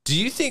Do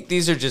you think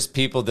these are just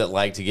people that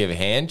like to give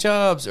hand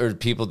jobs, or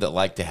people that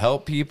like to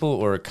help people,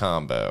 or a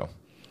combo?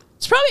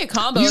 It's probably a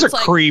combo. These it's are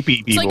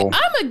creepy people. It's like,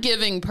 I'm a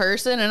giving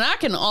person, and I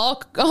can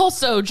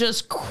also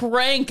just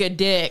crank a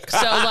dick.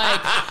 So,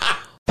 like...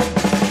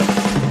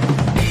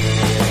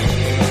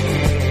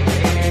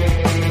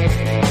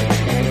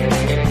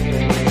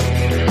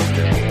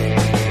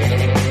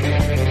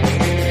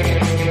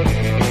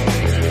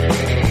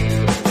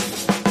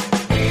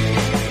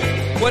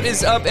 What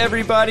is up,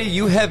 everybody?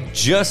 You have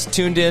just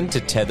tuned in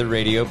to Tether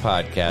Radio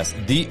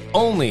Podcast, the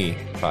only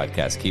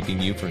podcast keeping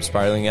you from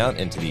spiraling out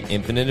into the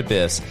infinite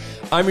abyss.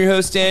 I'm your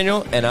host,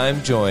 Daniel, and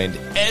I'm joined,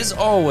 as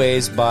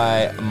always,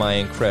 by my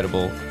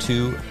incredible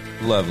two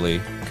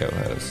lovely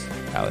co-hosts,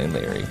 Allie and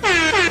Larry.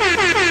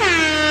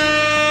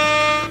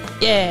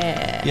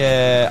 Yeah.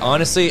 Yeah,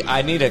 honestly,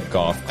 I need a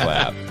golf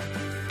clap.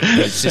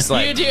 It's just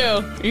like...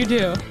 You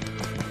do.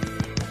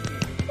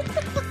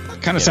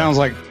 Kind of sounds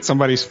like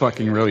somebody's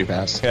fucking really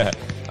fast. Yeah.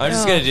 I'm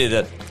just going to do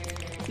that.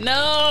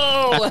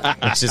 No.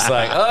 It's just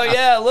like, oh,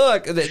 yeah,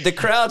 look, the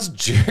crowd's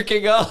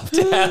jerking off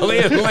to Allie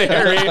and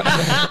Larry.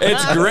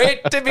 It's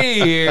great to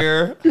be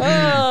here.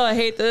 Oh, I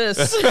hate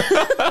this.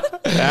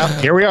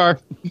 Yeah, here we are.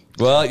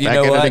 Well, you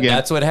know what?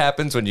 That's what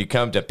happens when you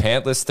come to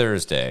Pantless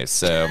Thursday.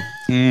 So,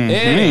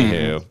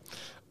 anywho.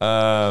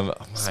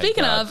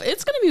 Speaking of,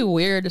 it's going to be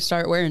weird to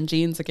start wearing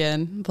jeans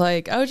again.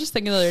 Like, I was just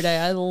thinking the other day,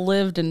 I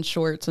lived in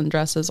shorts and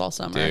dresses all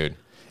summer. Dude,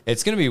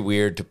 it's going to be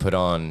weird to put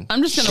on.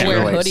 I'm just going to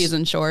wear hoodies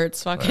and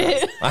shorts. Fuck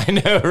it. I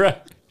know,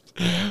 right?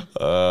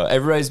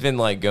 Everybody's been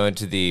like going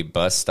to the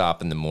bus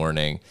stop in the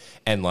morning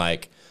and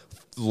like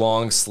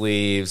long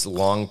sleeves,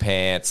 long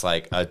pants,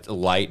 like a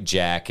light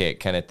jacket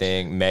kind of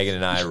thing. Megan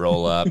and I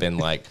roll up in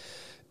like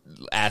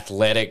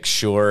athletic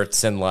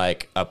shorts and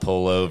like a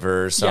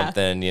pullover or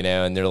something, you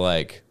know, and they're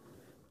like,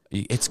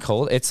 it's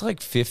cold. It's like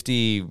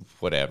 50,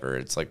 whatever.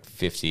 It's like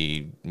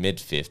 50, mid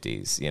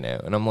 50s, you know,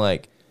 and I'm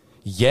like,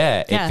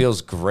 yeah, it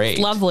feels great.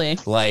 It's lovely.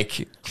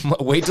 Like,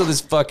 wait till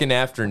this fucking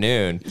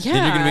afternoon. Yeah.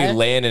 Then you're going to be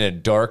laying in a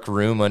dark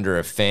room under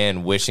a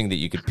fan wishing that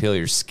you could peel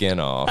your skin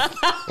off.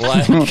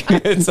 Like,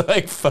 it's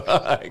like,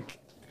 fuck.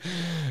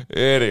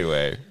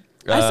 Anyway.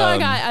 I saw a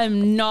guy,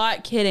 I'm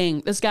not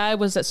kidding. This guy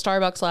was at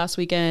Starbucks last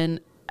weekend,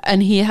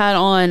 and he had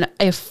on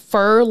a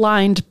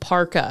fur-lined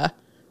parka.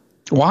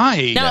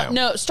 Why?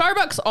 No,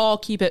 Starbucks all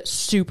keep it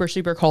super,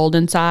 super cold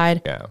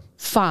inside. Yeah.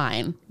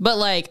 Fine. But,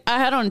 like, I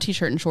had on a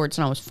t-shirt and shorts,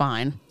 and I was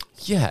fine.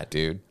 Yeah,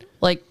 dude.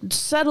 Like,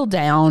 settle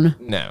down.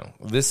 No.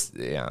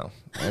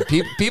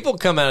 People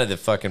come out of the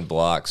fucking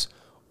blocks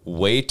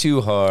way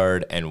too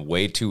hard and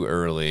way too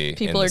early.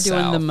 People are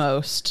doing the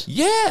most.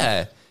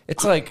 Yeah.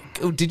 It's like,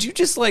 oh, did you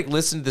just like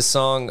listen to the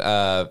song?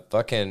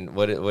 Fucking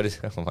what is?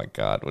 Oh my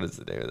god, what is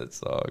the name of that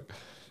song?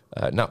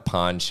 Not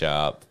Pawn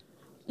Shop.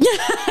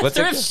 What's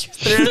thrift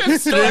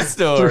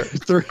store?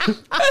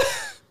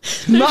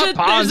 Not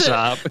Pawn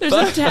Shop. There's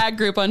a tag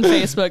group on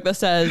Facebook that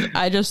says,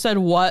 "I just said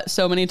what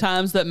so many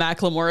times that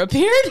Macklemore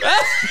appeared."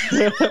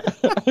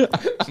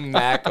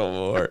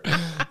 Macklemore.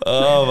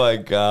 Oh my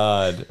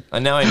god!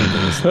 And now I need to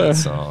listen to that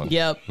song.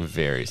 Yep.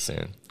 Very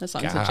soon. That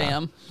song's a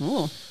jam.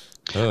 Ooh.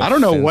 I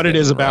don't know what it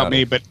is about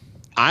me, but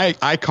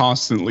I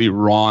constantly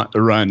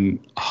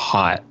run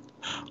hot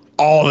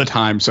all the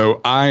time.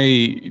 So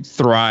I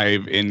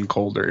thrive in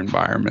colder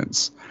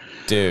environments.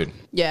 Dude.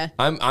 Yeah.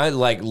 I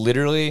like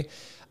literally,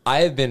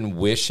 I have been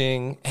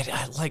wishing, and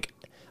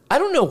I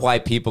don't know why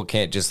people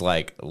can't just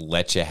like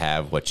let you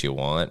have what you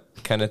want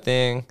kind of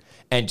thing.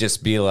 And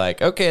just be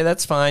like, okay,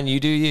 that's fine. You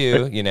do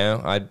you, you know,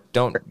 I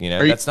don't, you know,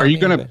 Are you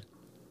going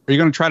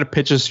to try to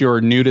pitch us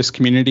your nudist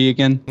community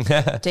again?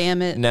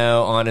 Damn it.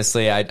 No,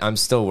 honestly, I'm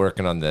still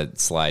working on the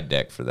slide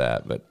deck for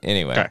that. But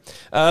anyway.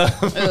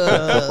 Okay.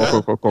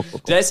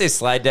 Did I say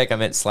slide deck? I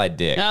meant slide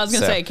dick. I was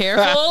going to say,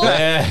 careful.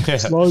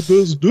 Slide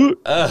this dick.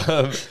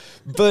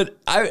 But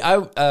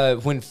I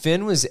when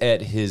Finn was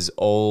at his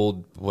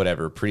old,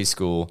 whatever,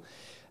 preschool,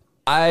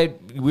 I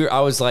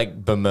was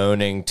like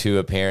bemoaning to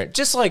a parent,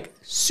 just like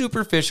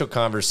superficial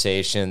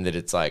conversation that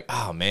it's like,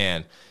 oh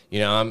man, you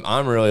know,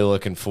 I'm really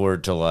looking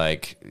forward to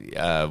like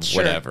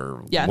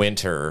whatever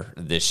winter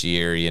this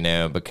year, you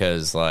know,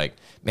 because like,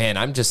 man,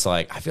 I'm just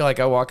like, I feel like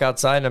I walk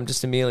outside and I'm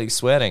just immediately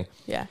sweating.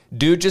 Yeah.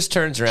 Dude just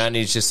turns around and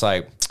he's just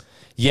like,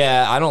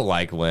 yeah, I don't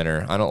like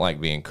winter. I don't like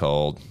being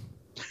cold.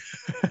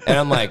 And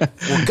I'm like,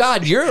 well,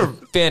 God, you're a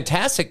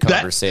fantastic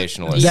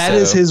conversationalist. That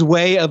is his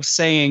way of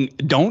saying,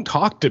 don't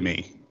talk to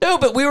me. No,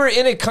 but we were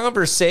in a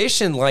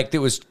conversation like that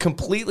was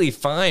completely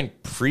fine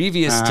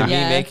previous to me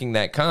making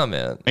that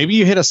comment. Maybe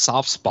you hit a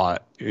soft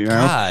spot. You know?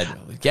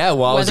 God, yeah.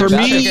 Well, I was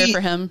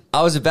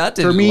about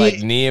to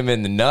like knee him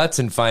in the nuts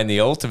and find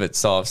the ultimate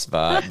soft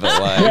spot, but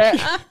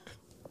like.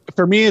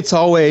 For me, it's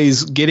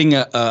always getting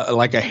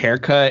a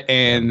haircut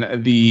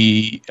and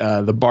the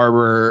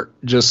barber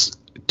just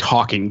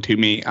talking to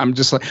me. I'm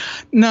just like,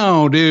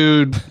 no,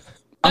 dude,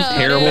 I'm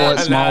terrible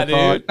at small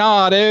talk.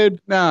 No, dude,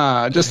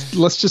 nah.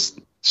 Let's just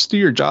Just do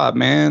your job,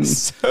 man.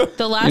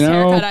 The last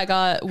haircut I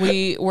got,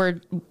 we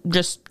were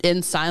just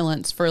in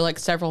silence for like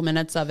several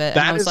minutes of it. And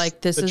I was like,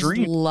 this is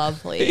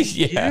lovely.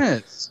 Yeah.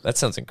 Yes. That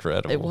sounds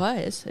incredible. It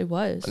was.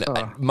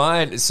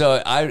 Mine,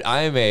 so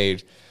I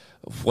made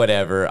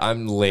whatever.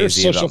 I'm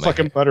lazy. You're such about a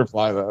fucking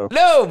butterfly, though.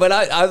 No, but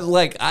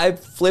I'm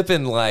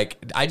flipping like,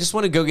 I just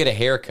want to go get a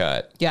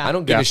haircut. Yeah. I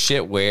don't give a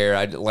shit where.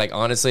 I like,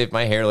 honestly, if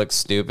my hair looks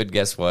stupid,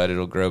 guess what?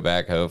 It'll grow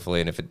back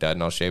hopefully. And if it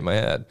doesn't, I'll shave my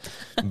head.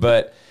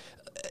 But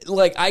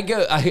like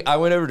I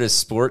went over to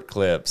Sport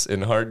Clips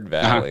in Hardin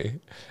Valley,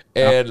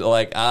 and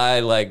like I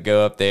like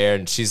go up there,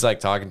 and she's like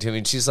talking to me,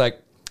 and she's like,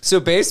 "So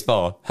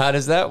baseball, how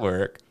does that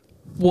work?"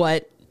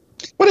 What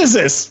is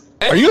this?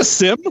 Are you a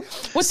sim?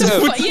 What the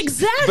fuck?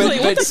 Exactly.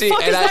 What the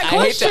fuck is that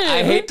question?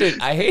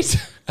 I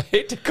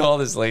hate to call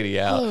this lady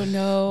out. Oh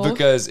no!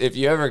 Because if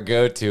you ever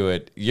go to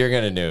it, you're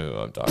gonna know who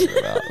I'm talking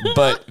about.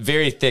 But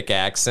very thick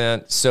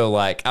accent. So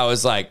like I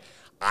was like,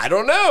 I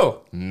don't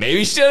know.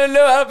 Maybe she doesn't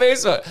know how to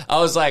baseball. I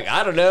was like,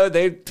 I don't know.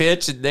 They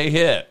pitch and they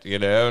hit, you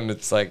know? And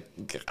it's like,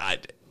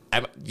 God,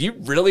 you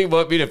really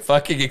want me to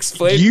fucking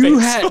explain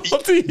baseball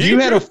to you? You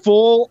had a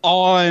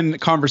full-on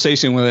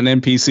conversation with an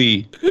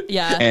NPC.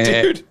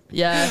 Yeah. Dude.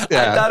 Yeah. I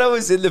thought I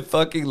was in the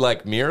fucking,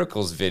 like,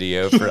 Miracles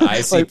video for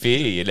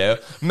ICP, you know?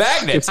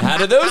 Magnets, how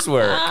do those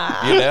work?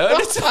 You know?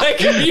 And it's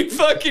like, are you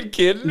fucking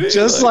kidding me?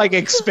 Just like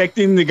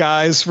expecting the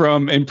guys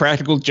from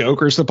Impractical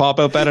Jokers to pop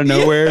up out of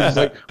nowhere. It's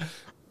like...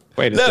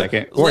 Wait a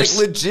second. Like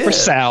legit. Or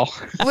Sal.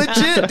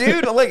 Legit,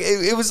 dude. Like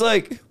it was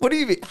like, what do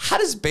you mean? How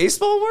does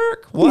baseball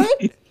work?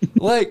 What?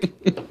 Like,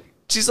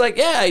 she's like,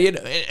 yeah, you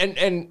know,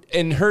 and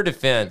in her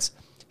defense,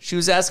 she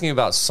was asking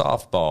about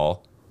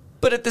softball,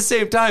 but at the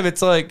same time,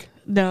 it's like,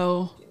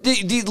 no.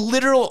 The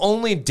literal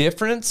only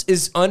difference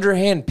is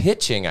underhand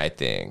pitching, I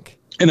think.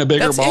 And a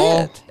bigger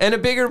ball. It. And a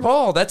bigger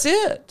ball. That's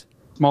it.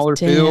 Smaller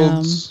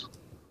fields.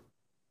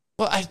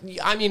 Well,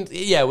 I mean,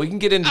 yeah, we can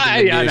get into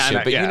the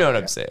minutia, but you know what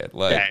I'm saying.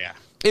 Like, yeah.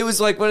 It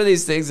was like one of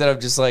these things that I'm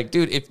just like,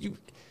 dude, if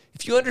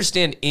you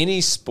understand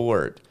any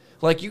sport,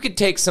 like you could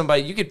take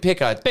somebody, you could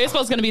pick a...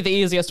 Baseball's going to be the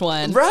easiest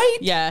one. Right?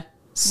 Yeah.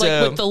 So,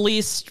 like with the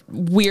least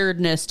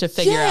weirdness to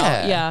figure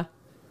out. Yeah.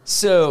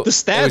 So the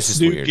stats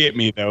do get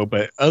me though,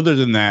 but other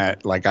than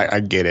that, like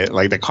I get it,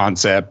 like the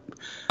concept.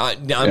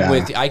 I'm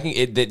with you.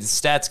 The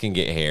stats can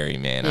get hairy,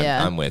 man.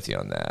 Yeah. I'm with you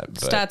on that.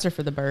 But stats are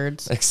for the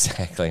birds.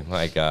 Exactly.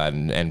 My God,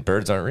 and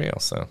birds aren't real.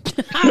 So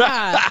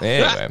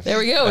anyway, there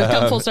we go. We've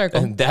come full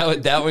circle.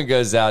 That one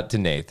goes out to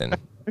Nathan.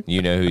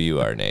 You know who you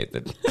are,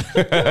 Nathan.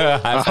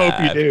 I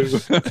hope you do.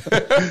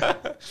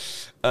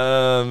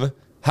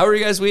 How are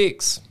you guys'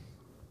 weeks?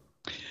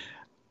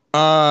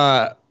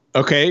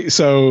 Okay,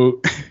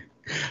 so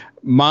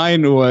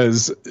mine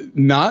was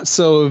not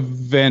so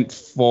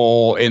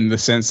eventful in the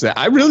sense that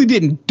I really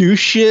didn't do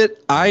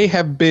shit. I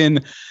have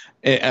been,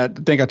 I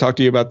think I talked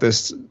to you about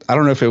this. I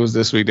don't know if it was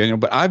this week, Daniel,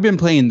 but I've been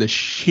playing the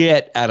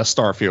shit out of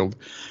Starfield.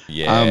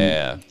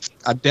 Yeah.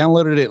 I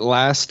downloaded it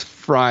last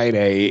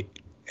Friday,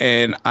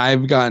 and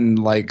I've gotten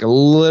like a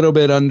little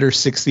bit under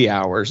 60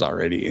 hours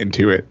already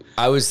into it.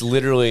 I was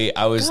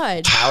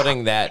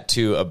touting that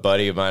to a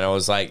buddy of mine. I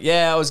was like,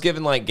 yeah, I was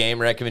giving like game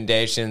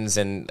recommendations,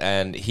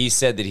 and he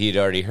said that he'd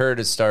already heard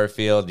of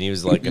Starfield, and he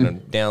was like going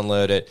to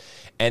download it.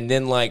 And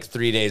then like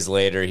 3 days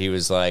later, he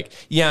was like,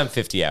 yeah, I'm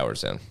 50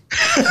 hours in. And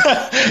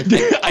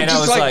I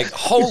was like,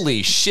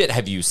 holy shit,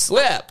 have you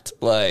slept?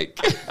 Like,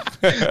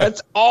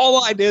 that's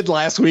all I did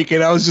last week.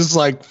 And I was just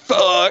like,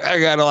 fuck,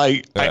 I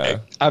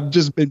gotta I've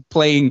just been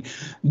playing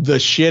the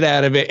shit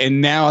out of it.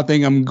 And now I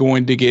think I'm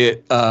going to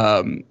get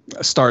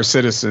Star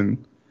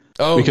Citizen.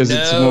 Oh, because no,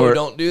 it's more,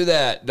 don't do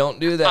that. Don't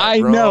do that. I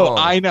know.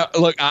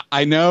 Look,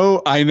 I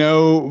know,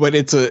 but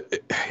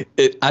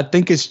I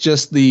think it's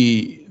just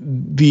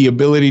the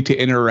ability to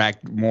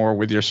interact more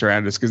with your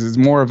surroundings, because it's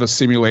more of a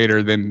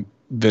simulator than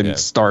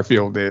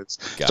Starfield is.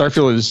 Gotcha.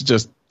 Starfield is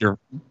just your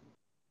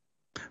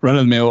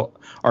run-of-the-mill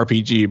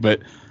RPG,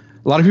 but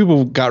a lot of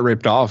people got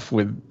ripped off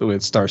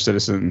with Star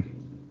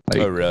Citizen.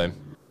 Oh, really?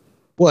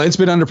 Well, it's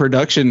been under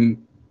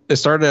production. It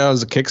started out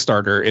as a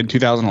Kickstarter in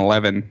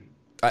 2011.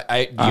 Do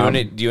you want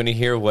to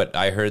hear what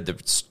I heard the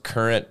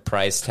current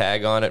price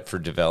tag on it for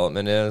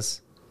development is?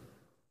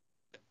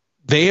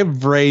 They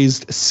have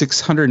raised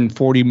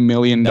 $640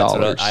 million.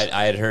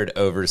 I had heard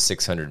over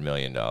 $600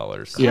 million.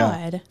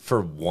 God.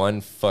 For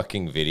one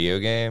fucking video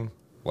game.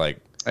 Like,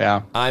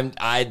 yeah.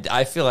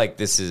 I feel like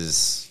this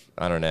is,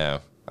 I don't know.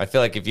 I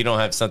feel like if you don't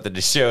have something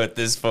to show at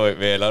this point,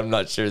 man, I'm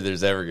not sure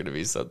there's ever going to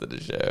be something to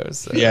show.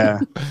 So. Yeah.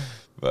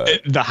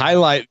 But the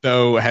highlight,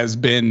 though, has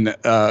been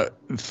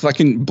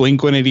fucking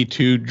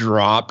Blink-182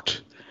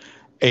 dropped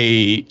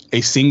a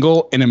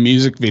single in a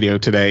music video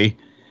today.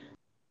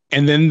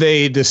 And then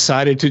they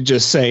decided to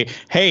just say,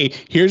 hey,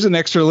 here's an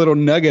extra little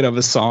nugget of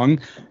a song.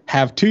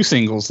 Have 2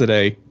 singles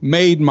today.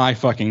 Made my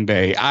fucking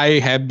day. I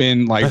have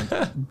been like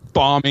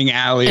bombing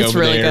alley it's over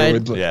really there.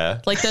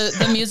 Good. Like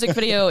the music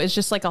video is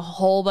just like a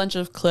whole bunch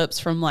of clips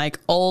from like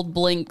old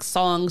Blink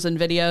songs and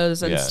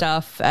videos and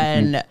stuff.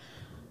 And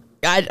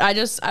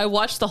I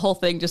watched the whole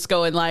thing just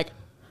going like,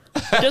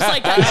 Just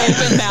like an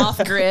open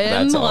mouth grin.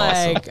 That's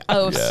like,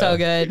 awesome. So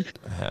good.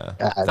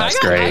 That's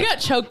great. I got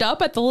choked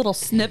up at the little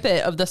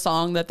snippet of the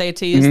song that they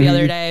teased the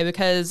other day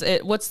because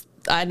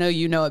I know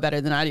you know it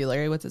better than I do,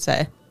 Larry. What's it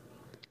say?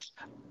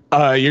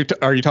 Are you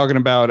talking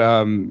about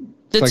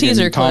the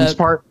teaser Tom's clip?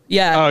 part?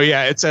 Yeah. Oh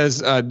yeah, it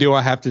says, "Do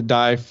I have to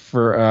die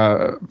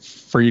for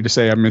you to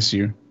say I miss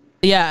you?"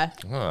 Yeah.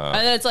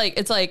 And it's like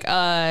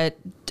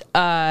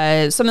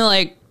something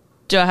like,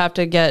 do I have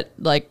to get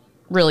like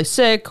really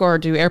sick, or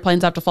do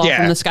airplanes have to fall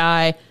from the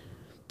sky?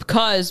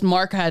 Because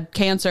Mark had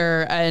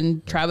cancer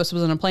and Travis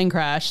was in a plane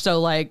crash. So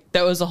like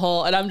that was a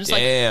whole, and I'm just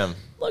like,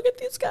 look at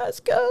these guys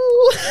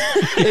go.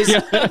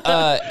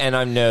 And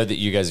I know that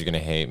you guys are going to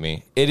hate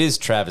me. It is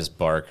Travis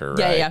Barker,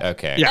 right? Yeah.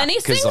 Okay. Yeah. And he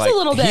sings a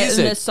little bit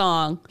in this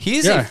song.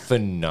 He's a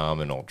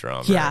phenomenal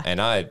drummer. Yeah.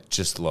 And I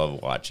just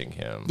love watching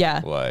him.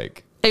 Yeah.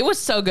 Like, it was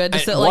so good to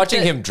sit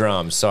watching him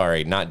drum.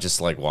 Sorry, not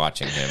just like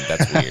watching him.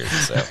 That's weird.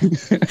 So,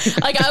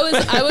 like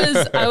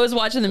I was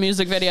watching the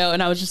music video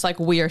and I was just like,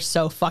 we are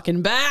so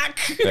fucking back.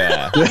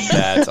 Yeah,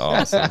 that's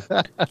awesome.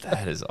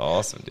 That is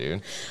awesome,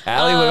 dude.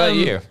 Allie, what about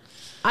you?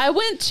 I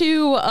went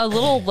to a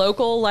little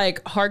local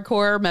like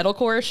hardcore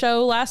metalcore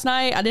show last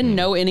night. I didn't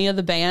know any of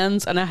the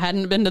bands and I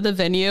hadn't been to the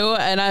venue,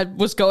 and I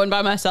was going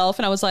by myself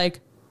and I was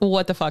like,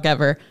 what the fuck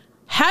ever.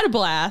 Had a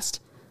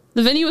blast.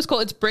 The venue was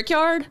cool. It's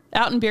Brickyard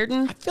out in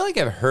Bearden. I feel like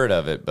I've heard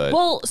of it, but...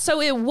 Well, so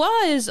it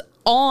was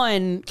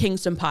on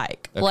Kingston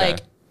Pike. Okay.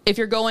 Like, if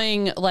you're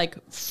going, like,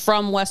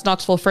 from West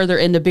Knoxville further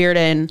into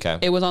Bearden, Okay.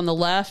 it was on the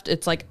left.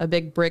 It's, like, a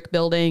big brick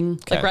building,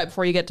 like, right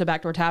before you get to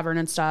Backdoor Tavern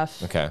and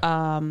stuff. Okay.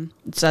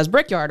 It says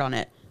Brickyard on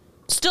it.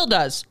 Still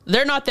does.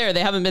 They're not there.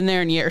 They haven't been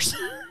there in years.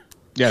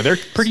 Yeah, they're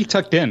pretty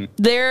tucked in.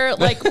 They're,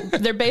 like,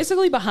 they're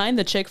basically behind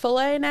the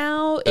Chick-fil-A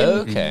now.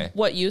 In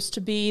what used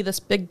to be this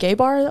big gay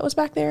bar that was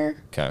back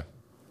there. Okay.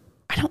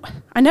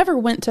 I never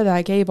went to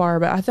that gay bar,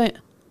 but I think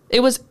it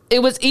was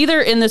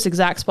either in this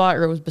exact spot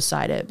or it was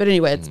beside it. But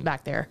anyway, it's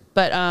back there.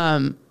 But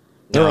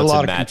there are a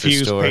lot of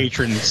confused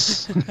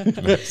patrons.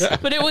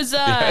 but it was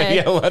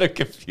a lot of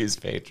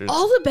confused patrons.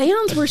 All the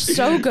bands were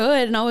so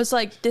good, and I was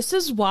like, this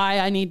is why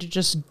I need to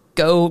just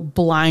go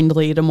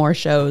blindly to more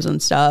shows and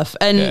stuff.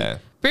 And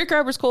Beer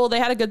Crowd was cool. They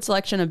had a good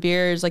selection of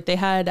beers. Like they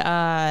had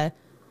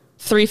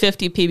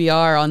 $3.50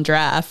 PBR on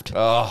draft.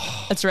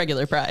 Oh, that's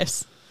regular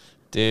price.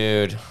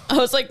 Dude. I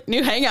was like,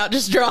 new hangout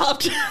just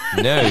dropped.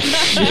 No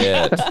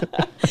shit.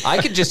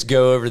 I could just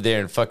go over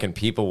there and fucking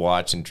people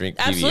watch and drink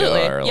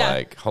PBR.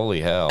 Like, holy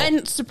hell.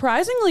 And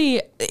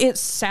surprisingly, it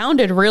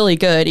sounded really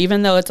good,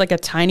 even though it's like a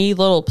tiny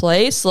little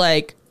place.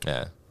 Like,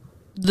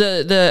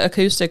 the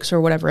acoustics or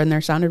whatever in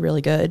there sounded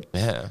really good.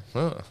 Yeah.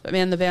 Huh. But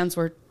man, the bands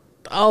were,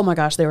 oh my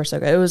gosh, they were so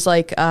good. It was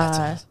like,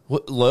 awesome.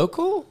 What,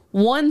 local?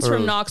 One's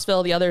from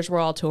Knoxville, the others were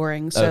all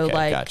touring. So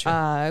gotcha.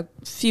 A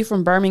few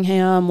from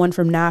Birmingham, one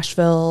from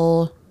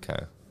Nashville.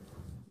 Okay.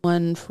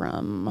 One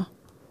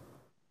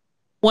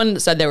that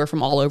said they were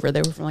from all over.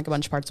 They were from like a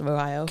bunch of parts of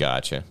Ohio.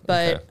 Gotcha.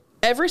 But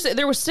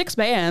there was 6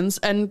 bands,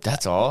 and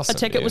that's awesome. A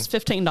ticket was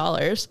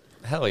 $15.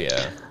 Hell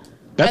yeah.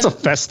 That's a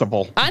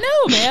festival. I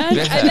know, man.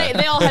 And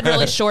they all had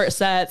really short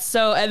sets.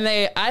 So, and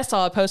I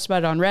saw a post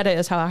about it on Reddit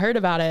is how I heard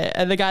about it.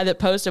 And the guy that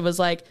posted was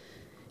like,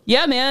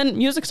 yeah, man,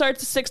 music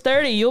starts at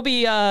 6:30. You'll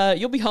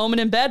be home and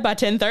in bed by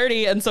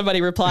 10:30. And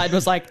somebody replied,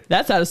 was like,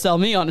 that's how to sell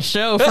me on a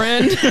show,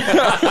 friend.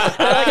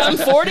 Like, I'm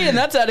 40 and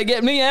that's how to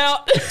get me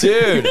out.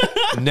 Dude,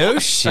 no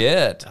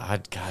shit.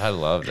 I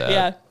love that.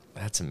 Yeah.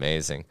 That's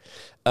amazing.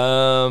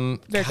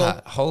 Very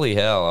cool. Holy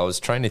hell. I was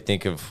trying to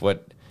think of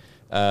what,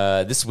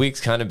 this week's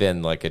kind of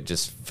been like a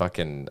just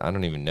fucking, I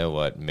don't even know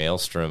what,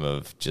 maelstrom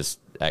of just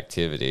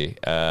activity.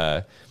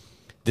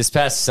 This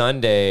past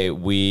Sunday,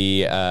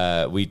 we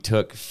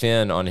took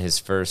Finn on his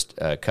first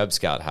Cub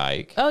Scout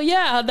hike. Oh,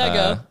 yeah. How'd that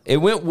go? It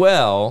went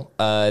well.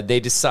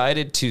 They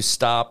decided to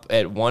stop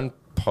at one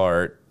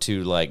part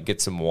to like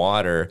get some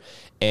water.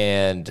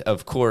 And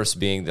of course,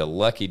 being the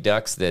lucky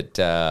ducks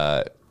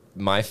that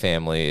my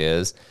family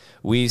is,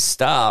 we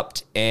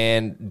stopped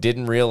and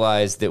didn't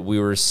realize that we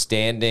were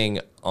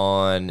standing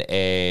on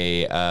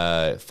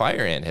a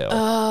fire ant hill.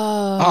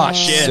 Oh,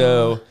 shit.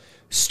 So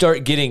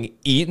start getting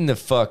eaten the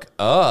fuck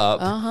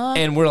up,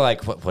 and we're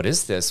like, what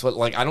is this? What,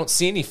 like, I don't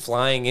see any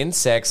flying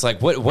insects.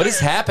 Like, what is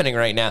happening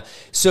right now?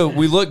 So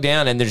we look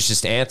down and there's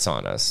just ants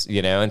on us,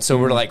 you know? And so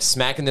we're like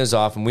smacking those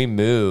off and we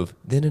move.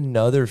 Then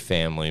another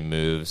family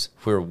moves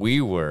where we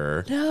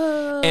were.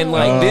 No. And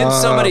like, then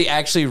somebody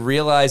actually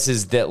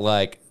realizes that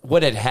like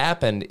what had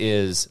happened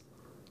is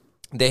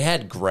they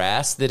had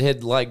grass that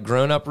had like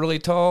grown up really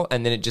tall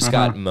and then it just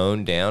got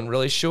mown down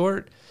really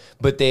short.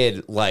 But they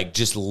had like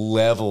just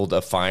leveled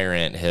a fire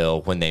ant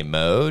hill when they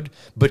mowed,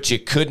 but you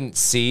couldn't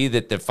see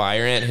that the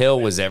fire ant hill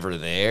was ever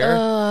there.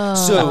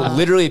 So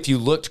literally, if you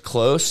looked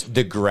close,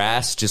 the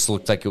grass just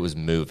looked like it was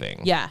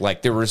moving. Yeah.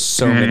 Like there were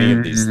so many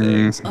of these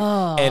things.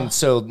 And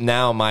so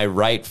now my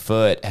right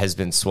foot has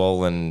been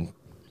swollen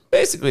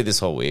basically this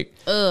whole week.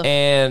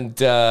 And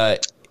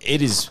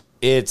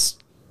it's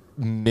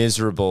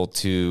miserable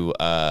to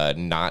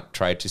not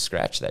try to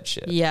scratch that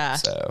shit. Yeah.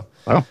 So,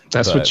 well,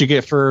 that's what you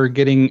get for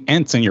getting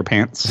ants in your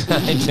pants.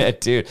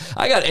 Dude,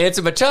 I got ants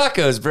in my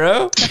chacos,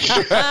 bro.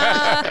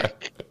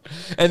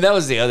 And that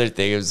was the other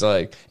thing. It was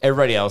like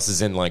everybody else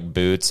is in like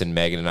boots, and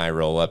Megan and I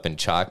roll up in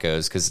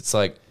chacos because it's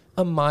like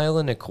a 1.25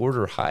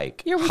 mile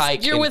hike.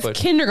 You're with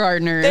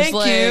kindergartners. Thank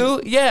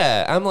you.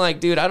 Yeah, I'm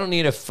like, dude, I don't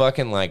need a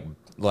fucking like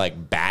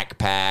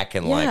backpack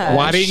and like.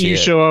 Why didn't you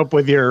show up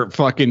with your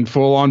fucking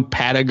full on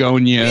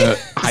Patagonia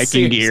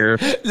hiking gear?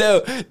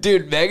 No,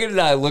 dude, Megan and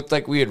I looked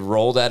like we had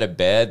rolled out of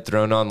bed,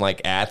 thrown on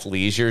like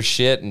athleisure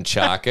shit and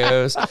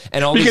chacos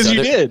and all because these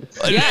you did.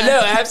 Yeah,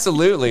 no,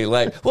 absolutely.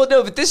 Like, well,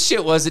 no, but this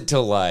shit wasn't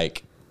till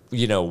like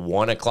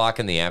 1 o'clock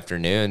in the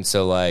afternoon.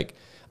 So like,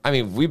 I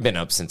mean, we've been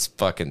up since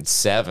fucking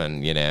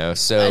 7,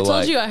 So I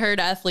told you I heard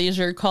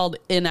athleisure called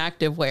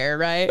inactive wear,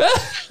 right?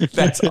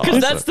 That's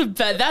awesome.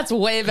 That's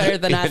way better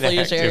than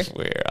athleisure. Inactive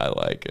wear, I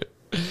like it.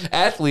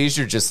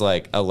 Athleisure just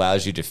like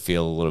allows you to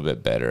feel a little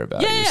bit better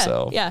about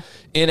yourself. Yeah.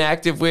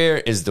 Inactive wear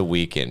is the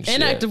weekend shit.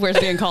 Inactive wear is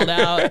being called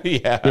out.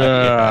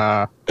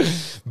 Yeah.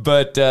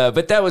 But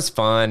that was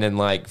fun, and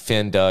like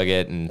Finn dug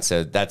it, and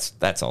so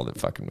that's all that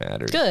fucking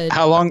matters. Good.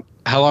 How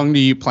long do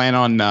you plan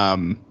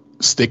on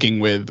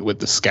sticking with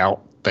the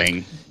scout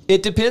thing?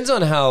 It depends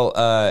on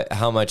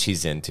how much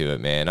he's into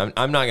it, man.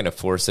 I'm not going to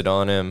force it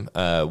on him.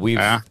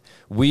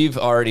 We've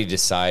already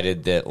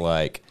decided that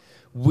like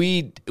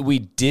we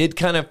did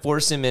kind of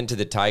force him into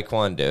the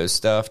Taekwondo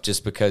stuff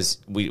just because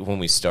when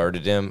we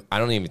started him, I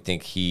don't even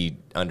think he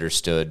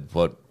understood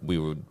what we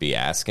would be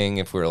asking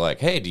if we were like,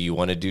 hey, do you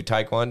want to do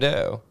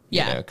Taekwondo?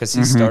 Yeah. Because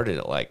he started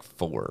at like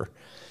 4.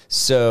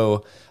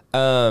 So,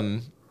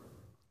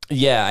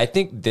 yeah, I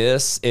think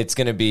it's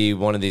going to be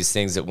one of these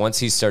things that once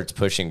he starts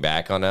pushing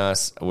back on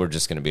us, we're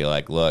just going to be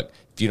like, look,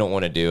 if you don't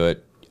want to do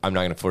it, I'm not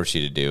going to force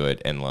you to do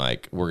it. And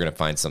like, we're going to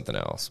find something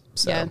else.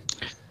 So.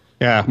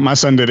 Yeah, my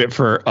son did it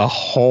for a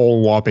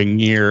whole whopping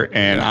year,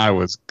 and I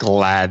was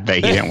glad that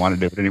he didn't want to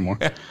do it anymore.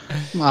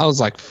 I was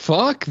like,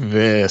 fuck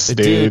this,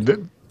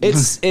 dude.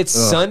 It's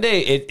Sunday.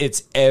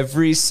 It's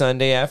every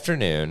Sunday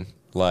afternoon.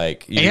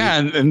 Like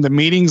and the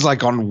meetings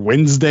like on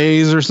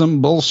Wednesdays or some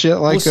bullshit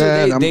like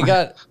that. They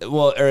got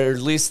or at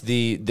least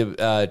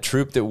the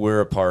troop that we're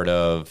a part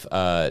of.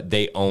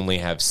 They only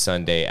have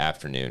Sunday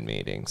afternoon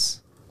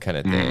meetings, kind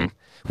of thing.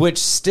 Which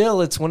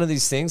still, it's one of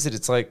these things that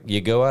it's like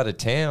you go out of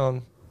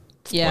town.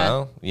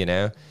 Yeah.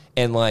 Well,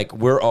 and like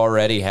we're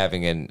already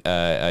having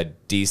a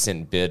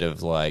decent bit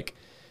of like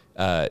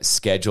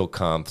schedule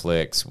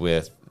conflicts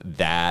with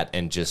that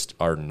and just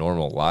our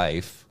normal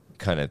life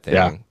kind of thing.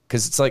 Yeah.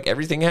 Because it's like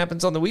everything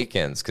happens on the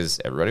weekends because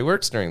everybody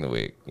works during the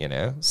week,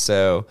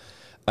 So,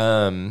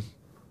 I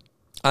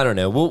don't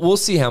know. We'll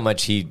see how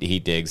much he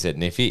digs it,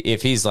 and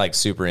if he's like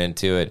super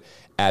into it,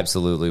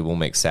 absolutely, we'll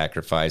make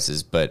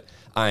sacrifices. But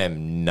I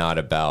am not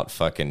about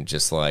fucking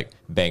just like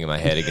banging my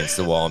head against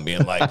the wall and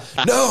being like,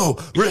 no,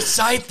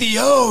 recite the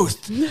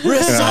oath,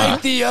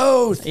 recite the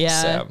oath.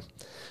 Yeah.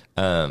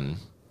 So,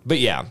 but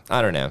yeah,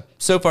 I don't know.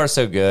 So far,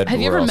 so good.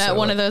 Have you ever met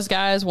one of those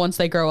guys once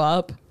they grow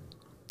up?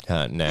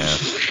 No.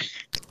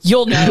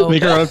 You'll know.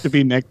 They grow up to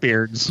be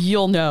neckbeards.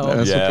 You'll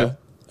know. Yeah.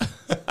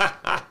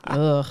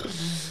 Ugh.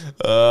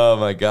 Oh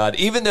my God!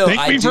 Even though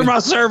Thank me for my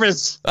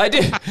service. I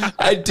do.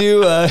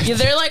 Yeah,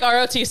 they're like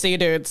ROTC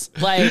dudes.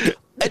 Like,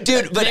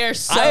 dude, but they're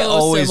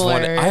so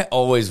similar. I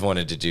always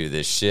wanted to do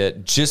this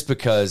shit just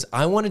because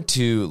I wanted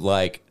to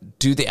like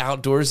do the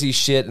outdoorsy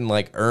shit and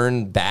like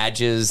earn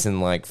badges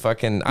and like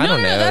fucking I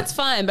don't know. That's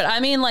fine. But I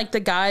mean, like the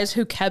guys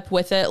who kept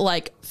with it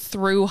like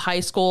through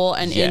high school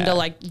and into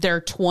like their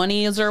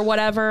 20s or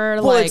whatever.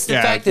 Well, like it's the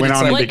fact that went it's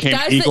on and like became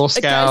guys Eagle guys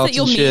Scouts that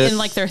you'll and meet shit. in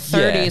like their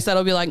 30s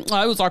that'll be like,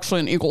 I was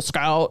actually an Eagle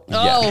Scout.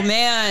 Oh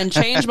man,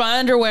 change my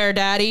underwear,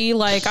 daddy.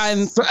 Like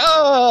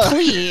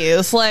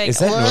please, like is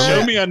that normal?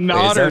 Show me a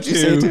knot or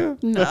two.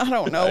 No, I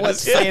don't know what to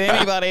say to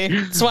anybody.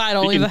 That's why I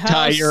don't leave the house.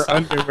 Tie your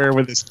underwear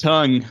with his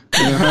tongue.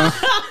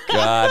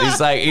 God,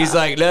 he's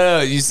like, no,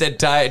 you said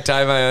tie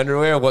my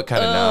underwear. What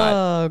kind of knot?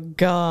 Oh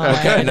God,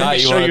 what kind of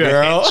knot you want,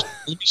 girl?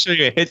 Let me show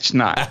you a hitch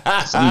knot.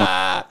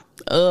 Yeah,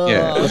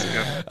 let's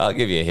go. I'll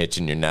give you a hitch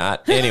in your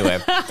knot. Anyway,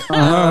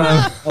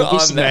 I'll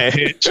loosen that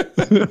hitch.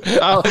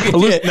 I'll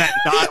loosen that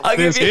knot with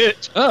this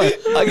hitch.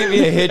 I'll give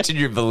you a hitch in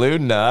your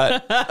balloon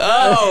knot.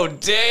 Oh,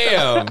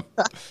 damn.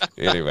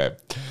 Anyway,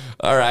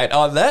 all right.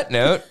 On that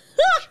note,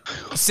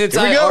 since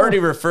I already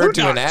referred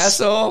to an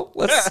asshole,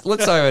 let's talk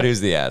about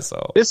who's the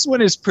asshole. This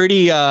one is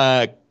pretty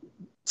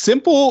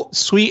simple,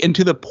 sweet, and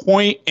to the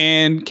point.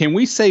 And can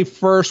we say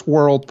first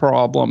world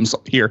problems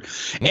here?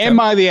 Okay. Am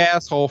I the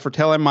asshole for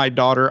telling my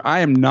daughter I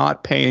am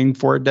not paying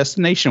for a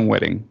destination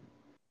wedding?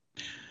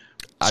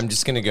 I'm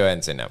just going to go ahead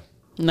and say no.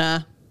 Nah.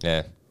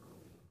 Yeah.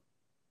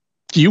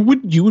 You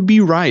would be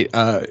right,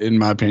 in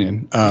my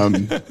opinion.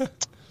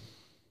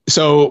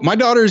 So my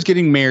daughter is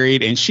getting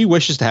married and she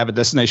wishes to have a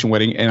destination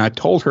wedding. And I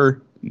told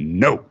her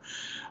no.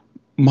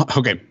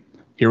 Okay,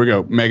 here we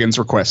go. Megan's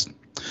request.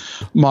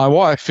 My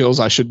wife feels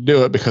I should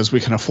do it because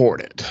we can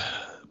afford it,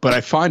 but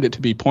I find it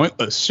to be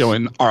pointless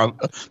showing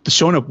the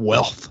showing of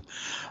wealth.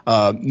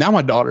 Now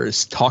my daughter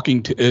is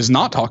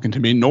not talking to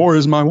me, nor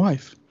is my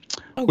wife,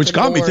 which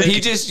got me thinking. He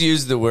just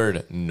used the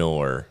word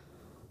 "nor."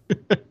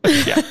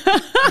 Yeah.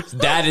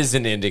 That is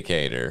an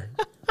indicator.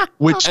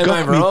 Which Am I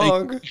got me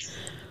wrong? thinking.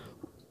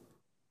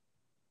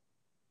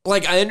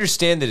 Like, I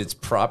understand that it's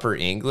proper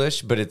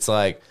English, but it's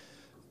like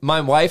my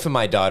wife and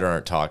my daughter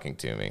aren't talking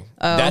to me.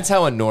 Oh. That's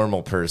how a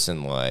normal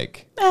person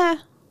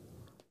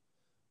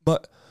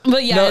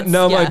But yeah,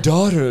 my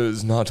daughter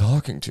is not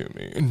talking to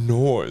me,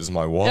 nor is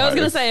my wife. I was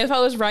gonna say, if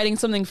I was writing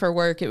something for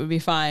work, it would be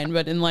fine.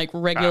 But in like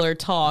regular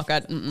talk,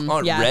 on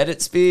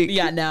Reddit speak,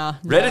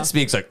 Reddit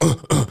speaks like a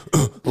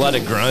lot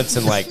of grunts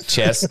and like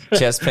chest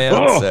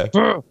pounds.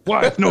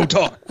 Wife, no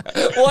talk.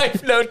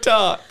 Wife, no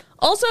talk.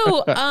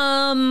 Also,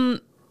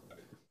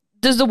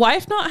 does the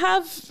wife not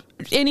have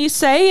any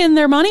say in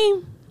their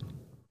money?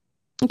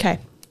 Okay.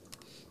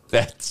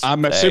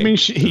 I'm assuming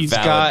he's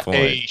got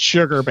a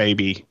sugar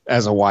baby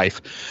as a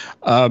wife.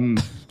 Where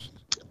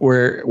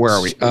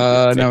are we?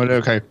 No,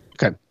 okay.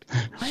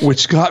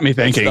 Which got me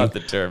thinking. That's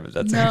not the term, but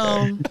that's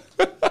no.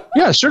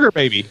 Yeah, sugar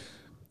baby.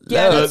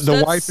 Yeah,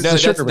 the wife is the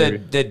sugar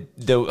baby.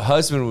 The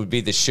husband would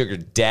be the sugar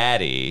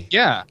daddy.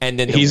 Yeah, and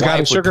then he's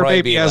got a sugar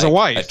baby as a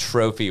wife, a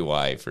trophy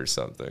wife or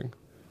something.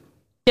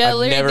 Yeah,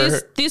 Larry,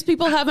 these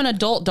people have an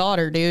adult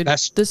daughter, dude.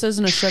 This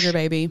isn't a sugar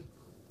baby.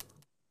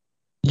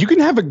 You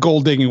can have a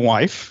gold digging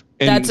wife.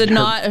 That's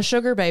not a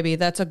sugar baby.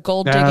 That's a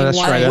gold digging wife.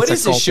 Right. What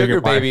is a sugar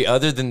baby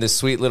other than the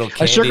sweet little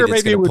candy? A sugar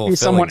baby would be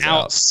someone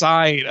out?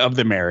 outside of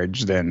the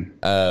marriage. Then.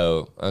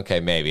 Oh, okay,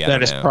 maybe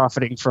that is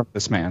profiting from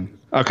this man.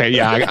 Okay,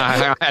 yeah,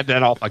 I had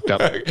that all fucked up.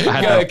 Go ahead.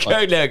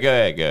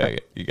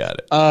 You got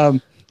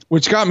it.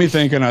 Which got me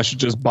thinking I should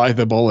just bite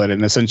the bullet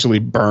and essentially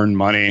burn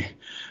money.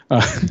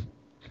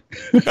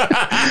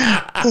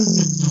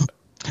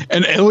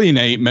 And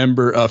alienate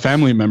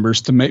family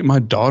members to make my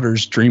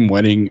daughter's dream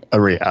wedding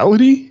a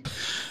reality.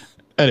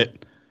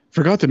 Edit.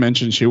 Forgot to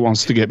mention she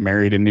wants to get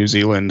married in New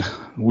Zealand.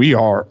 We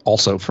are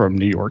also from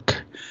New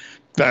York.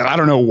 I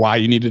don't know why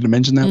you needed to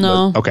mention that.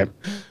 No. But okay.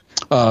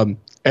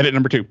 Edit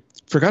number 2.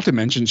 Forgot to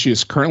mention she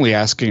is currently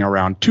asking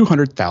around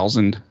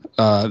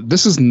 $200,000.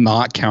 This is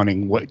not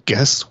counting what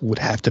guests would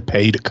have to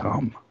pay to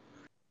come.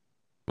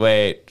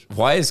 Wait,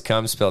 why is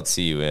cum spelled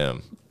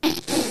C-U-M? A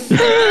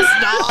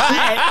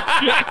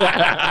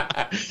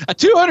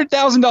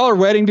 $200,000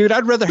 wedding, dude.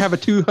 I'd rather have a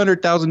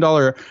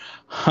 $200,000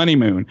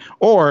 honeymoon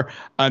or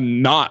a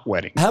not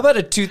wedding. How about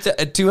a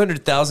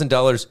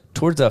 $200,000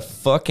 towards a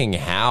fucking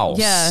house?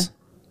 Yeah.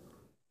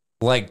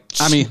 Like,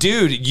 I mean,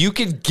 dude, you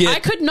could get. I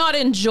could not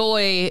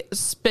enjoy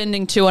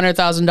spending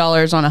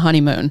 $200,000 on a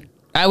honeymoon.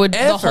 I would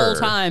the whole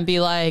time be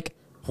like,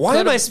 why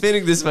am I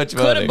spending this much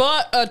money? Could have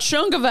bought a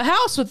chunk of a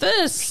house with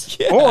this.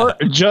 Yeah. Or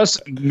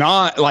just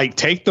not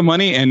take the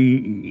money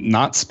and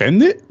not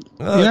spend it.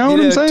 You know what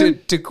I'm saying?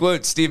 To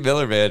quote Steve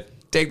Miller, man,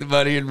 take the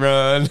money and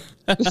run.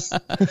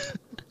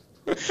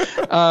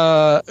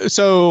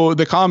 So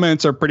the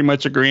comments are pretty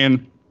much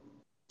agreeing.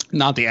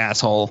 Not the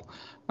asshole.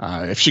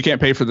 If she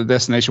can't pay for the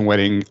destination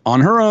wedding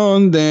on her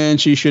own, then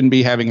she shouldn't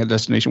be having a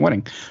destination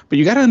wedding. But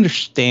you got to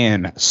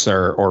understand,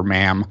 sir or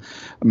ma'am,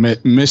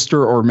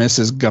 Mr. or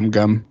Mrs. Gum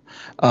Gum.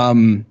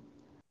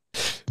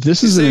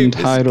 This is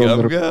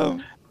entitled.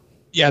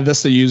 Yeah,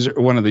 that's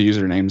one of the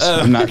usernames.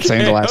 Oh, I'm not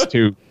saying the last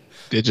 2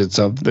 digits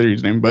of the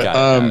username, but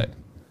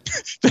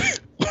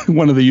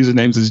one of the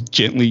usernames is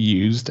gently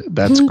used.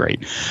 That's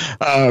great.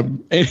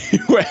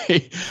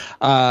 Anyway,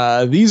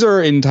 these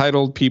are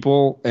entitled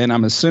people, and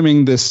I'm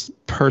assuming this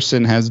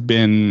person has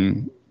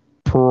been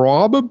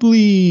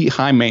probably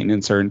high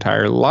maintenance her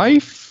entire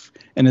life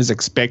and is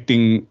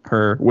expecting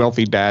her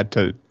wealthy dad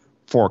to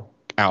fork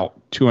out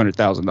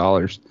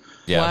 $200,000.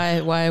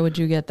 Yeah. Why would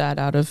you get that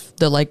out of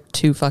the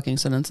 2 fucking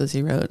sentences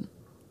he wrote?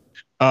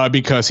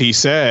 Because he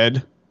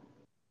said,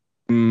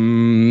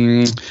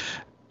 my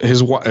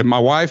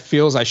wife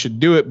feels I should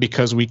do it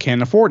because we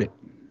can't afford it.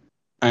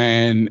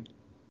 And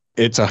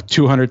it's a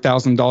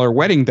 $200,000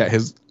 wedding that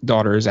his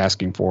daughter is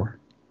asking for.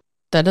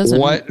 That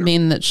doesn't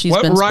mean that she's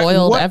been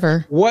spoiled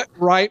ever. What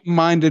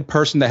right-minded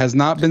person that has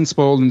not been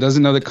spoiled and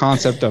doesn't know the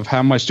concept of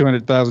how much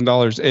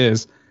 $200,000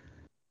 is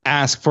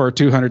ask for a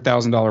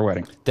 $200,000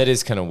 wedding? That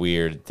is kind of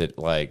weird.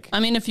 I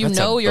mean, if you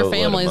know your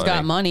family's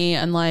got money,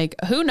 and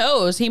who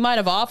knows, he might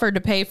have offered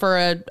to pay for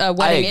a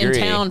wedding in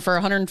town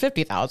for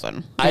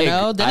 $150,000.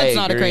 Then it's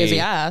not a crazy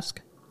ask.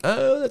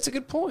 Oh, that's a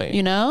good point.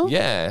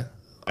 Yeah.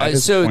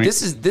 So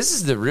this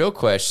is the real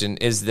question: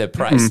 is the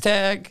price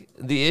tag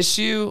the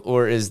issue,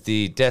 or is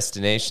the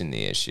destination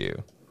the issue?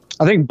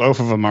 I think both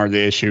of them are the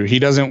issue. He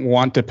doesn't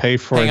want to pay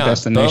for a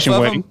destination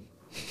wedding.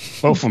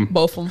 Both of them.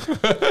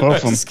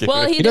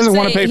 Well, he doesn't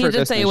want to pay for. He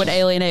did say it would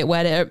alienate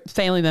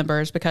family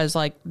members because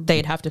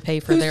they'd have to pay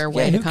for their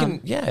way to come.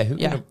 Who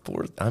can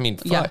afford? I mean,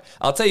 fuck.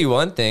 I'll tell you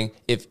one thing: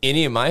 if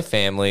any of my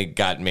family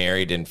got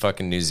married in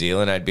fucking New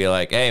Zealand, I'd be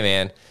like, "Hey,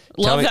 man,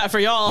 love that for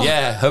y'all."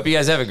 Yeah, hope you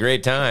guys have a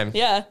great time.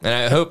 Yeah, and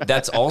I hope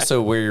that's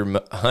also where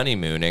you're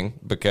honeymooning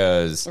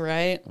because,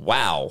 right?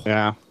 Wow.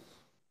 Yeah.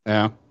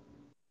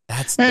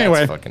 That's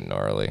fucking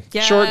gnarly.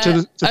 Yeah, short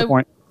to the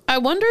point. I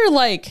wonder,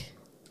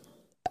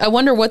 I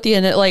wonder what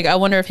I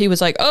wonder if he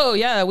was like, oh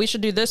yeah, we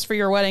should do this for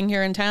your wedding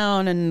here in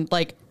town. And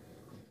like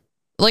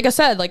I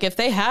said, like if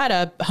they had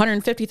a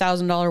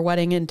 $150,000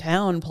 wedding in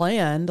town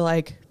planned,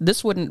 like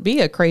this wouldn't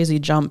be a crazy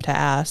jump to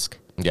ask.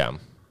 Yeah,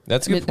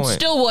 that's a good point. It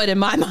still would in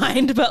my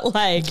mind, but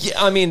like,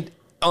 yeah, I mean,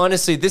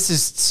 honestly, this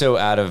is so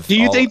out of. Do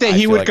you think that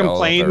he would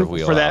complain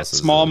for that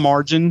small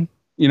margin?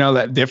 You know,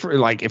 that different,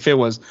 like if it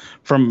was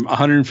from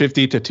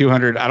 150 to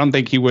 200, I don't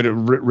think he would have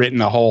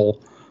written a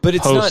whole but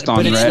it's post not, on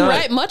but he it's didn't not,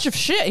 write much of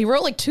shit. He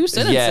wrote like 2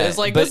 sentences. Yeah,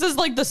 like this is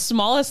like the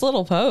smallest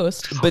little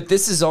post. But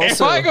this is also.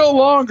 If I go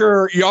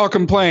longer, y'all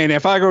complain.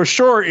 If I go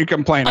short, you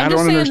complain. I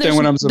don't understand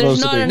what I'm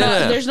supposed to do.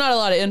 There's not a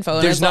lot of info.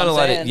 There's not a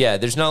lot of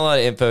there's not a lot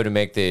of info to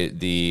make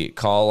the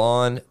call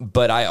on.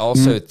 But I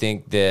also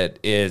think that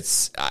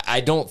it's.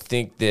 I don't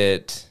think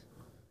that.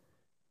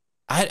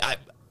 I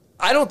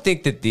don't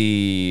think that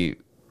the.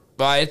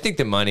 Well, I think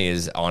the money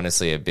is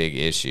honestly a big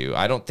issue.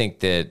 I don't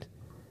think that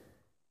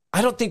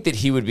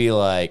he would be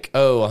like,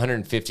 oh,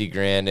 150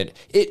 grand.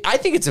 I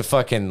think it's a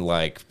fucking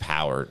like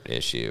power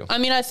issue. I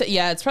mean,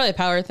 it's probably a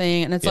power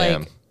thing, and it's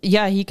like,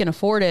 yeah, he can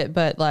afford it,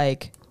 but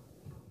like,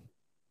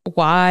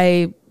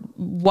 why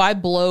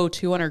blow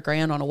 200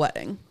 grand on a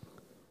wedding?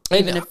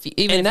 Even if you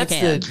can.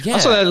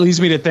 Also, that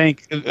leads me to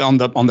think on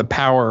the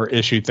power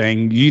issue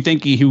thing. Do you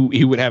think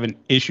he would have an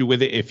issue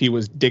with it if he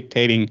was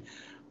dictating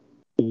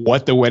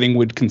what the wedding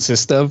would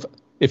consist of?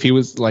 If he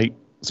was like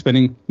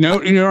spending, you know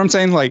what I'm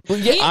saying? Like,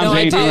 he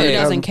probably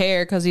doesn't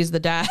care because he's the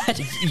dad.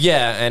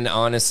 Yeah, and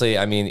honestly,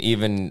 I mean,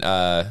 even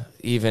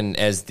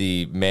as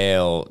the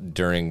male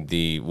during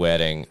the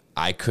wedding,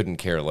 I couldn't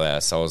care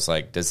less. I was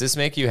like, "Does this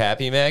make you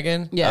happy,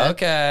 Megan?" Yeah.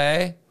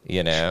 Okay,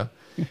 you know.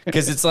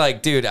 Because it's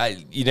like, dude,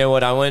 you know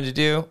what I wanted to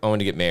do? I wanted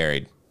to get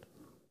married.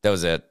 That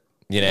was it.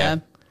 You know? Yeah.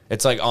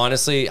 It's like,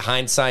 honestly,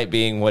 hindsight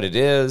being what it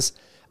is,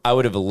 I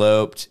would have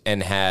eloped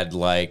and had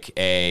like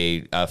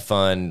a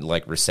fun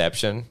like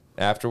reception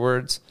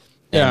afterwards.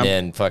 And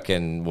then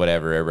fucking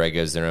whatever, everybody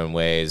goes their own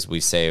ways. We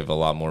save a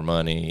lot more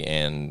money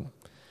and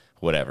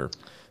whatever.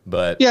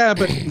 But yeah,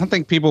 but I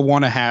think people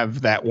want to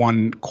have that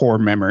one core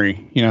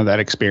memory, you know, that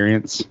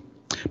experience.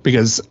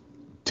 Because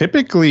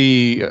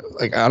typically,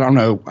 like, I don't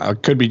know, I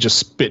could be just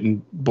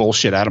spitting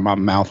bullshit out of my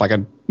mouth like I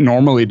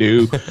normally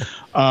do.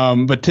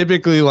 But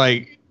typically,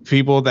 like,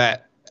 people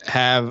that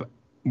have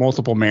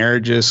multiple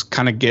marriages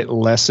kind of get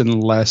less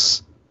and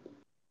less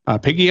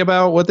picky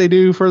about what they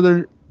do for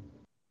their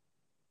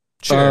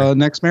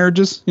next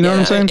marriages. You know what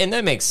I'm saying? And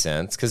that makes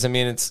sense. Because, I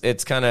mean,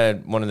 it's kind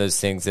of one of those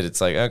things that it's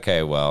like,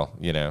 okay, well,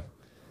 you know,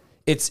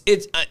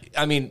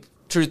 I mean,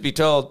 truth be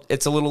told,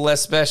 it's a little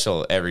less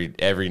special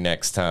every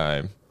next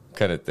time.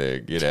 Kind of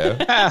thing, you know.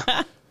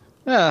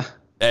 Yeah.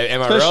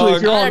 Am I Especially wrong?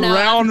 if you're on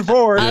round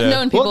 4. I've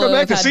known people Welcome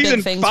back who to have had season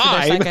big things 5. for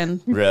their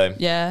second. Really?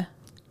 Yeah.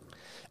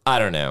 I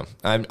don't know.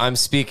 I'm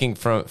speaking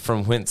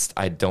from whence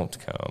I don't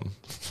come.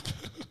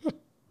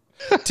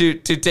 to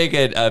take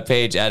a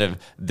page out of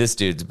this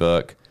dude's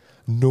book.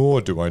 Nor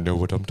do I know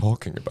what I'm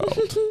talking about.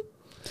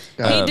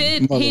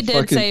 He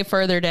did say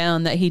further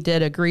down that he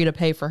did agree to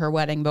pay for her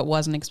wedding, but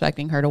wasn't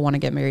expecting her to want to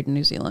get married in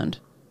New Zealand.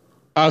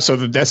 Oh, so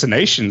the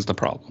destination's the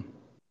problem.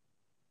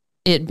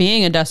 It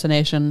being a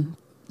destination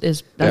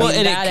is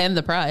and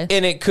the price.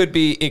 And it could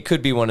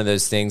be one of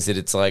those things that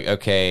it's like,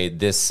 okay,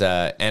 this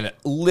and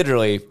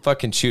literally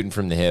fucking shooting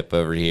from the hip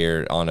over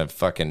here on a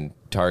fucking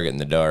target in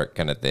the dark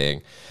kind of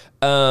thing.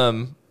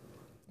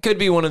 Could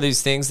be one of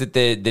these things that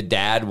the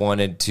dad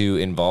wanted to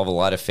involve a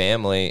lot of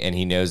family, and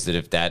he knows that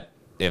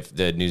if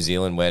the New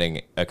Zealand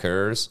wedding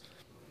occurs,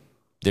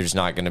 there's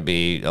not going to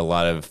be a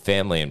lot of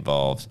family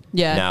involved.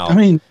 Yeah. Now, I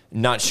mean,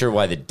 not sure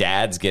why the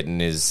dad's getting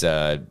his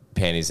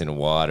panties in a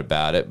wad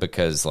about it,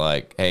 because,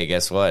 like, hey,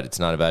 guess what? It's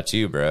not about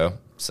you, bro.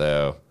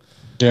 So,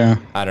 yeah.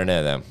 I don't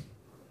know, though.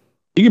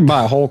 You can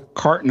buy a whole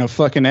carton of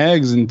fucking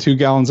eggs and 2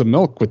 gallons of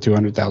milk with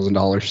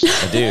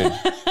 $200,000. Dude,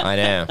 I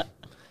know.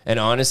 And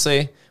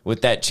honestly,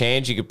 with that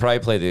change, you could probably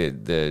play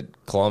the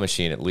claw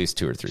machine at least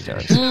 2 or 3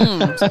 times.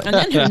 And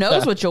then who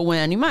knows what you'll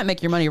win? You might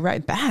make your money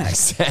right back.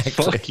 Exactly.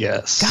 Fuck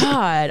yes.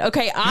 God.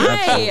 Okay,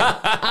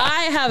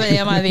 I have an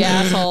Am I the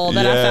Asshole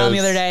that I found the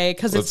other day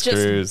because it's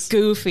just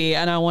goofy,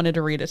 and I wanted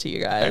to read it to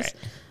you guys. Right.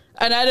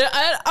 And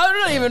I'm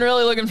not even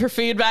really looking for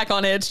feedback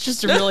on it. It's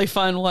just a really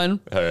fun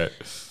one. All right.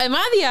 Am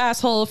I the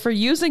asshole for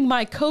using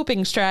my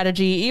coping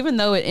strategy even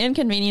though it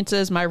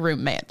inconveniences my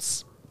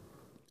roommates?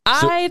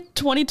 I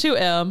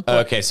 22M.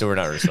 Okay, so we're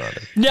not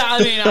responding. No, I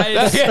mean,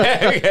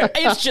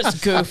 it's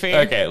just goofy.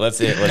 Okay, let's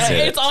see it.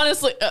 It's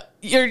honestly,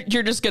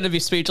 you're just going to be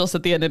speechless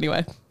at the end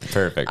anyway.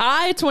 Perfect.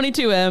 I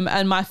 22M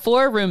and my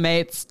 4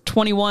 roommates,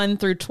 21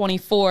 through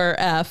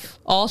 24F,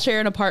 all share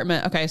an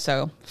apartment. Okay,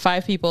 so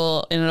 5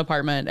 people in an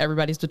apartment.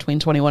 Everybody's between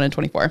 21 and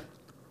 24.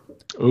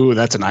 Ooh,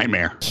 that's a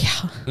nightmare.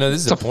 Yeah. No,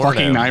 this is a porno.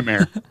 Fucking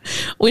nightmare.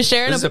 We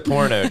share This is a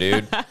porno,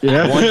 dude.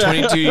 Yeah. One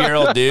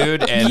 22-year-old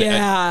dude and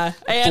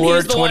and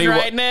he's the one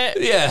writing it.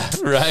 Yeah,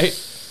 right.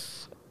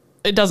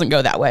 It doesn't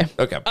go that way.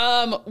 Okay.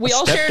 We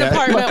all share an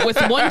apartment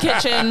with one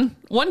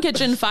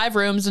kitchen, 5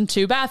 rooms, and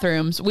 2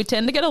 bathrooms. We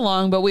tend to get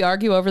along, but we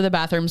argue over the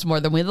bathrooms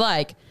more than we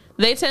like.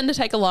 They tend to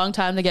take a long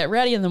time to get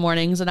ready in the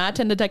mornings, and I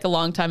tend to take a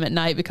long time at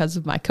night because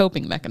of my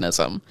coping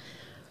mechanism.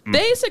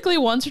 Basically,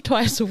 once or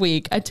twice a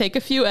week, I take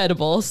a few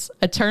edibles,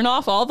 I turn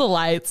off all the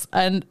lights,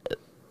 and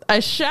I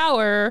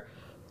shower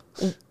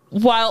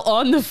while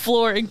on the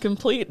floor in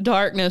complete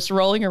darkness,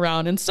 rolling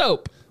around in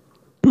soap.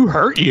 Who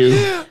hurt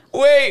you?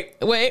 Wait.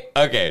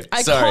 Okay.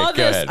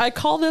 I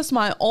call this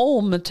my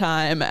Olm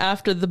time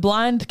after the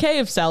blind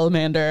cave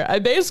salamander. I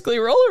basically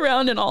roll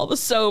around in all the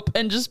soap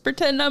and just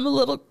pretend I'm a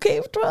little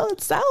cave dwelling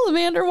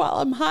salamander while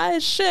I'm high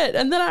as shit.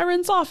 And then I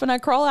rinse off and I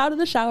crawl out of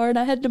the shower and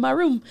I head to my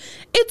room.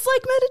 It's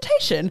like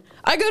meditation.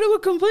 I go to a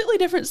completely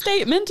different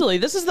state mentally.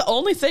 This is the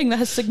only thing that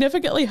has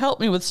significantly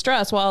helped me with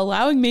stress while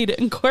allowing me to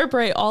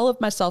incorporate all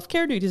of my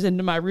self-care duties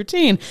into my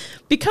routine.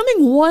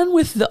 Becoming one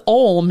with the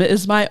Olm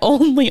is my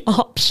only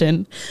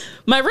option.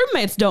 My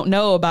roommates don't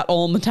know about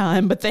Olm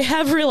time, but they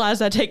have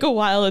realized I take a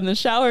while in the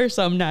shower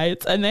some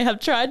nights, and they have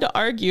tried to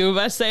argue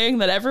by saying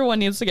that everyone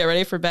needs to get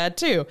ready for bed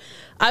too.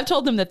 I've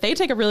told them that they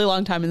take a really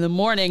long time in the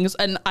mornings,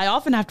 and I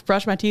often have to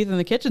brush my teeth in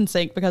the kitchen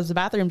sink because the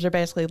bathrooms are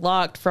basically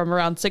locked from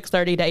around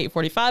 6:30 to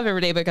 8:45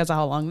 every day because of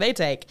how long they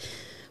take.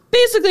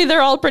 Basically,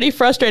 they're all pretty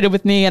frustrated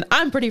with me, and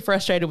I'm pretty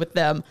frustrated with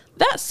them.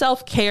 That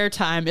self-care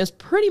time is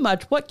pretty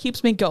much what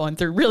keeps me going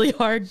through really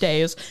hard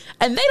days,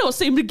 and they don't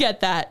seem to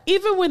get that,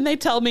 even when they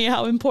tell me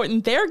how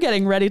important their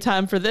getting ready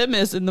time for them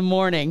is in the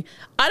morning.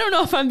 I don't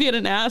know if I'm being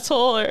an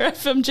asshole or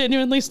if I'm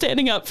genuinely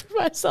standing up for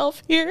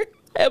myself here.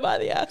 Am I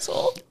the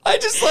asshole? I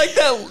just like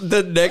that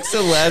the next to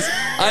last.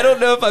 I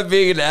don't know if I'm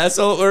being an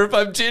asshole or if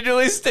I'm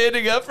genuinely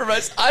standing up for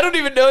myself. I don't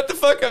even know what the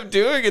fuck I'm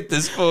doing at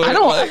this point. I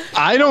don't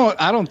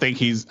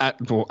think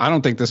I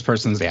don't think this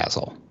person's the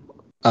asshole.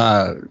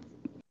 I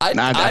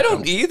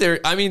don't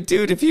either. I mean,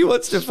 dude, if he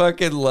wants to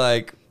fucking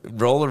like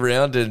roll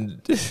around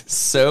in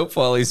soap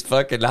while he's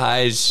fucking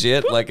high as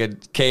shit like a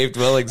cave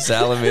dwelling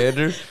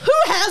salamander. Who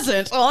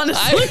hasn't,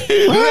 honestly?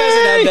 Who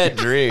hasn't had that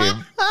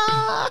dream?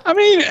 I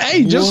mean,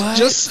 hey,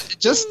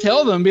 just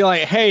tell them, be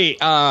like, hey,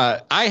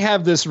 I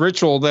have this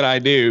ritual that I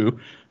do.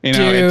 You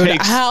know, dude, it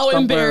takes how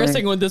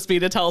embarrassing would this be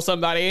to tell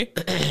somebody?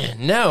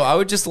 No, I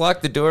would just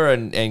lock the door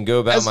and go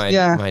about my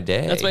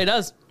day. That's what he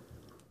does.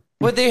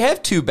 Well, they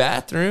have 2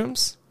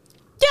 bathrooms.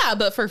 Yeah,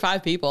 but for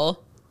 5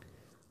 people.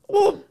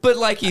 Well, but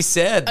like he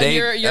said,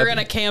 you're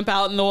gonna camp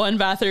out in the one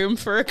bathroom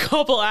for a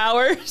couple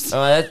hours.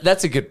 Oh,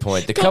 that's a good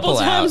point. The couple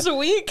times a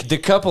week. The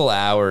couple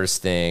hours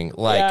thing,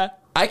 like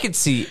I could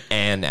see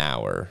an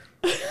hour,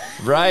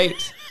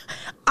 right?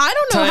 I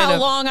don't know how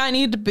long I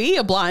need to be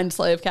a blind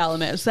slave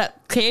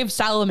cave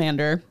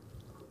salamander.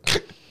 I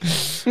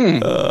don't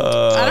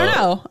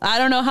know. I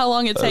don't know how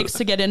long it takes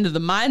to get into the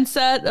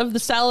mindset of the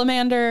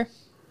salamander.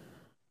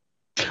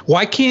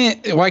 Why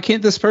can't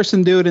this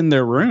person do it in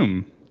their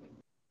room?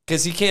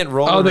 Because he can't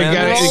roll around. They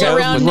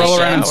got roll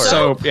around in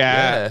soap.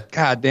 Yeah.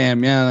 God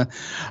damn. Yeah.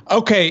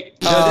 Okay.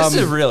 This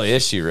is a real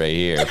issue right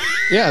here.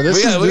 Yeah.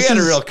 We got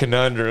a real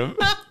conundrum.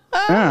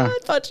 I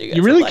thought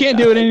you really can't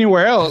do it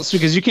anywhere else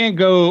because you can't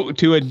go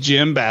to a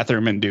gym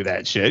bathroom and do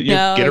that shit. You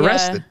get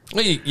arrested.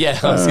 Well,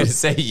 I was going to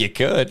say you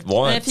could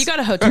once. And if you got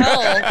a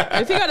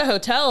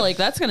hotel, like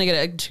that's going to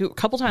get a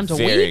couple times a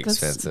week. Very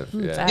expensive.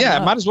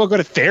 Might as well go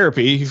to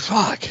therapy.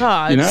 Fuck.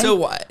 God. You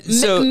know?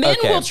 So men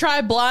will try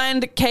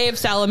blind cave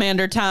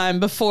salamander time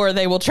before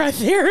they will try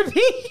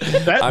therapy.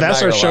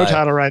 That's our show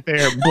title right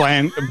there.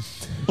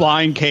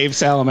 Blind cave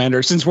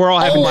salamander. Since we're all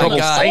having trouble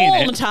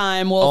saying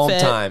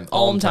it.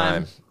 Olm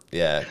time.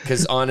 Yeah,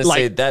 because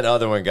honestly, that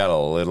other one got a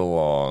little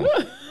long.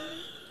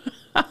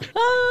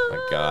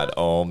 My God,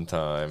 Olm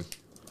time.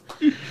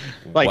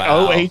 Like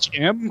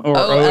OHM or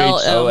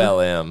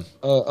OLM?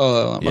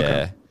 OLM. Yeah.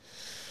 Okay.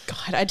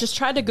 God, I just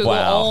tried to Google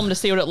Olm to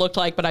see what it looked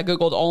like, but I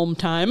Googled Olm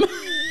time.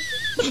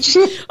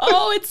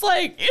 It's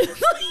like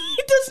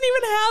it doesn't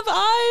even have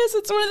eyes.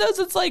 It's one of those.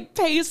 It's like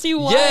pasty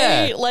white.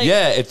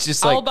 It's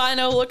just like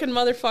albino looking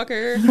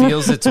motherfucker.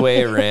 Feels its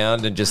way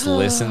around and just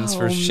listens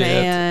for shit.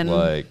 Man.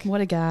 Like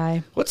what a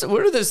guy. What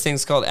are those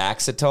things called?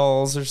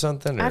 Axolotls or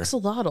something?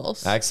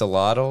 Axolotls.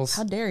 Axolotls.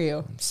 How dare you?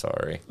 I'm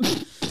sorry.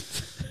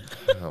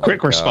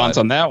 Quick response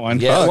on that one.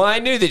 Yeah, well, I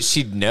knew that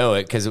she'd know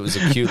it because it was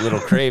a cute little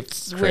crave.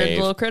 Weird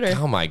little critter.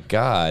 Oh my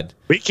God.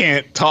 We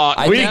can't talk.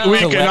 I think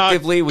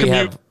collectively we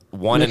have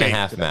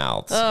 1.5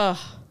 mouths. Ugh.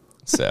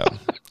 So,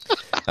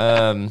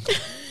 and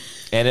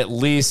at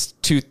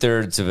least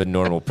 2/3 of a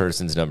normal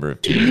person's number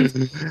of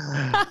teeth.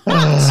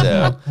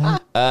 So,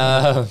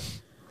 all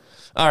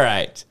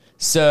right.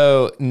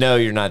 So, no,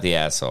 you're not the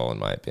asshole, in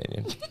my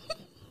opinion.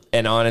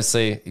 And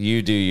honestly,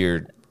 you do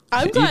your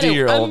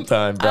old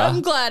time, bro.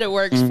 I'm glad it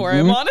works for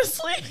him,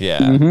 honestly.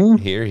 Yeah.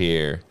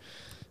 Here.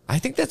 I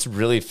think that's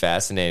really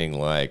fascinating.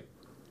 Like,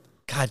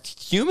 God,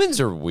 humans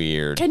are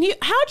weird. How'd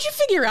you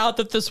figure out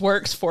that this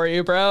works for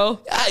you, bro?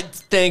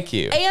 Thank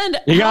you.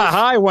 And you got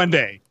high one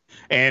day,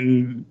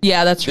 and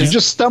that's true. You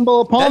just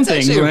stumble upon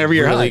things whenever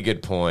you're high. Really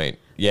good point.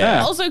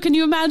 Yeah. Also, can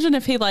you imagine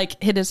if he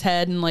like hit his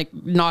head and like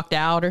knocked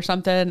out or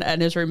something,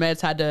 and his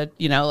roommates had to,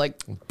 like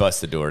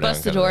bust the door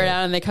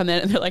down, and they come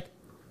in and they're like,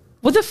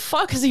 what the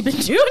fuck has he been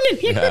doing in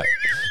here? Yeah.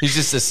 He's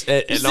just Is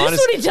this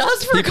what he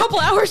does for a couple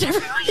hours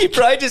every He week?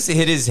 probably just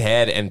hit his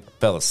head and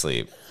fell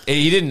asleep.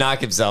 He didn't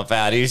knock himself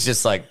out. He was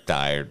just like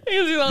tired.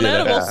 He was on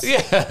edibles.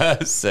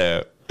 Yeah.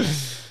 So,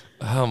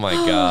 oh my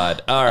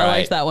God. All right. I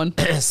like that one.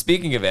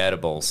 Speaking of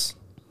edibles,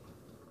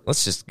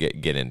 let's just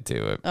get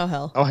into it. Oh,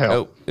 hell.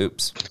 Oh,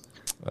 oops.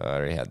 I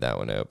already had that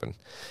one open.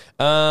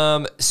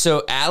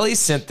 So Allie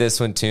sent this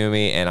one to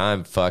me, and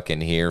I'm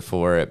fucking here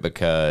for it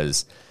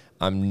because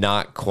I'm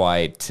not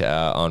quite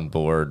on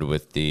board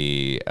with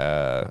the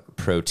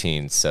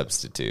protein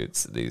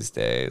substitutes these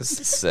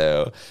days.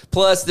 So,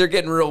 plus they're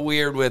getting real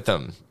weird with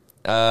them.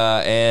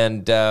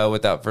 And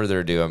without further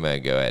ado, I'm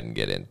going to go ahead and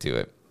get into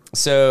it.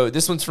 So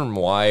this one's from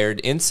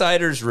Wired.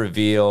 Insiders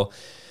reveal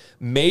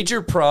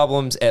major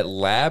problems at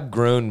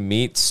lab-grown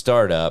meat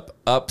startup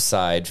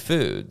Upside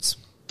Foods.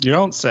 You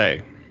don't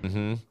say.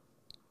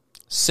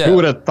 So Who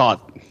would have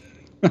thought?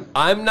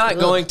 I'm not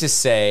going to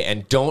say,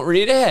 and don't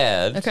read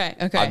ahead. Okay.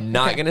 I'm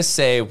not going to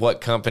say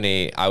what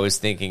company I was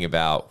thinking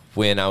about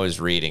when I was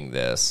reading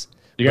this.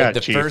 You got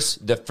but Chief.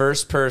 the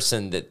first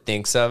person that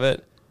thinks of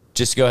it,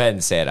 just go ahead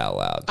and say it out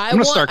loud. I'm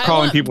going to start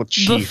calling people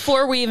Chief.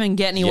 Before we even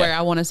get anywhere, Yeah.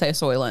 I want to say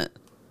Soylent.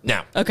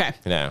 No. Okay.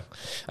 No.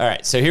 All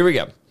right, so here we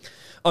go.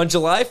 On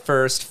July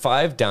 1st,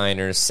 5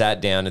 diners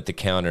sat down at the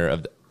counter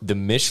of the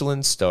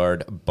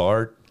Michelin-starred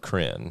Bar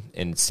Crin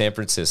in San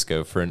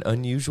Francisco for an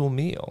unusual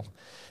meal.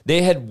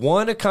 They had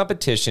won a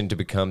competition to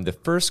become the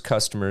first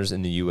customers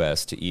in the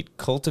U.S. to eat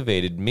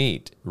cultivated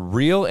meat,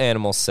 real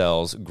animal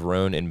cells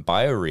grown in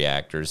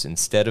bioreactors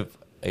instead of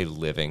a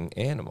living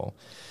animal.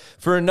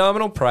 For a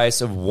nominal price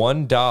of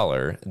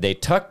 $1, they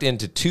tucked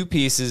into 2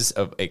 pieces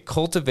of a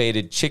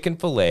cultivated chicken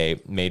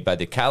fillet made by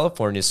the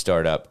California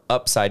startup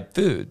Upside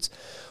Foods,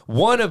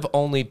 one of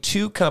only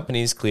 2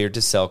 companies cleared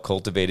to sell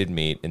cultivated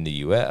meat in the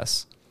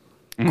U.S.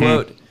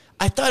 Quote,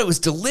 I thought it was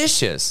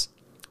delicious,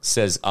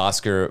 says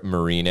Oscar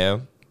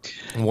Marino.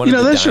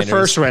 That's your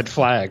first red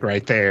flag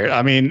right there.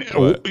 I mean,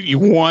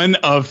 one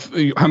of,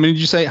 how many did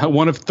you say?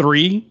 One of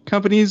 3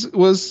 companies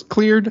was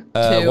cleared?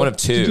 2. One of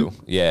 2.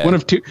 Yeah. One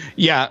of 2.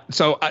 Yeah.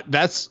 So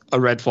that's a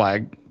red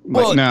flag.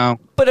 Like, no.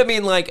 But I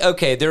mean, like,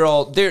 okay,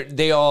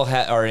 they all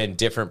are in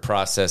different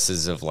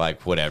processes of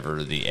like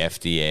whatever the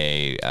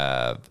FDA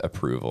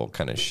approval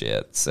kind of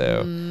shit.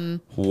 So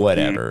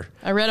whatever.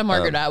 I read a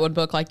Margaret Atwood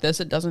book like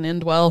this. It doesn't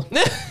end well.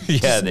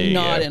 Yeah, there you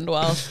Not go. end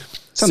well.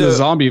 That's how the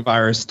zombie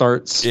virus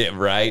starts. Yeah,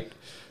 right.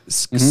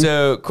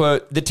 So,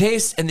 quote, the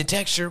taste and the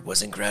texture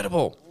was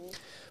incredible.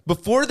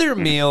 Before their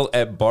meal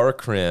at Bar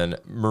Crin,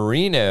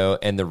 Marino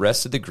and the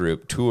rest of the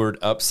group toured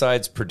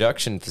Upside's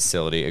production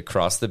facility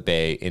across the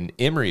bay in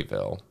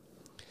Emeryville.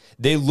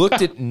 They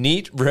looked at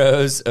neat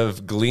rows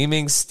of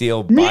gleaming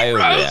steel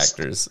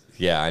bioreactors.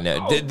 Yeah, I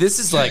know. This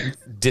is like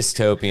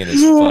dystopian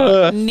as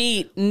fuck.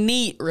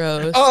 Neat,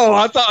 Rose. Oh,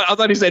 I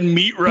thought he said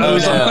meat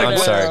roast. No, like, I'm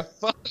what sorry. the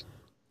fuck?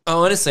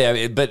 Honestly, I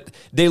mean, but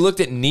they looked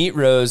at neat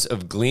rows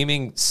of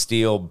gleaming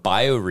steel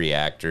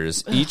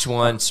bioreactors, each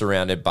one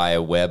surrounded by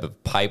a web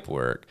of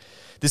pipework.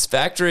 This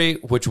factory,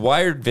 which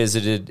Wired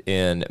visited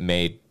in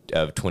May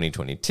of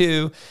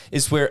 2022,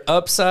 is where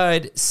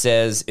Upside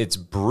says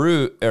it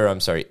brews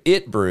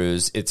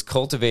its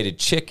cultivated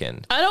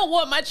chicken. I don't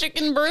want my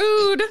chicken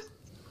brewed.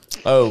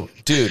 Oh,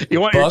 dude,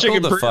 You want your buckle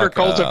chicken the brewed or fuck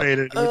up.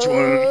 cultivated? Which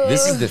one?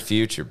 This is the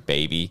future,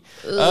 baby.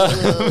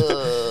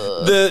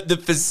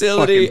 The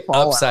facility, Fucking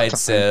Fallout Upside time.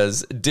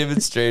 says,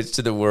 demonstrates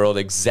to the world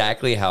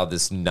exactly how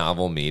this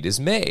novel meat is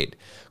made.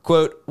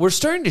 Quote, we're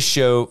starting to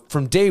show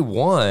from day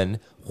one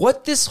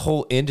what this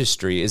whole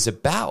industry is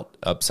about,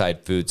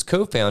 Upside Foods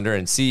co-founder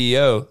and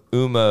CEO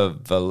Uma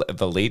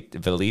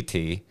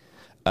Veliti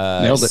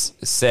Nailed it.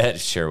 said,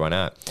 sure, why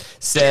not,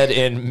 said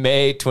in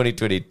May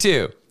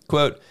 2022,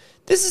 quote,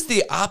 this is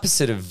the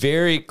opposite of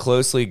very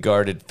closely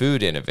guarded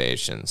food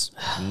innovations.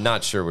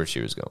 Not sure where she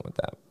was going with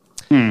that.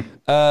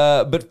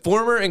 But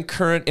former and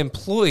current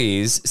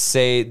employees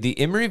say the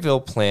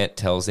Emeryville plant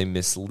tells a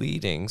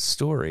misleading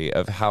story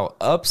of how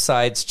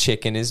Upside's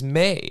chicken is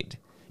made.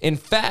 In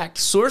fact,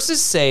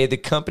 sources say the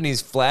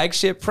company's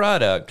flagship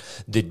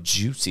product, the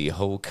juicy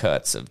whole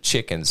cuts of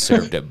chicken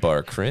served at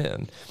Bar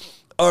Crin,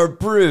 are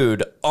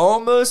brewed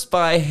almost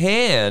by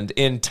hand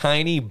in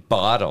tiny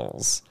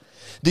bottles.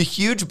 The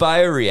huge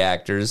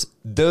bioreactors,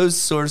 those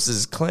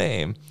sources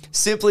claim,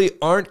 simply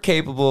aren't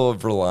capable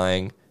of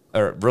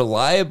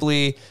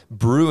reliably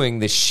brewing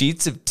the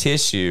sheets of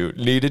tissue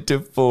needed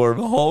to form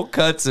whole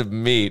cuts of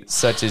meat,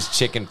 such as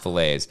chicken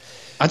fillets.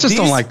 I just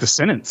don't like the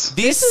sentence.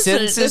 These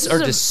sentences are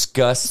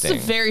disgusting.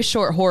 It's a very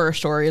short horror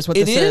story is what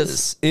It this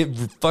is. It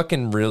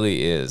fucking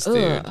really is,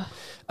 dude. Ugh.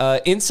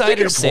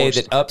 Insiders say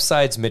that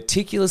Upside's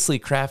meticulously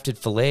crafted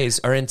fillets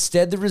are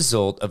instead the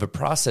result of a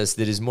process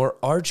that is more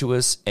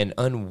arduous and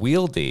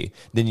unwieldy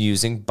than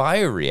using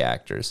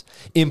bioreactors.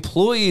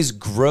 Employees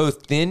grow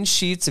thin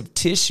sheets of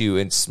tissue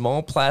in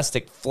small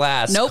plastic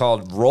flasks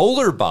called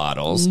roller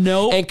bottles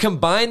and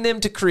combine them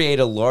to create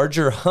a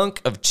larger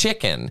hunk of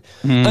chicken,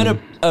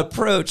 an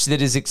approach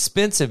that is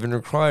expensive and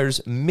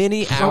requires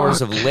many hours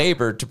of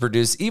labor to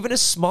produce even a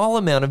small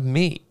amount of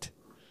meat.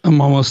 I'm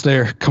almost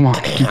there. Come on.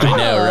 I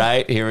know,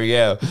 right? Here we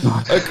go.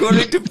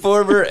 According to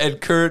former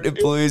and current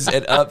employees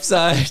at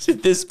Upside,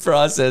 this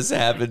process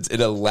happens in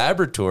a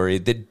laboratory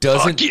that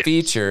doesn't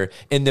feature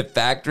in the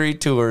factory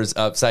tours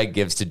Upside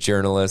gives to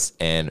journalists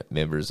and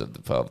members of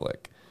the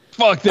public.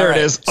 Fuck, there it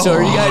is. So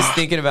are you guys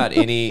thinking about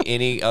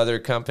any other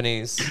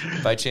companies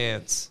by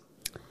chance?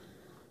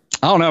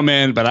 I don't know,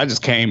 man, but I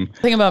just came.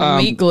 Think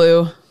about meat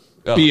glue.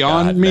 Oh,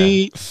 Beyond God,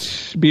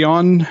 Meat,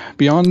 Beyond.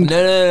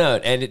 No.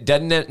 And it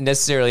doesn't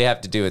necessarily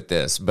have to do with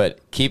this, but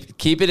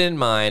keep it in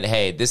mind.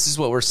 Hey, this is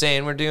what we're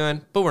saying we're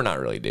doing, but we're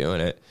not really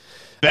doing it.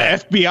 The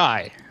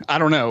FBI. I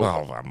don't know.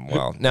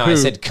 Well, no, I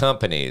said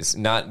companies,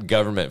 not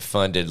government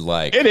funded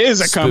like it is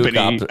a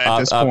company at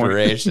this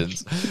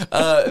operations.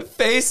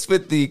 Faced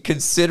with the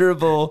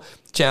considerable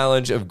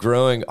challenge of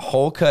growing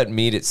whole cut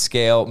meat at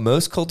scale,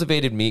 most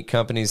cultivated meat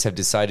companies have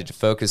decided to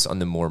focus on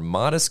the more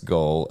modest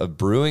goal of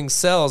brewing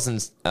cells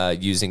and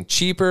using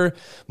cheaper,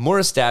 more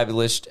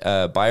established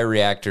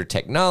bioreactor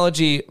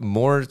technology,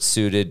 more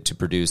suited to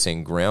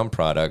producing ground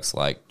products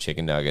like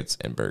chicken nuggets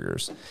and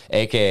burgers,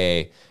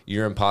 aka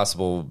your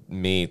Impossible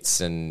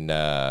Meats and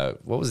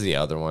what was the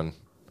other one?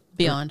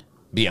 Beyond.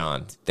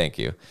 Thank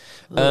you.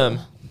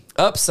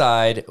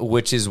 Upside,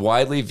 which is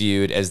widely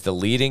viewed as the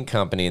leading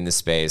company in the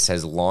space,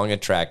 has long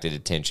attracted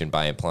attention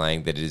by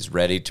implying that it is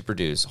ready to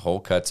produce whole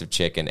cuts of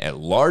chicken at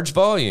large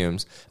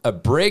volumes, a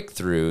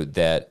breakthrough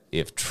that,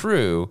 if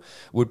true,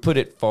 would put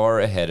it far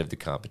ahead of the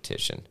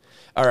competition.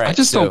 All right, I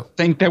just don't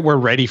think that we're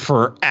ready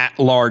for at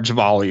large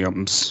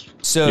volumes.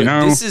 So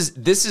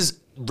this is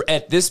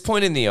at this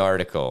point in the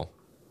article,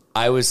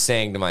 I was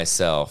saying to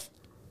myself,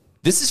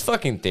 this is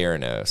fucking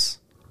Theranos.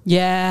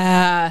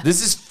 Yeah.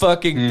 This is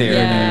fucking Theranos.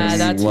 Yeah,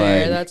 that's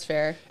fair. That's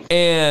fair.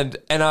 And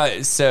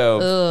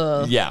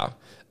yeah.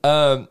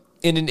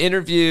 In an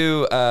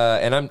interview,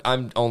 and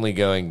I'm only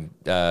going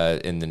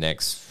in the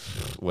next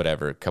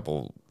whatever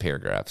couple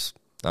paragraphs.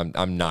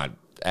 I'm not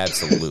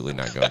absolutely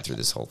not going through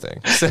this whole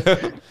thing. So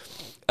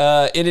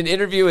in an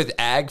interview with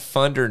Ag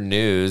Funder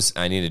News,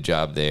 I need a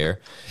job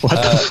there.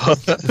 What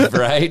the fuck?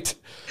 Right?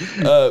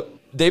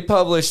 They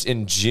published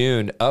in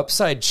June,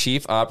 Upside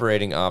Chief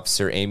Operating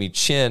Officer Amy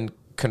Chin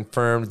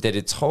confirmed that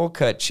its whole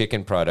cut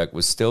chicken product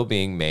was still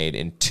being made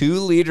in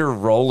 2-liter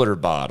roller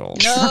bottles.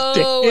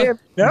 No.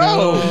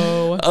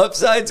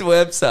 Upside's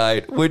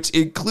website, which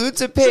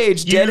includes a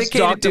page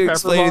dedicated to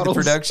explaining the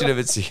production of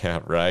its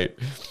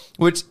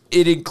which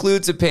it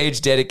includes a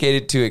page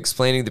dedicated to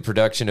explaining the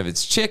production of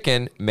its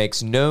chicken,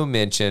 makes no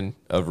mention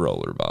of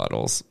roller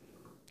bottles.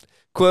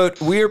 Quote,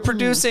 we're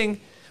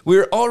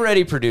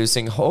already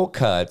producing whole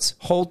cuts,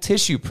 whole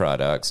tissue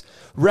products,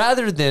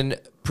 rather than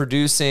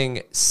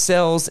producing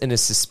cells in a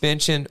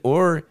suspension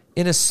or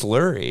in a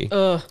slurry.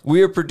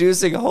 We are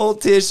producing whole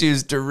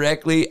tissues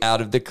directly out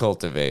of the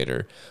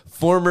cultivator.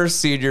 Former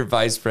Senior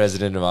Vice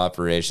President of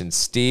Operations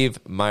Steve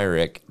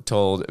Myrick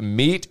told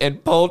Meat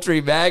and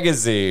Poultry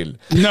Magazine.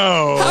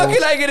 No. How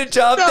can I get a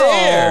job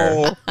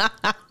there?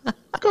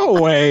 Go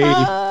away.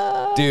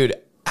 Dude,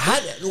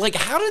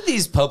 how did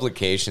these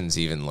publications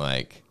even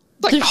like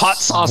Hot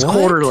Sauce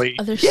Quarterly?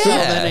 Oh, there's so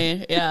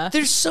many. Yeah.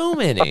 There's so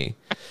many.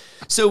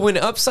 So when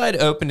Upside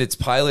opened its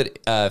pilot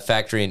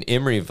factory in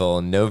Emeryville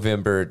in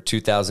November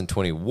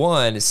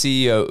 2021,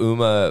 CEO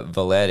Uma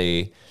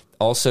Valetti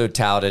also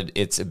touted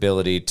its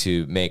ability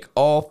to make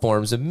all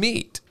forms of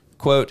meat.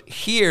 Quote,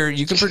 here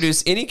you can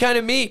produce any kind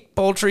of meat,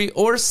 poultry,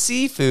 or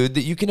seafood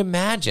that you can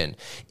imagine,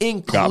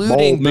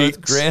 including both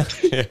ground.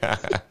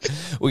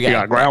 We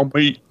got ground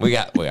meat. We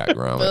got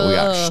ground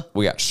meat.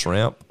 We got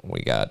shrimp.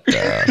 We got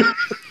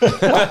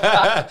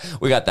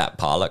we got that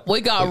pollock.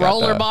 We got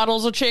roller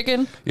bottles of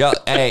chicken. Yeah,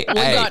 we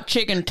got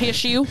chicken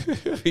tissue.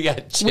 we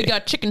got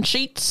chicken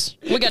sheets.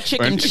 We got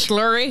chicken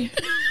slurry.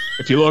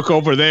 If you look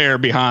over there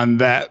behind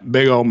that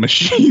big old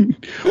machine,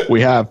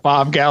 we have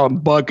 5-gallon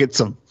buckets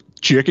of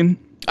chicken.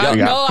 I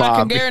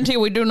can guarantee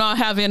we do not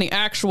have any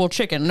actual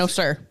chicken. No,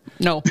 sir.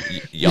 No.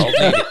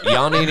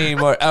 Y'all need any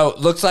more? Oh,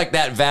 looks like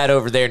that vat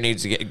over there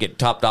needs to get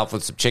topped off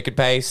with some chicken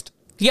paste.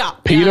 Yeah.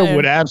 Peter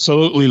would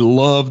absolutely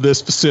love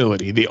this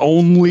facility. The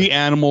only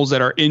animals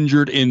that are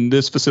injured in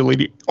this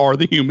facility are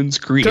the humans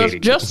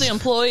creating Just the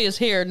employees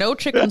here. No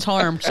chickens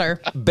harmed, sir.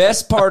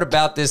 Best part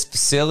about this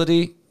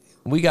facility,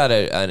 we got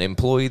an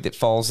employee that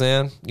falls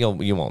in.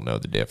 You won't know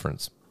the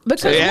difference.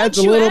 Because it adds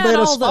a little bit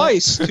of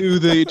spice to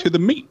the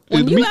meat.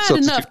 When you add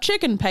enough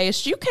chicken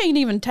paste, you can't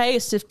even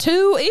taste if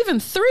 2,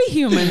 even 3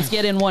 humans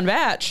get in one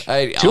batch.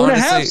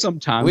 2.5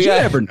 sometimes. You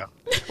never know.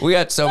 We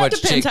got so much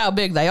chicken. Depends how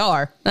big they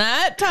are. Now,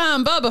 that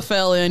time Bubba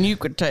fell in, you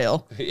could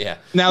tell. Yeah.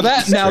 Now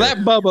that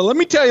Bubba, let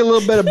me tell you a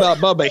little bit about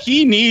Bubba.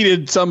 He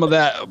needed some of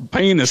that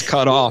penis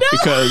cut off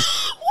because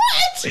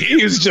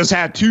he's just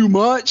had too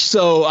much.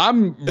 So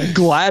I'm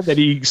glad that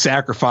he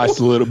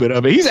sacrificed a little bit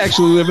of it. He's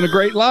actually living a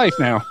great life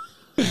now.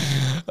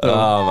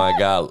 Oh my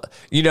God.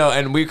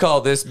 And we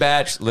call this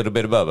batch a little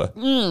bit of Bubba.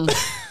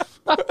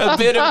 A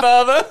bit of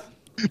Bubba.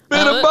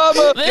 Bit of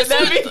Bubba.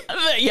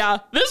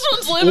 This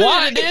one's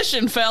limited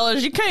edition,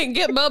 fellas. You can't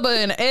get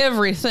Bubba in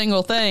every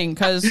single thing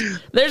because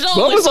there's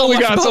only Bubba's so only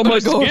much got Bubba so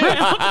much to go to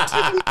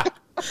around.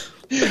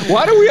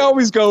 Why do we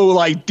always go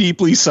like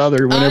deeply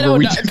Southern whenever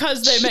we?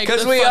 Because they make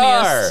Because the we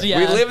funniest, are. yeah.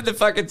 We live in the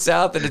fucking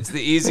South, and it's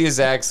the easiest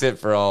accent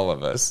for all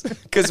of us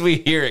because we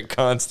hear it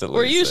constantly.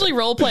 We're usually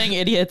role playing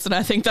idiots, and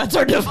I think that's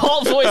our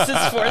default voices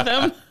for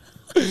them.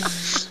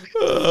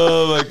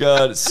 Oh my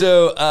god!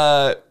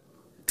 So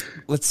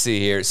let's see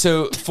here.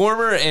 So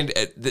former and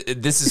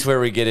this is where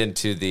we get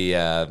into the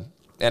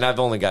and I've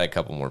only got a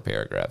couple more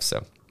paragraphs.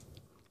 So.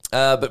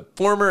 But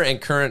former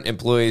and current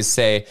employees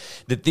say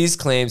that these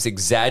claims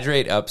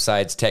exaggerate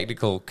Upside's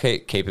technical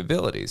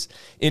capabilities.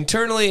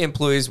 Internally,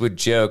 employees would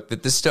joke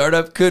that the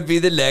startup could be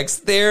the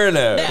next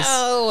Theranos.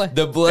 No.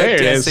 The blood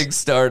testing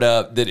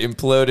startup that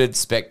imploded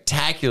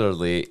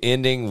spectacularly,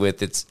 ending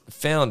with its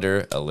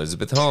founder,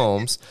 Elizabeth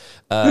Holmes.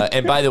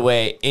 And by the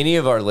way, any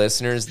of our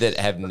listeners that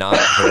have not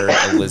heard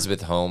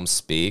Elizabeth Holmes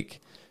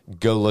speak,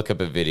 go look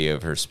up a video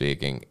of her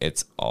speaking.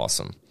 It's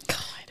awesome.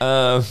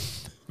 God.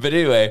 But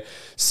anyway,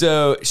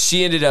 so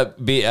she ended up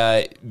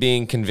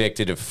being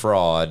convicted of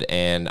fraud,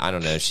 and I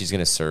don't know, she's going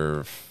to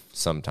serve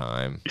some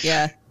time.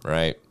 Yeah.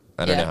 Right?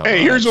 I don't know how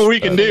Hey, here's what we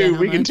can do.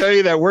 We can tell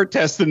you that we're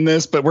testing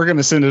this, but we're going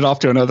to send it off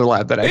to another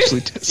lab that actually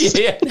tests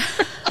it.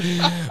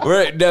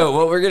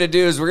 What we're going to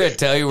do is we're going to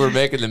tell you we're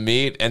making the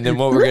meat, and then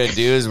what we're going to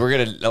do is we're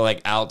going to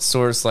like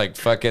outsource like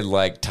fucking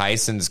like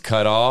Tyson's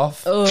cut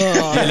off, you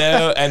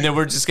know, and then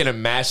we're just going to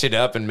mash it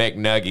up and make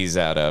nuggies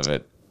out of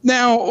it.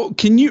 Now,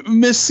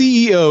 Miss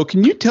CEO,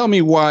 can you tell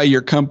me why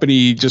your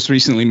company just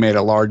recently made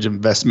a large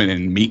investment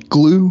in meat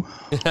glue?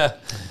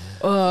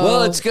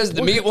 Well, it's because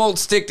the meat won't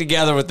stick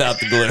together without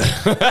the glue.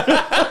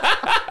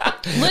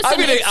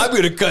 Listen, I'm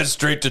gonna cut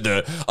straight to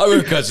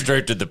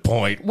the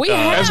point.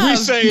 As we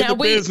say in the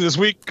business,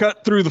 we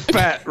cut through the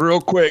fat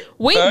real quick.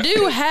 We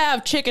do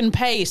have chicken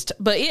paste,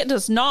 but it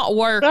does not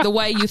work the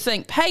way you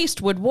think paste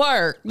would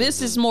work.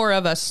 This is more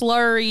of a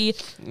slurry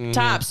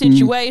type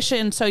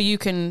situation, so you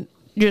can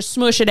just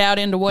smush it out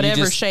into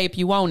whatever shape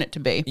you want it to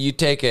be. You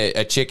take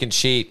a chicken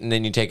sheet, and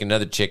then you take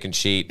another chicken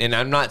sheet, and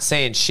I'm not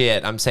saying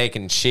shit, I'm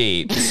saying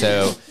sheet.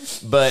 So,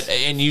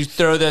 and you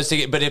throw those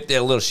together. But if a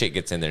little shit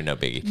gets in there, no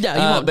biggie. No, you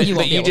won't. But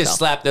you you just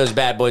slap those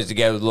bad boys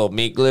together with a little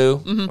meat glue.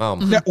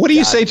 Mm-hmm. Now, what do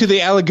you say to the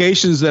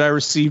allegations that I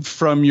received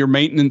from your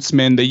maintenance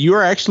men that you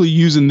are actually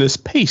using this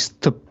paste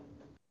to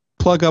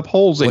plug up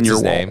holes in your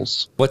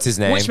walls? What's his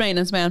name? Which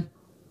maintenance man?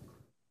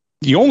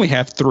 You only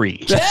have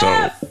 3.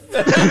 So.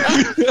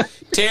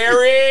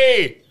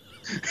 Terry!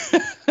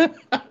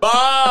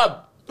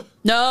 Bob!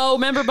 No,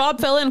 remember Bob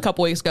fell in a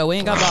couple weeks ago. We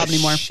ain't got Bob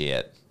anymore.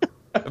 Shit.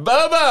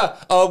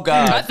 Bubba! Oh,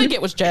 God. I think it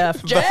was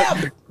Jeff.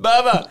 Jeff!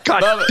 Bubba!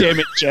 God Bubba. damn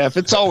it, Jeff.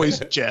 It's always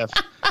Jeff.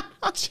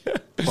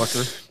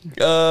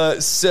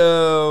 Fucker.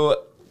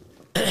 So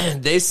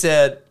they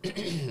said,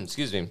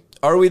 excuse me,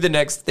 are we the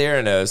next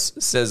Theranos,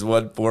 says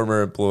one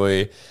former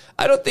employee.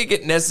 I don't think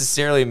it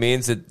necessarily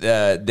means that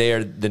they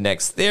are the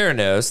next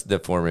Theranos, the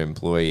former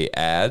employee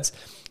adds.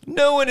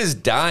 No one is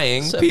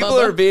dying. People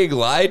Bubba? are being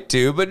lied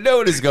to, but no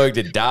one is going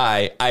to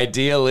die,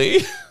 ideally.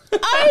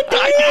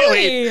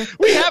 Ideally.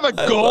 We have a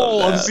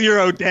goal of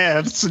 0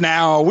 deaths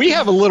now. We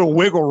have a little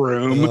wiggle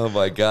room. Oh,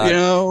 my God. You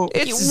know,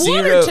 It's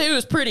 1 zero. or 2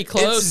 is pretty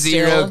close. It's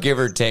 0, still. give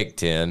or take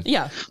 10.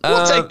 Yeah.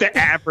 we'll take the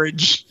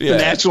average, the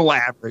natural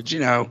average, you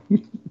know.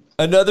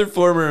 Another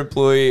former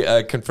employee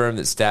confirmed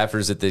that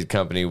staffers at the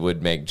company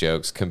would make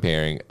jokes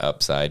comparing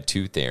Upside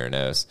to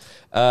Theranos.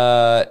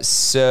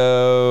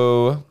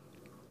 So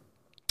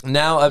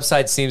now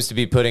Upside seems to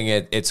be putting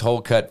its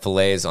whole cut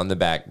fillets on the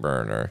back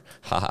burner.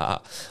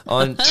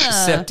 On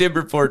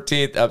September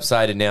 14th,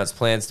 Upside announced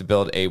plans to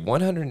build a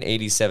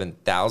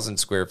 187,000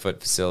 square foot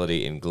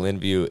facility in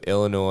Glenview,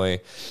 Illinois,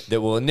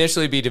 that will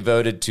initially be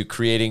devoted to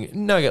creating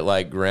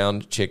nugget-like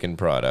ground chicken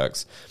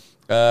products.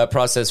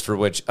 Process for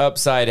which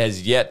Upside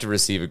has yet to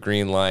receive a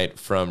green light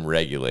from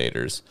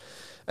regulators.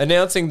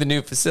 Announcing the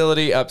new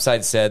facility,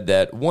 Upside said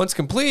that once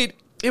complete,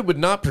 it would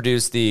not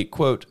produce the,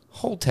 quote,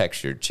 whole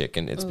textured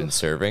chicken it's been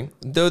serving,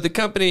 though the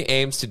company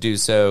aims to do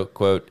so,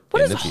 quote,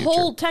 What in does the future.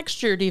 whole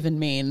textured even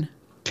mean?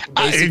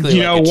 Basically,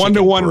 you know, like a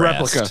chicken 1-to-1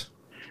 breast replica.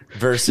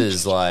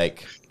 versus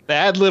like They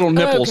add little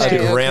nipples Okay.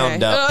 to it.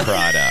 ground up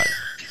product.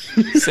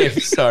 Say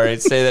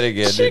that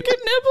again. Chicken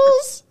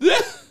nipples?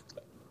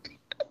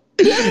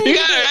 You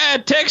gotta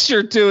add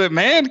texture to it,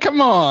 man. Come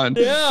on.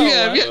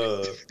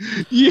 Yeah.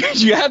 You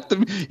have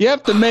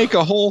to make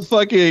a whole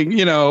fucking,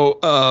 you know,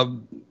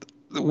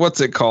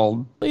 what's it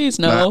called? Please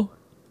no.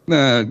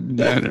 I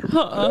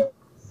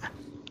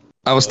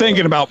was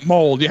thinking about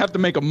mold. You have to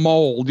make a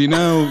mold, you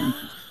know.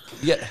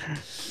 Yeah.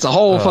 It's a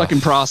whole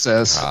fucking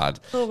process. God.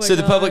 Oh my So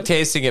the God. public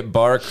tasting at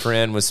Bar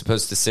Kren was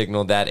supposed to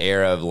signal that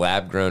era of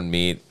lab-grown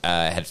meat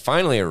had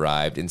finally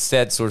arrived.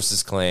 Instead,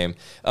 sources claim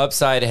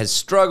Upside has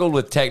struggled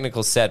with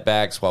technical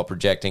setbacks while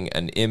projecting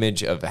an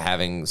image of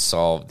having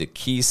solved the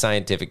key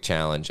scientific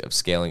challenge of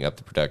scaling up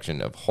the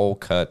production of whole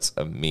cuts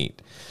of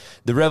meat.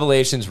 The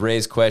revelations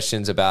raise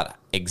questions about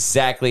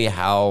exactly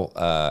how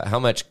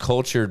much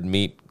cultured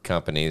meat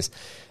companies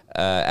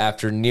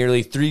after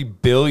nearly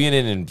 $3 billion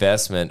in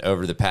investment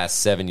over the past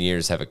 7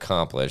 years have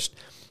accomplished.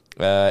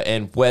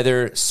 and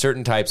whether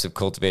certain types of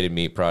cultivated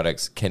meat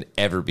products can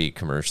ever be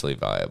commercially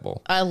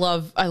viable. I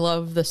love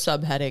the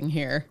subheading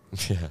here.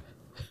 Yeah.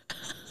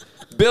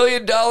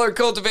 Billion-dollar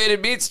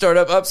cultivated meat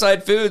startup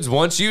Upside Foods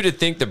wants you to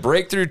think the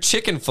breakthrough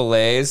chicken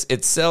fillets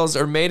it sells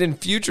are made in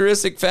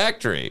futuristic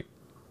factory.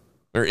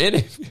 Or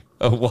in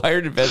a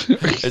wired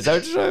investment. Is that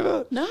what you're talking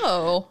about?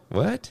 No.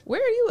 What?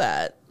 Where are you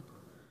at?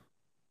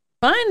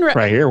 Mine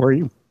right here. Where are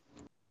you?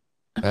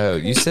 Oh,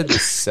 you said the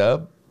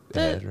sub?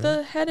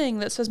 The heading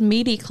that says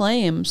meaty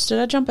claims. Did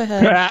I jump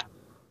ahead?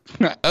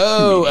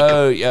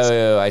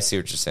 Oh, I see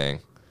what you're saying.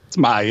 It's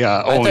my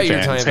I thought you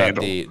were talking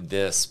handle. about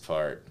this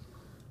part.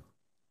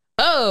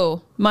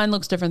 Oh, mine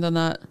looks different than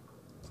that.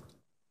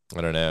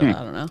 I don't know. I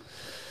don't know.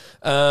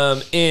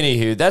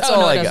 Anywho, that's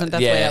all I got.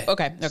 That's way up.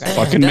 Okay.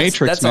 Fucking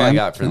Matrix, that's all I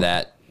got for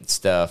that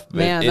stuff. But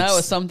man, that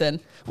was something.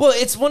 Well,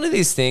 it's one of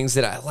these things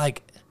that I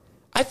like.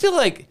 I feel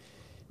like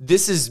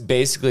this is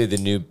basically the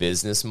new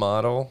business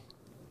model.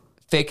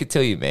 Fake it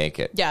till you make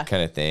it,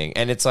 kind of thing.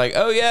 And it's like,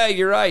 oh yeah,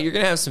 you're right. You're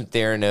gonna have some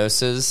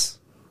Theranoses.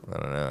 I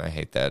don't know. I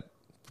hate that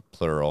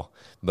plural,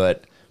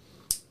 but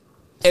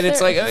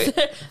it's like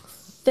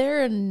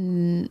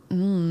Theranoses.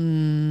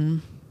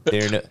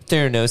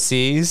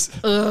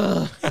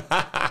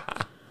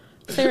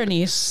 Theranos.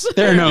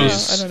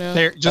 Theranos. I don't know.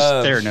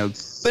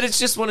 Theranos. But it's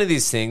just one of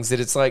these things that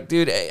it's like,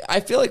 dude,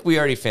 I feel like we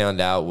already found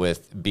out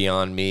with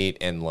Beyond Meat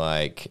and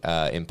like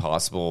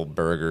Impossible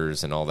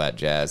Burgers and all that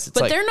jazz. It's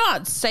but like, they're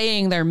not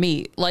saying they're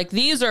meat. Like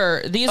these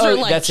are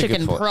like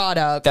chicken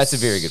products. That's a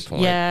very good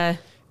point. Yeah.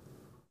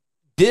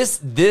 This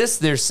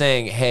they're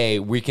saying, hey,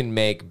 we can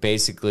make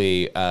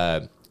basically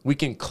we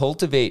can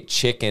cultivate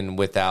chicken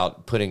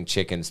without putting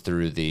chickens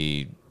through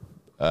the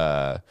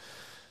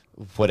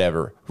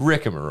whatever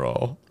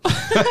rigmarole.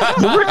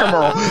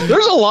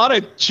 There's a lot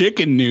of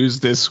chicken news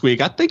this week.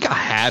 I think I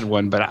had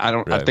one, but I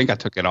don't. Right. I think I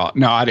took it off.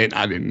 No, I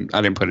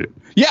didn't put it.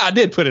 Yeah, I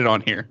did put it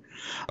on here.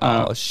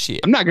 Oh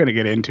shit! I'm not going to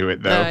get into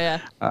it though. Oh,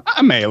 yeah.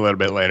 I may a little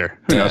bit later.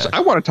 Who knows?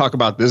 I want to talk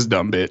about this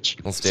dumb bitch.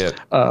 Let's do it.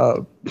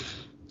 I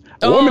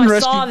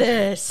saw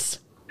this.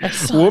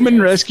 Woman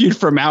rescued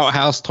from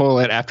outhouse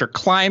toilet after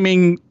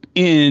climbing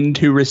in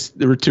to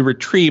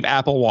retrieve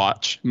Apple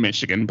Watch.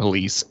 Michigan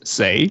police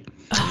say.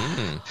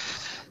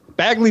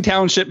 Bagley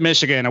Township,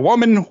 Michigan. A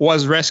woman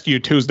was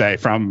rescued Tuesday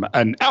from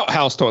an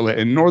outhouse toilet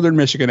in northern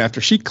Michigan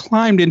after she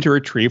climbed in to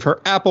retrieve her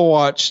Apple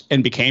Watch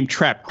and became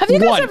trapped. Have you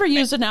guys ever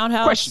used an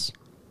outhouse? Question.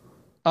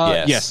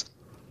 Yes.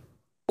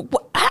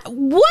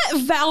 What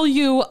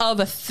value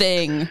of a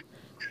thing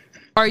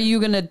are you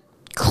going to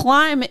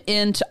climb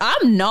into?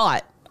 I'm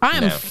not. I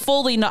am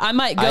fully not. I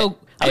might go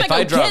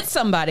get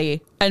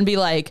somebody and be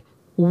like,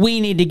 we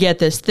need to get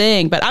this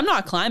thing, but I'm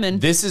not climbing.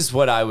 This is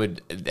what I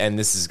would, and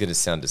this is going to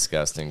sound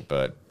disgusting,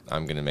 but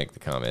I'm going to make the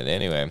comment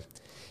anyway.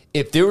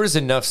 If there was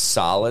enough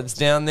solids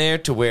down there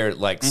to where it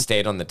like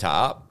stayed on the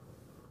top,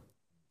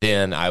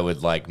 then I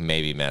would like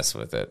maybe mess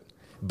with it.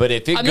 But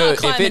if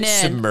it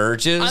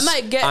submerges, I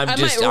might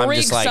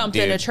rig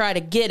something to try to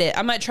get it.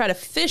 I might try to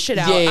fish it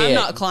out. Yeah, I'm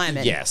not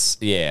climbing. Yes,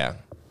 yeah.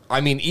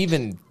 I mean,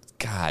 even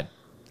God,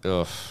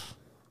 ugh.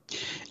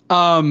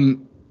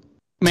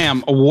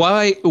 Ma'am,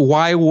 why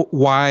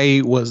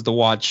was the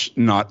watch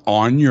not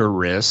on your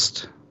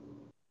wrist?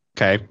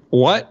 Okay,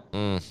 what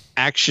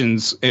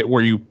actions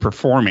were you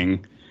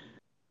performing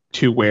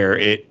to where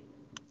it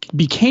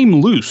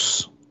became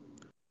loose?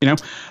 You know,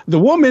 the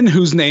woman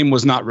whose name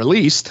was not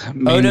released.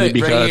 Mainly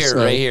because,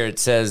 right here it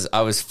says,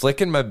 "I was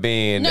flicking my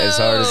bean as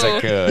hard as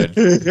I could."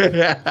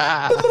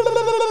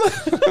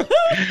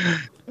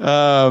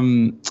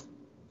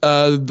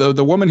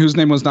 The woman whose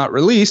name was not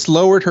released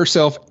lowered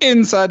herself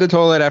inside the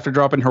toilet after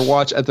dropping her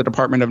watch at the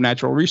Department of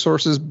Natural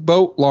Resources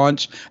boat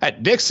launch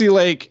at Dixie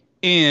Lake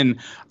in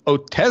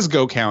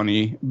Otezgo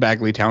County,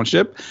 Bagley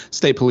Township.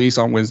 State police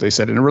on Wednesday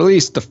said in a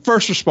release, the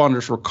first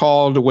responders were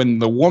called when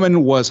the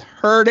woman was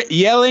heard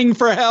yelling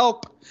for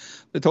help.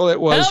 The toilet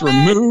was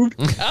removed.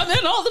 I'm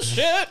in all the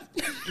shit.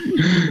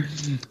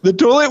 The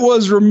toilet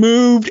was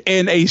removed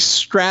and a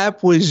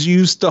strap was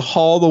used to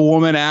haul the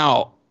woman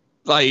out.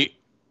 Like,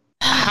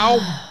 how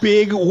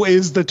big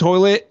is the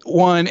toilet?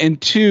 One,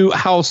 and two,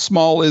 how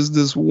small is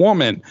this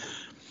woman?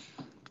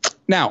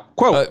 Now,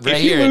 quote, right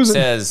here it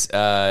says,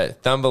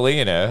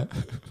 Thumbelina.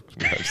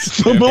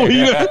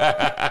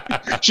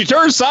 Thumbelina. She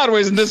turns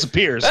sideways and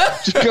disappears.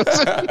 She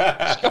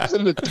goes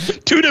into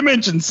 2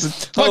 dimensions.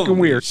 It's fucking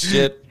weird.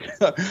 Shit.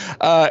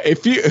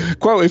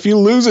 If you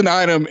lose an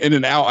item in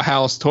an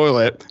outhouse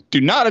toilet, do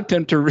not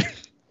attempt to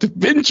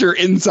venture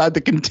inside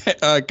the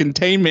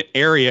containment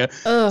area.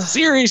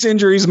 Serious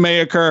injuries may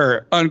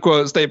occur,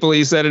 unquote, state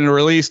police said in a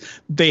release.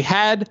 They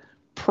had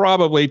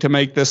probably to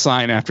make this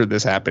sign after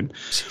this happened.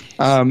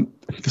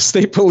 The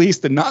state police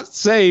did not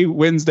say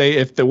Wednesday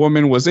if the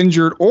woman was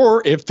injured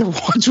or if the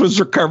watch was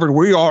recovered.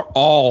 We are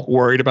all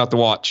worried about the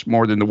watch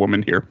more than the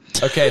woman here.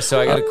 Okay, so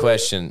I got a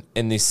question.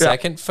 In the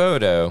second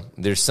photo,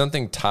 there's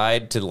something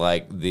tied to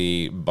like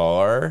the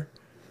bar.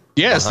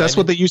 Yes, that's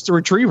what they used to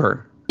retrieve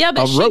her. Yeah,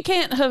 but she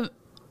can't have.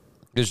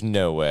 There's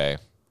no way.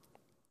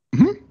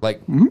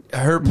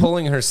 Her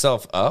pulling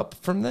herself up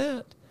from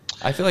that?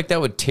 I feel like that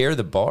would tear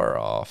the bar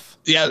off.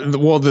 Yeah,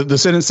 well, the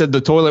sentence said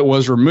the toilet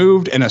was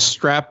removed and a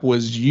strap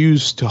was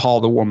used to haul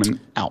the woman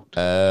out.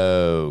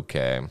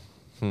 Okay.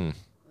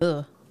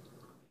 Ugh.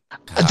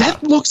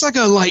 That looks like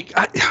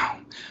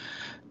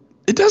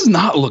it does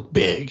not look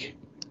big,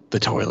 the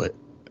toilet.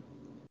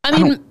 I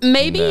mean,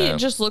 maybe it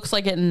just looks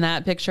like it in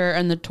that picture,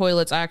 and the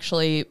toilet's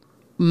actually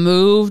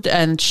moved,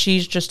 and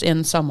she's just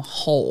in some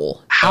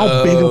hole.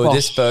 How big of a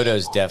this photo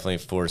is definitely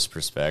forced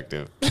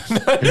perspective. The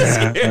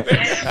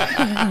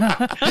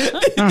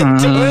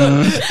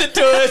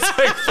toilet's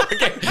like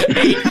fucking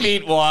 8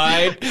 feet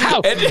wide.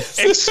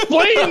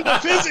 Explain the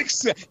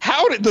physics.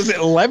 How does it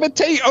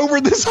levitate over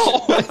this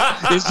hole?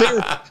 Is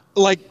there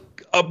like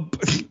a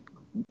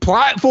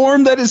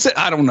platform that is?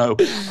 I don't know.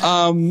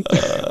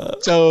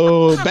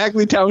 So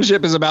Backley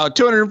Township is about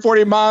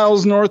 240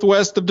 miles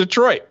northwest of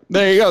Detroit.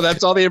 There you go.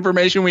 That's all the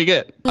information we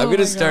get. I'm going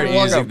to start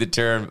using the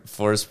term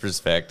forced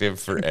perspective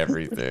for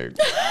everything.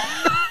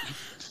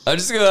 I'm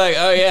just going to like,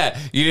 oh yeah,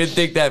 you didn't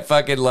think that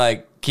fucking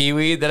like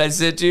kiwi that I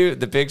sent you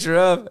the picture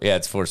of? Yeah,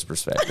 it's forced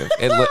perspective.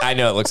 I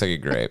know it looks like a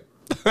grape.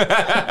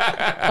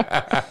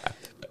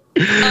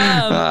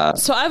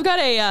 So I've got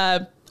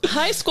a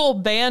high school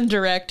band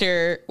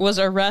director was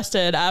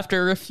arrested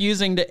after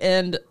refusing to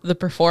end the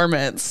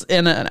performance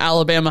in an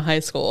Alabama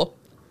high school.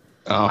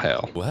 Oh,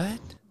 hell. What?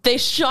 They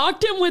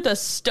shocked him with a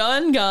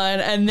stun gun,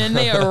 and then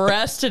they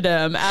arrested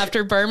him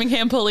after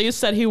Birmingham police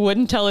said he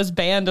wouldn't tell his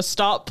band to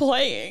stop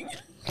playing.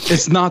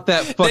 It's not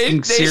that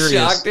fucking serious.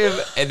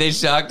 They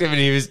shocked him, and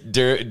he was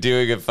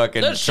doing a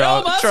fucking the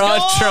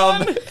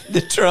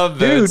trombone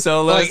Dude,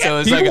 solo. Like, so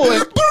it's like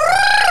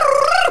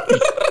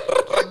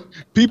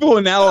people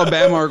in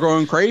Alabama are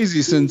going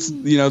crazy since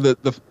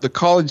the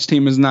college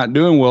team is not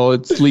doing well.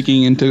 It's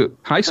leaking into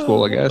high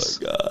school, I guess.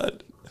 Oh my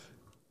God,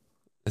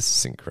 this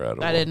is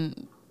incredible.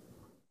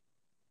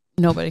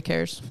 Nobody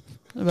cares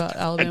about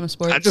Alabama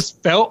sports. I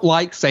just felt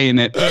like saying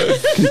it.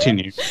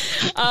 Continue.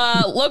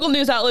 Local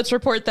news outlets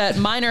report that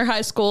Minor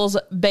High School's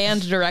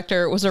band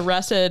director was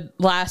arrested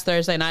last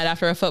Thursday night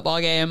after a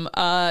football game,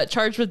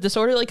 charged with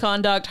disorderly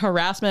conduct,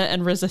 harassment,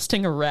 and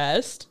resisting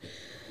arrest.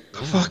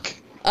 Fuck.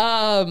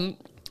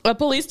 A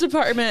police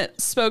department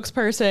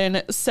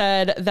spokesperson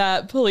said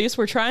that police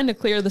were trying to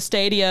clear the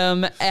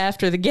stadium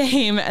after the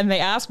game, and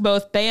they asked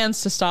both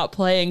bands to stop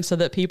playing so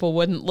that people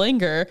wouldn't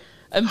linger.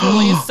 And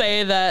police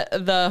say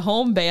that the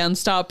home band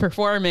stopped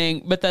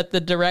performing, but that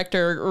the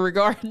director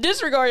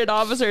disregarded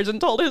officers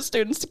and told his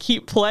students to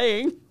keep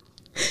playing.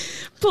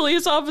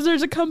 Police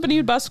officers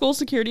accompanied by school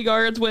security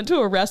guards went to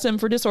arrest him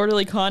for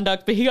disorderly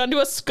conduct, but he got into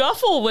a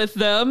scuffle with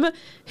them.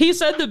 He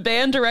said the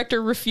band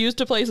director refused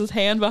to place his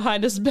hand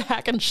behind his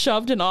back and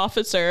shoved an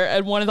officer,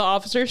 and one of the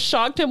officers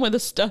shocked him with a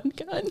stun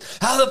gun.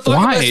 How the fuck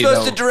am I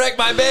supposed to direct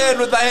my band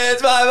with my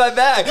hands behind my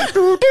back?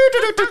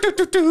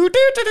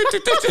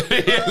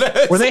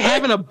 Were they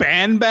having a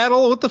band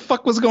battle? What the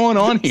fuck was going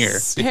on here?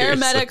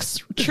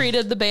 Paramedics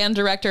treated the band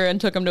director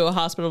and took him to a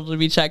hospital to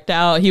be checked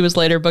out. He was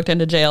later booked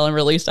into jail and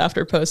released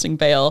after posting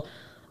bail.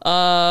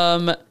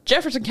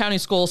 Jefferson County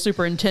School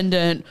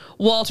Superintendent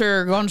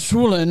Walter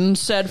Gonsulin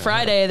said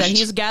Friday that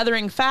he's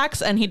gathering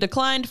facts and he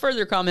declined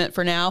further comment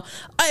for now.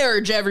 I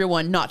urge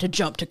everyone not to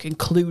jump to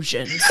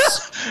conclusions.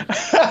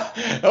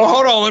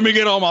 Hold on, let me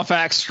get all my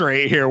facts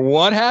straight here.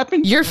 What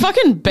happened? Your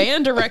fucking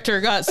band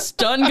director got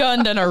stun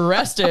gunned and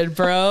arrested,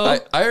 bro.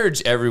 I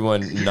urge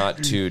everyone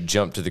not to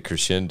jump to the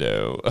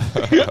crescendo.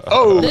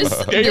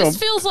 This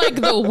feels like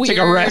the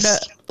weird.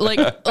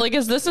 Like,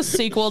 is this a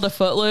sequel to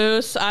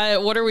Footloose?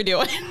 What are we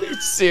doing?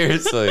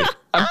 Seriously.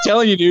 I'm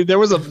telling you, dude, there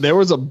was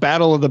a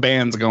battle of the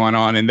bands going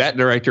on, and that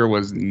director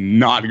was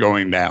not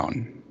going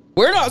down.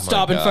 We're not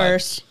stopping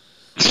first.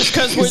 Just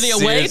because we're the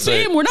away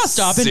team, we're not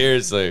stopping.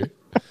 Seriously.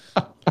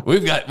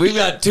 We've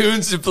got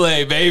tunes to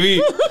play,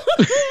 baby.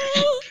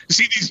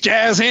 See these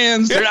jazz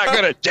hands? They're not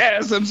going to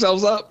jazz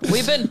themselves up.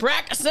 We've been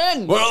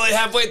practicing. We're only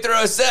halfway through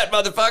our set,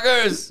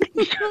 motherfuckers.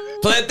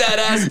 Plant that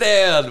ass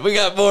down. We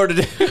got more to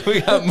do.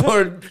 We got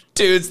more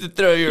tunes to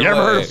throw your way. You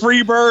ever heard of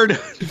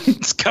Freebird?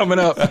 It's coming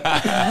up.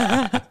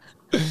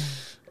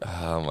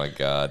 Oh, my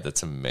God.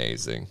 That's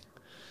amazing.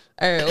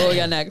 All right, what we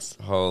got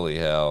next? Holy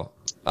hell.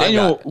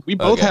 Daniel, we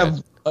both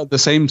have the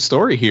same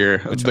story here.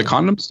 The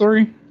condom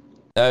story.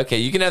 Okay,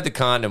 you can have the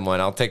condom one.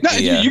 I'll take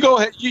You go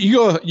ahead. You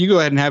go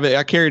ahead and have it.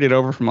 I carried it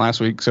over from last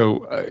week.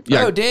 So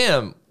yeah. Oh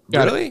damn!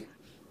 Really?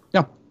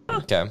 Yeah.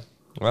 Okay.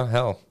 Well,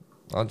 hell,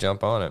 I'll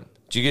jump on it.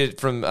 Did you get it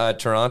from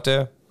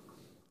Toronto?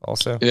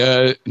 Also.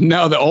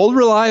 No, the old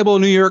reliable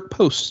New York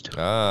Post.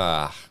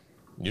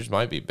 Yours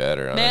might be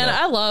better. Man,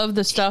 I love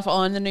the stuff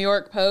on the New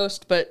York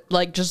Post, but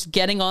like just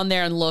getting on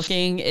there and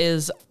looking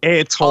it's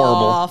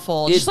horrible.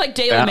 Awful. Just like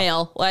Daily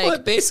Mail. Like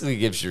it basically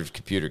gives your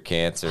computer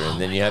cancer,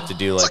 and then you have to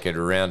do like a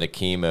round of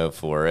chemo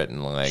for it,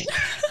 and like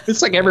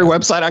it's like every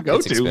website I go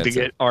to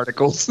get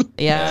articles.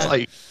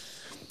 Yeah.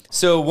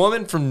 So a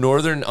woman from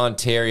Northern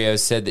Ontario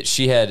said that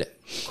she had,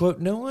 quote,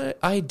 no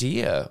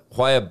idea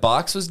why a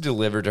box was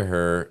delivered to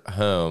her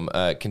home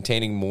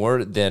containing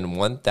more than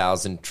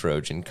 1,000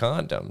 Trojan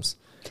condoms.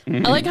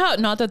 I like how,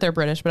 not that they're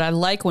British, but I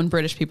like when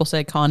British people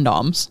say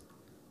condoms.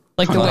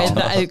 Like the way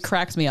that it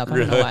cracks me up. I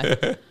don't know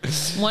why.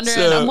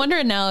 I'm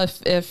wondering now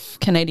if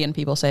Canadian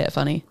people say it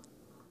funny.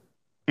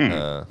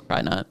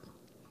 Probably not.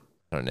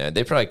 I don't know.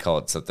 They probably call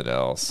it something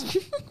else.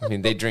 I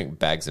mean, they drink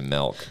bags of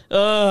milk.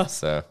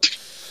 So,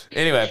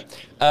 anyway,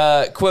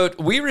 quote,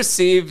 we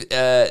received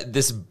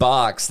this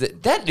box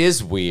that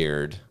is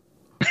weird.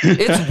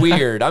 It's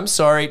weird. I'm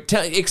sorry.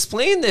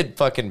 Explain the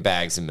fucking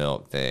bags of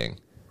milk thing.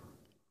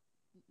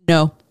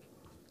 No.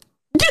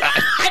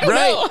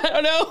 I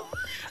don't know.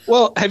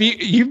 Well,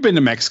 you've been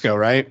to Mexico,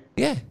 right?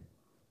 Yeah.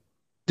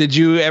 Did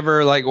you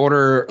ever like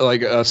order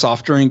like a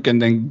soft drink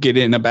and then get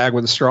it in a bag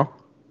with a straw?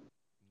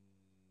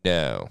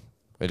 No.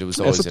 It was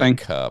always in a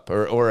cup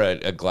or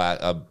a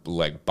glass,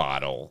 like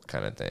bottle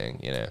kind of thing,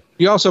 you know.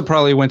 You also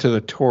probably went to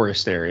the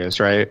tourist areas,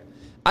 right?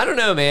 I don't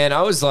know, man.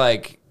 I was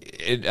like,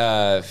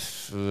 I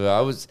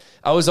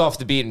was off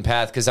the beaten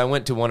path because I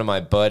went to one of my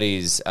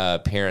buddies'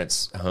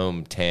 parents'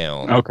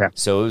 hometown. Okay,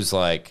 so it was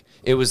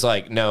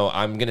like, no,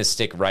 I'm gonna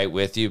stick right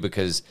with you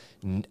because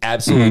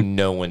absolutely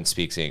no one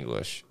speaks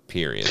English.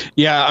 Period.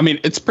 Yeah, I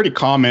mean, it's pretty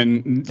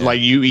common. Yeah. Like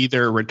you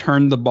either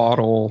return the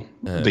bottle,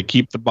 they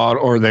keep the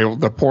bottle, or they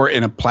pour it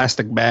in a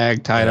plastic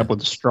bag, tie it up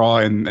with a straw,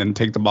 and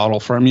take the bottle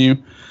from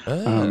you.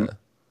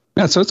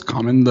 Yeah, so it's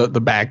common, the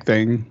bag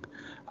thing.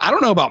 I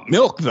don't know about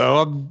milk,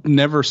 though. I've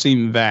never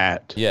seen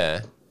that.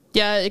 Yeah.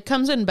 Yeah, it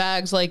comes in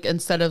bags, like,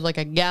 instead of, like,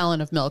 a gallon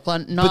of milk.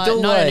 Not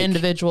an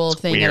individual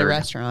thing at a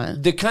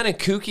restaurant. The kind of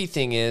kooky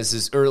thing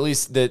is, or at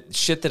least the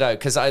shit that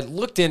because I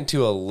looked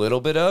into a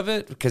little bit of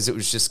it, because it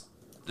was just,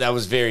 that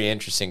was very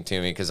interesting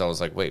to me, because I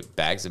was like, wait,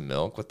 bags of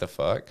milk? What the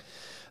fuck?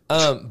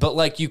 But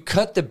like you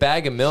cut the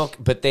bag of milk,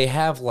 but they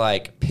have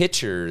like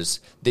pitchers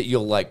that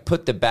you'll like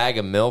put the bag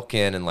of milk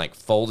in and like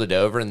fold it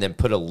over and then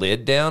put a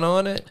lid down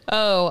on it.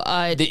 Oh,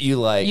 that you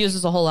like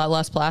uses a whole lot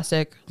less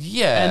plastic.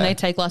 Yeah, and they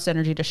take less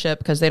energy to ship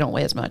because they don't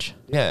weigh as much.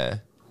 Yeah,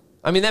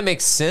 I mean that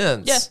makes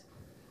sense. Yeah.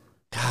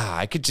 God,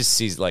 I could just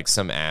see like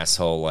some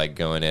asshole like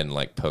going in and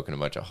like poking a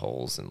bunch of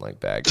holes in like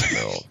bags of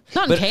milk.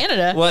 Not in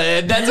Canada.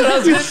 Well, that's what I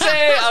was gonna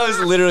say. I was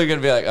literally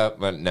gonna be like, oh,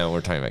 but no,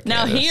 we're talking about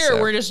Canada. Now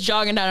here we're just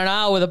jogging down an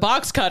aisle with a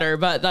box cutter,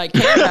 but like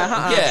Canada,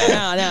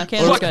 yeah, no,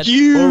 Canada's good.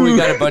 You. Or we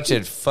got a bunch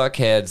of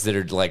fuckheads that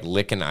are like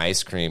licking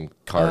ice cream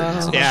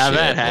cartons. Yeah, shit.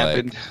 that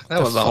happened. Like,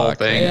 that was the whole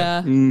thing.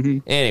 Yeah. Mm-hmm.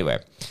 Anyway.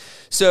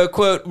 So,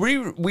 quote,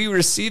 we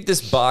received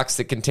this box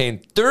that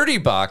contained 30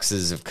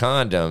 boxes of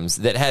condoms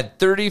that had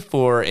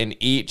 34 in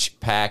each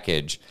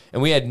package,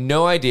 and we had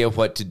no idea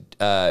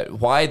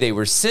why they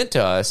were sent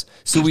to us,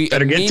 so we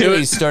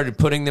immediately started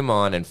putting them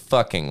on and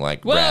fucking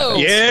like rabbits.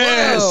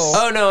 Yes!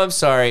 Whoa. Oh, no, I'm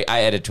sorry.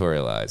 I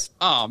editorialized.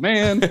 Oh,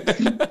 man.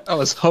 I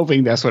was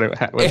hoping that's what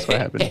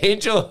happened.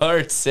 Angel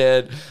Heart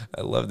said, I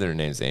love their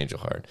names, Angel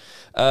Heart,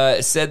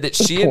 said that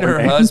she and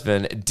her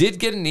husband did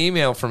get an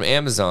email from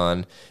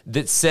Amazon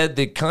that said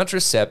the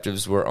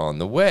contraceptives were on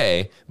the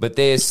way, but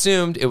they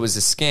assumed it was a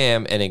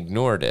scam and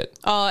ignored it.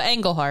 Oh,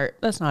 Engelhart.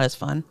 That's not as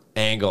fun.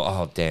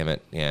 Oh, damn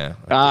it. Yeah.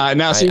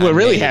 Now, see, what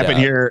really happened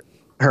here,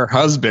 her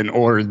husband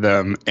ordered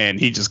them, and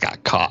he just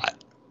got caught.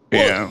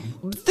 Well,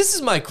 this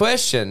is my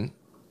question.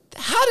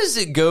 How does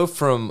it go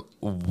from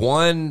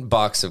one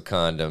box of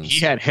condoms?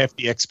 He had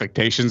hefty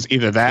expectations,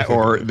 either that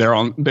or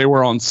they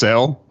were on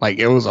sale. Like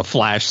it was a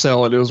flash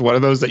sale, and it was one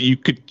of those that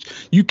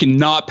you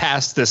cannot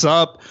pass this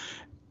up,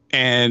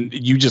 and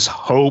you just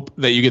hope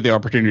that you get the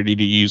opportunity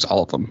to use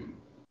all of them.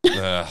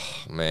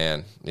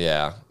 Man,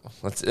 yeah,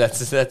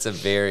 that's a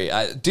very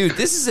dude.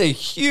 This is a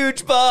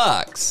huge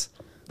box.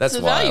 That's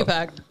a value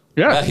pack.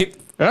 Yeah,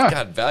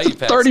 God, value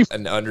pack.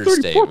 An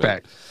understatement.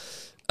 Pack.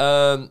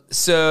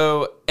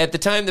 So at the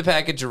time the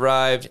package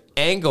arrived,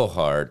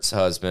 Engelhart's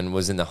husband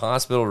was in the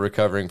hospital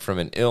recovering from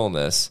an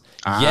illness.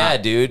 Yeah,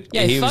 dude.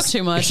 Yeah, he fucked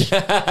too much. too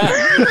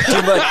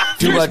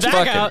much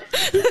fucking.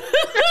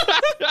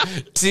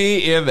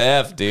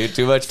 TMF, dude.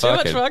 Too much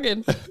fucking. Too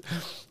much fucking.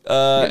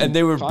 And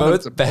they were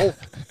both back.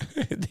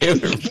 They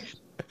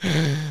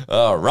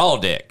were raw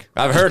dick.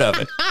 I've heard of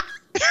it.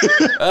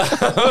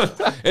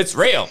 It's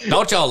real.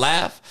 Don't y'all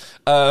laugh.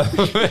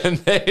 And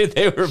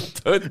they were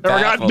both Ever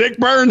got dick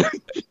burned?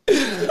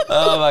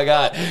 Oh my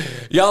God.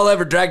 Y'all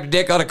ever dragged a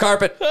dick on a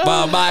carpet?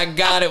 Oh my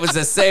God, it was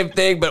the same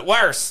thing but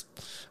worse.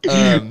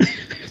 I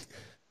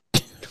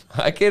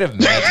can't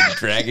imagine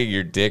dragging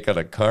your dick on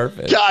a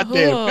carpet. God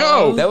damn.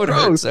 No. That would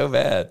hurt so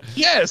bad.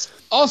 Yes.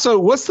 Also,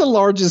 what's the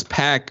largest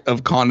pack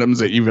of condoms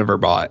that you've ever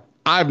bought?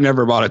 I've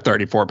never bought a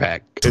 34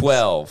 pack.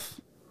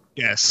 12.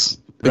 Yes.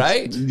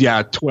 Right?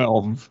 Yeah,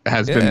 12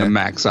 has been the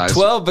max size.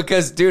 12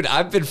 because, dude,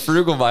 I've been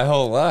frugal my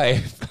whole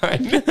life.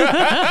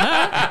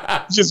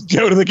 Just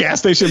go to the gas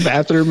station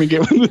bathroom and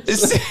get one of the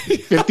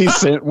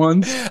 50-cent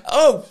ones.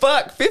 Oh,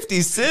 fuck,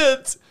 50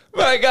 cents?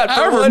 My God,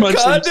 for one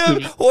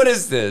condom? What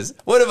is this?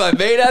 What am I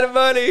made out of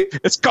money?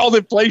 It's called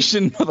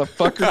inflation,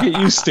 motherfucker. Get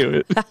used to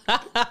it.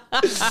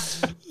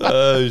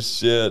 Oh,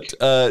 shit.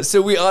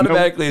 So we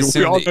automatically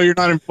assume... We all know you're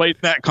not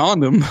inflating that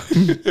condom.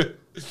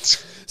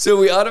 So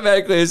we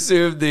automatically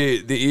assumed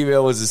the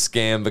email was a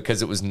scam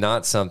because it was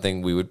not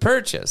something we would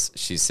purchase,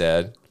 she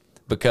said.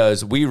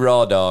 because we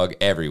raw dog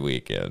every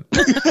weekend.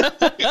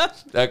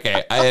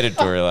 Okay, I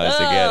editorialized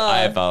again.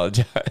 I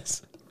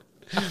apologize.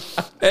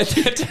 At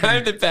the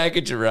time the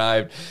package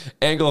arrived,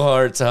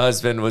 Englehart's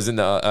husband was in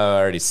the. I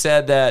already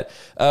said that.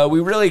 We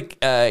really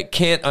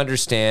can't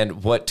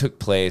understand what took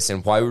place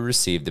and why we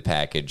received the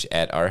package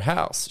at our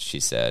house, she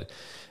said.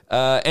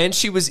 And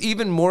she was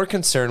even more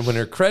concerned when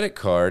her credit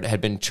card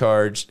had been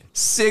charged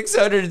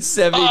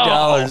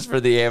 $670 for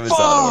the Amazon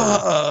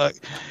order.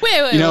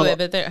 Wait.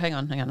 But hang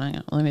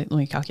on. Let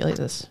me calculate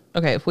this.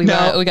 Okay, if we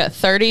got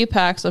 30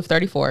 packs of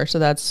 34, so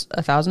that's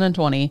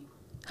 1,020.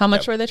 How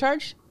much were they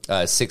charged?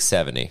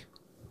 $670.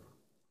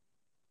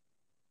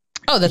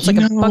 Oh, that's like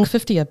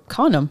 $1.50 a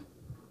condom.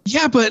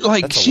 Yeah, but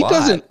like That's she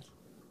doesn't.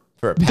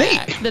 For a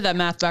pack. Did that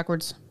math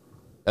backwards.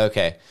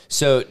 Okay,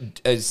 so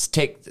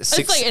take It's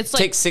like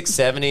take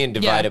 670 and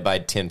divide it by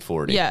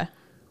 1040. Yeah.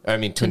 I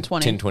mean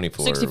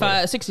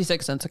 1024.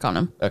 66 cents a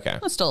condom. Okay,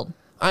 That's still.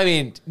 I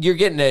mean, you're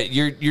getting it.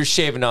 You're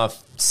shaving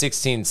off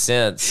 16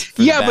 cents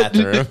for the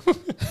bathroom.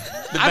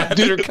 The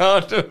bathroom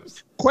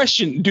condoms.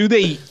 Question: do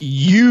they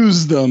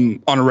use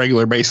them on a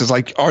regular basis?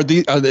 Like,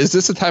 is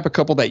this the type of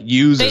couple that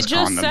uses They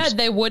just condoms? said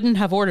they wouldn't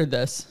have ordered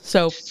this,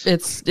 so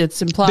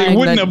it's implying They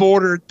wouldn't have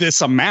ordered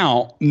this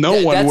amount.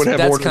 No one would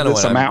have ordered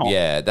this amount.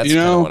 Yeah, that's kind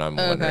of what I'm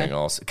wondering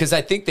also. Because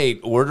I think they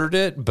ordered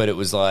it, but it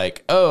was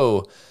like,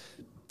 oh,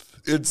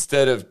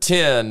 instead of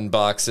 10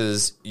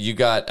 boxes, you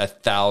got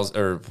 1,000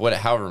 or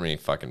however many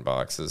fucking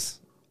boxes.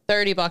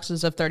 30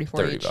 boxes of 34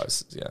 30 each.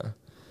 boxes, yeah.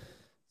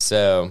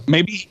 So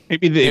maybe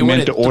they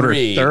meant to order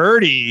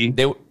 30.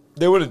 They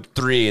wanted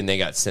 3 and they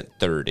got sent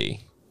 30.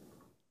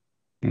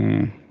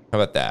 How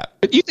about that?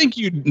 But you think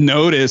you'd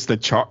notice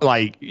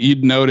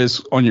you'd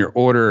notice on your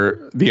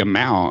order the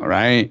amount,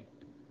 right?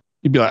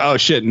 You'd be like, oh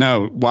shit,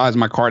 no, why is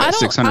my card at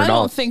 $600? I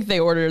don't think they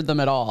ordered them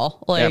at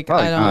all. Like,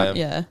 probably I don't. not.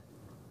 Yeah.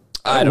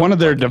 One of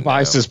their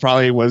devices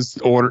probably was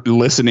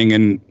listening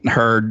and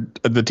heard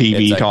the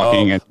TV It's like,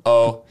 talking.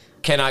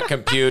 Cannot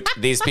compute.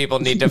 These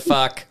people need to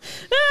fuck.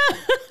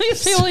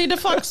 These people need to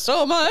fuck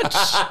so much.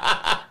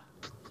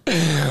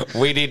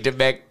 We need to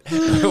bring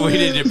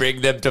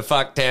them to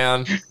fuck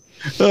town.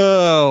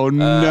 Oh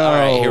no! All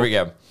right, here we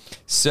go.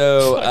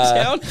 So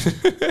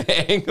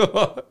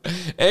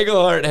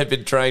Englehart had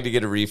been trying to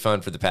get a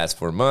refund for the past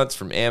 4 months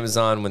from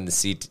Amazon when the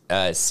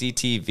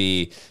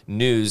CTV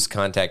News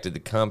contacted the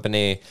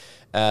company.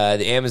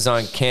 The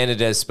Amazon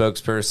Canada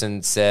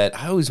spokesperson said,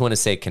 I always want to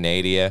say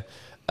Canada.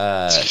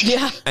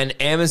 An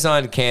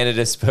Amazon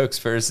Canada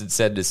spokesperson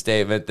said in a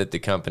statement that the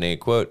company,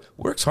 quote,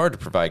 works hard to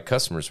provide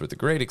customers with a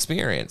great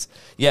experience.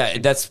 Yeah,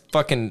 that's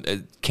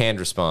fucking canned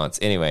response.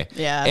 Anyway.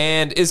 Yeah.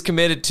 And is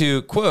committed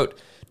to, quote,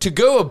 to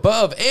go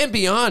above and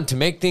beyond to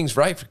make things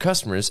right for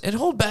customers and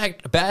hold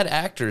back bad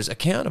actors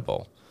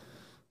accountable.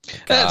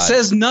 That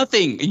says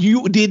nothing.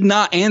 You did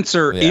not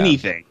answer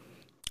anything.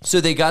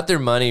 So they got their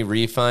money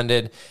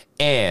refunded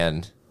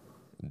and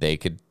they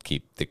could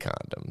keep the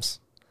condoms.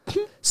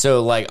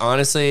 So, like,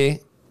 honestly,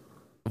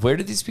 where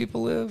do these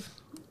people live?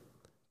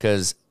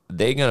 Because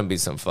they gonna be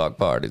some fuck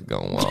parties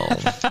going on.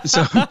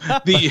 So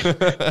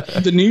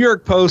the New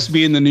York Post,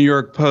 being the New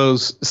York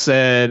Post,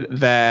 said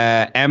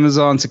that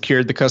Amazon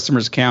secured the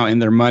customer's account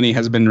and their money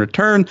has been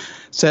returned.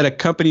 Said a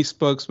company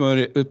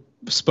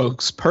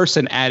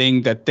spokesperson,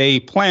 adding that they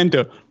plan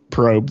to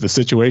probe the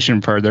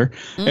situation further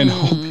and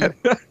hope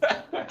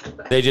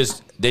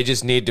that they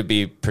just need to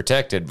be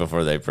protected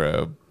before they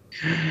probe.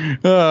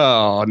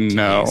 Oh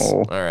no!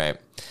 All right.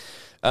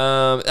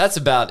 That's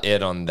about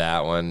it on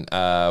that one.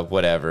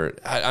 Whatever.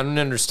 I don't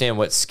understand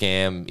what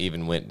scam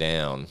even went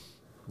down.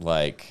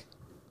 Like,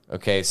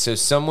 okay, so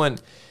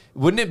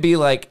wouldn't it be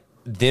like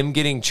them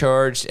getting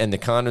charged and the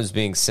condoms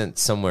being sent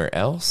somewhere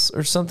else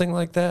or something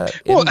like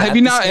that? Well, have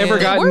you not ever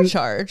They gotten were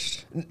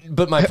charged?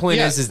 But my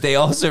point is they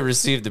also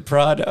received the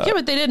product. Yeah,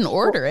 but they didn't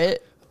order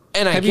it.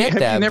 And I get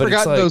that, never but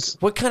it's gotten like, those?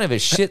 what kind of a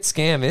shit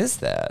scam is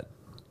that?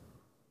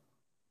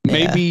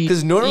 Maybe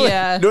Because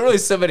normally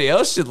somebody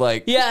else should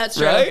that's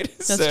true. right?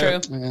 That's true.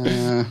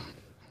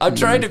 I'm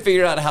trying to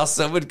figure out how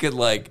someone could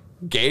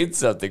gain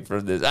something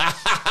from this.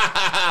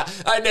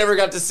 I never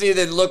got to see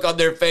the look on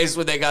their face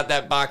when they got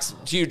that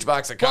huge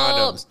box of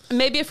condoms. Well,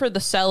 maybe for the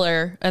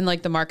seller and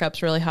the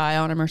markup's really high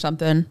on them or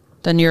something,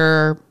 then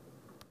you're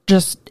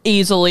just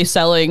easily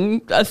selling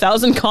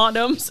 1,000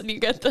 condoms and you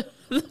get the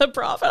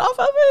profit off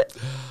of it.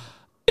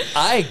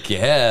 I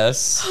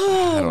guess.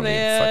 I don't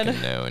man. even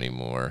fucking know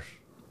anymore.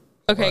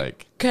 Okay,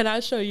 can I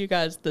show you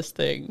guys this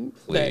thing?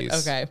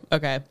 Please. Okay.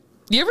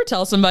 You ever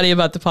tell somebody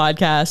about the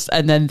podcast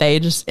and then they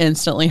just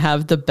instantly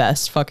have the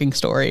best fucking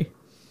story?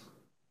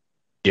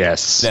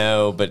 Yes.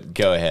 No, but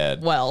go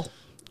ahead. Well,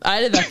 I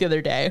did that the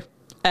other day.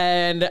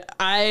 And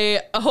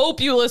I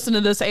hope you listen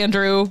to this,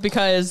 Andrew,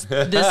 because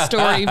this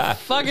story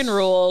fucking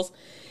rules.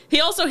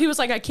 He was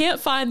like, I can't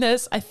find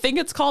this. I think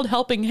it's called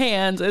Helping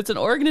Hands. It's an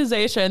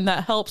organization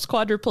that helps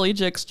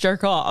quadriplegics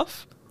jerk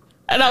off.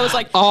 And I was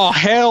like, oh,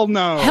 hell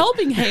no.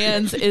 Helping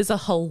Hands is a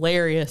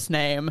hilarious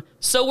name.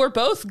 So we're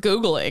both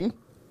Googling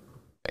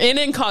in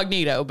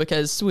incognito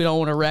because we don't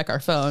want to wreck our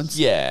phones.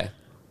 Yeah.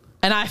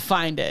 And I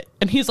find it.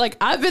 And he's like,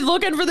 I've been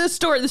looking for this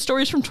story. The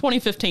story's from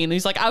 2015. And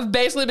he's like, I've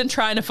basically been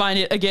trying to find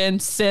it again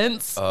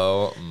since.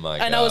 Oh, my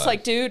God. And I was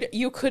like, dude,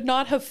 you could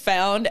not have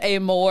found a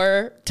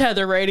more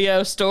Tether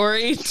Radio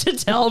story to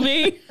tell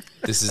me.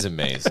 This is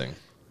amazing.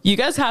 You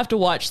guys have to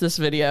watch this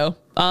video.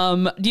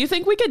 Do you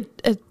think we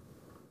could...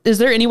 is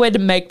there any way to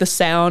make the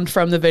sound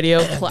from the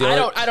video?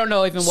 I don't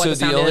know even what the sound is.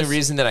 So the only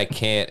reason that I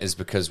can't is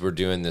because we're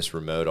doing this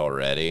remote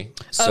already.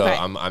 So Okay.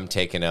 I'm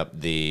taking up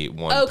the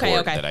one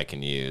port that I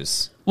can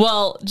use.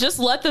 Well, just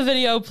let the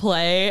video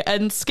play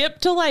and skip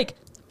to like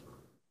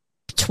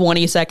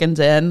 20 seconds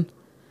in.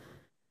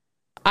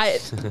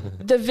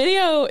 The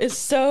video is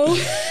so...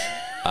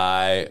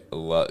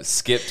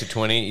 skip to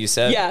 20, you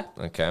said? Yeah.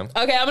 Okay, I'm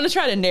going to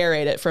try to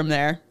narrate it from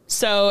there.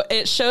 So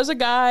it shows a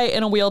guy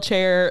in a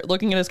wheelchair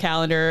looking at his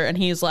calendar, and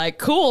he's like,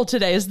 cool,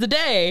 today's the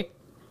day.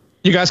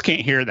 You guys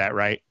can't hear that,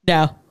 right?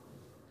 No.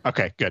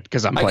 Okay, good,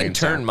 because I'm I playing can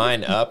turn sound.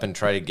 mine up and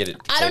try to get it.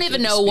 I don't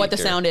even know what the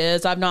sound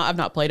is. I've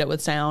not played it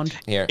with sound.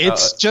 Here,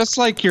 It's just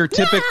like your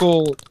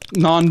typical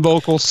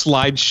non-vocal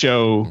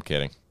slideshow I'm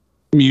kidding.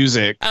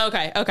 music.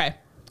 Okay.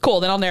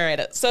 Cool, then I'll narrate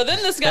it. So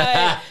then this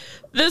guy...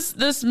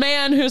 This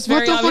man who's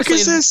very What the fuck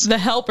is obviously this? the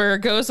helper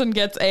goes and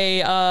gets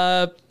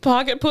a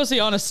pocket pussy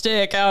on a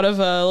stick out of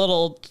a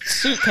little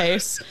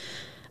suitcase.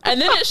 And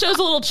then it shows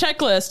a little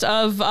checklist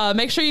of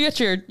make sure you get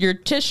your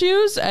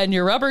tissues and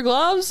your rubber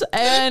gloves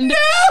and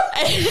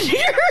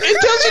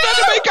It tells you not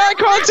to make eye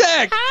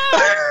contact.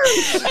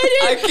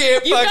 I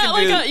can't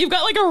fucking do it. You've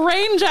got like a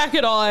rain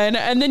jacket on,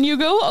 and then you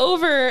go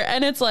over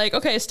and it's like,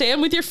 okay,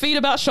 stand with your feet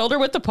about shoulder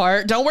width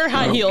apart. Don't wear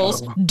high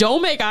heels.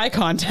 Don't make eye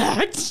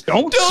contact.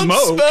 Don't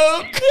smoke.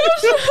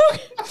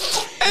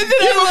 And then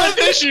Give him a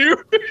tissue.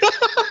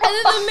 And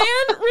then the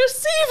man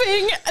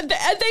receiving,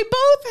 they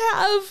both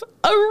have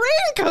a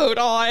raincoat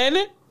on.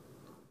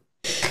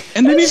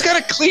 And then he's got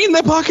to clean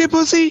the pocket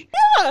pussy.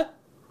 Yeah.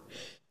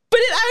 But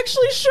it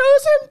actually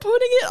shows him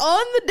putting it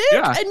on the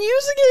dick and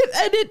using it,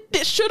 and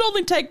it should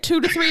only take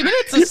 2 to 3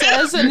 minutes, it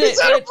says. And is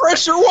that a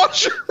pressure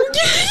washer?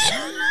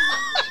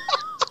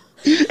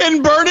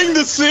 And burning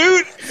the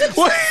suit?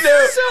 What?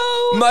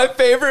 So My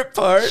favorite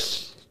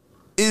part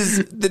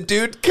is the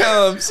dude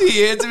comes,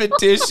 he hands him a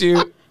tissue,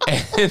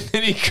 and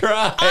then he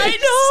cries. I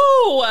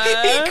know.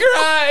 He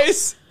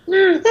cries.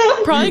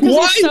 Probably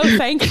because he's so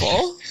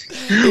thankful.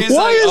 He's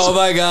like, oh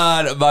my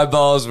God, my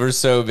balls were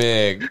so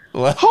big.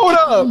 Hold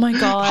up. Oh my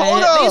God.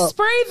 Hold up. They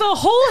spray the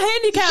whole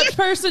handicapped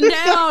person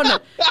down.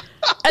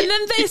 And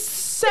then they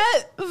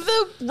set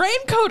the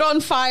raincoat on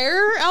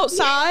fire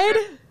outside.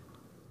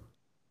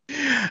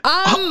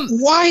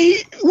 Why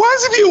is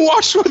it being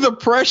washed with a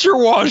pressure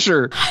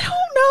washer? I don't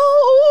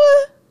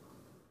know.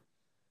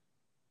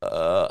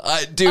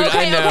 I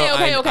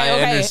know. I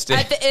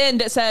understand. At the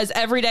end, it says,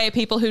 every day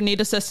people who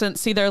need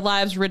assistance see their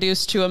lives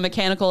reduced to a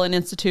mechanical and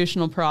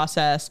institutional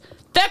process.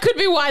 That could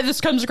be why this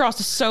comes across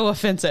as so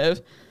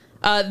offensive.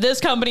 This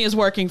company is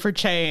working for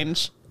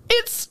change.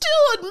 It's still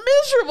a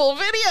miserable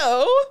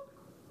video.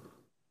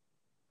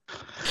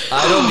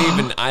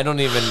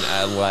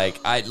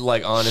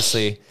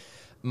 Honestly,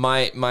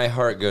 my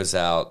heart goes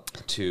out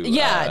to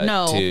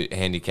to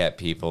handicapped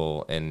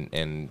people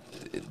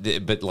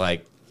but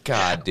like,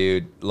 God,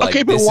 dude. Like,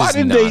 okay, but why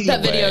did they?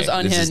 That video's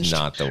unhinged. This is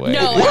not the way.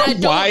 No,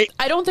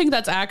 I don't think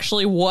that's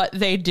actually what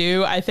they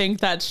do. I think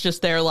that's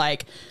just their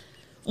like,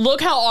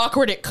 look how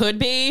awkward it could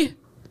be.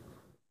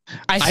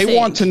 I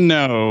want to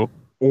know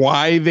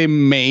why they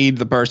made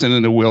the person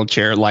in the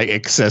wheelchair like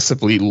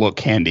excessively look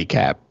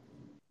handicapped.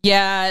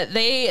 Yeah,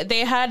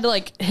 they had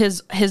like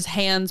his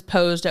hands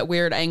posed at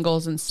weird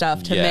angles and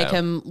stuff to make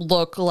him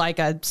look like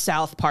a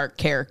South Park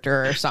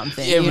character or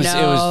something. It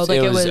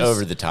was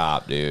over the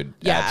top, dude.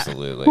 Yeah.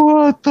 Absolutely.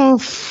 What the?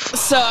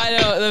 So I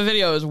know the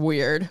video is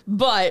weird,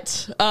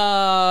 but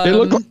they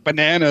look like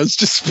bananas.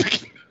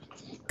 Just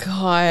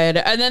God.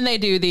 And then they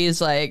do these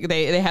like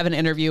they have an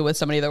interview with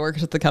somebody that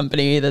works at the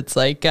company that's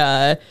like,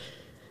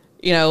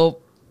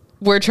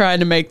 we're trying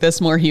to make this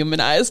more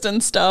humanized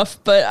and stuff,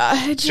 but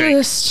I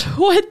just,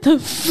 what the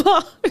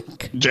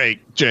fuck?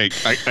 Jake,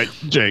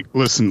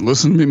 listen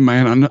to me,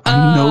 man.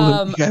 I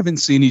know that we haven't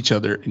seen each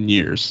other in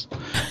years,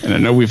 and I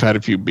know we've had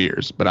a few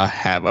beers, but I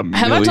have a $1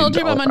 million. Have I told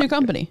you about my new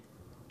company?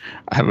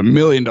 I have $1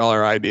 million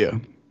idea.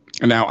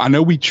 And now I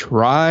know we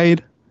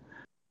tried.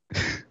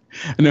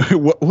 I know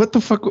what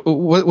the fuck?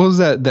 What was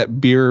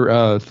that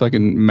beer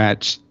fucking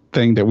match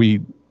thing that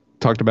we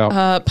talked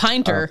about?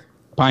 Pinter.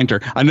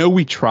 Pinter. I know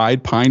we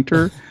tried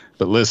Pinter,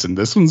 but listen,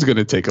 this one's going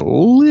to take a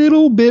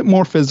little bit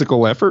more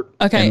physical effort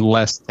and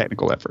less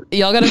technical effort.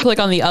 Y'all got to click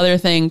on the other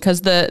thing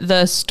because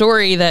the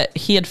story that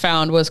he had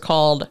found was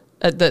called,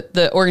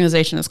 the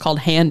organization is called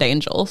Hand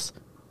Angels.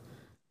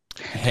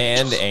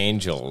 Hand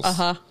Angels.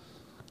 Uh-huh.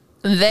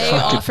 They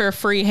offer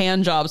free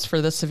hand jobs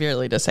for the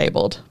severely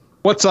disabled.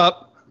 What's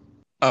up?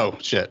 Oh,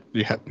 shit.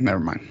 Never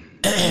mind.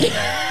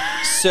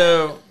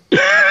 So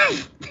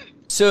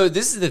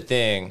this is the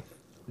thing.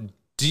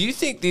 Do you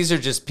think these are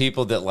just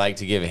people that like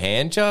to give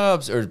hand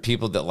jobs or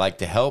people that like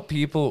to help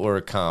people or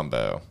a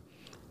combo?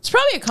 It's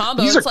probably a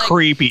combo. These It's are like,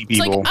 creepy It's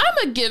people. like,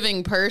 I'm a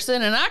giving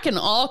person, and I can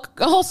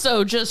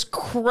also just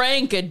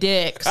crank a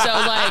dick. So,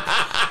 like,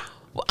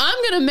 I'm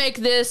going to make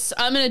this,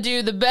 I'm going to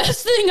do the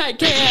best thing I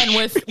can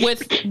with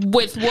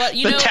what,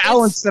 you the know.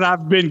 talents that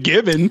I've been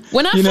given.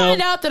 When I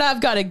find out that I've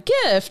got a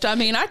gift, I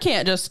mean, I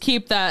can't just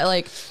keep that,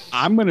 like,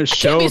 I'm going to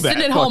show be that.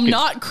 sitting at home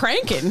not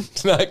cranking.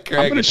 Not cranking.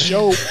 I'm going to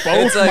show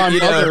both my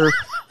mother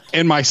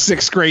and my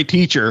 6th grade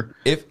teacher.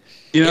 If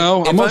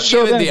I'm I'm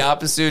show given them. the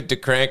opposite to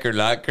crank or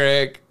not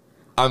crank,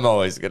 I'm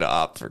always gonna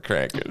opt for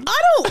cranking.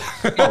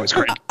 Always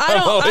crank. I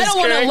don't want to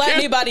let cranking.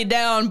 anybody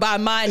down by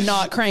my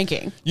not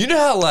cranking. You know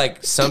how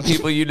like some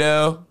people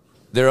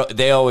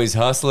they always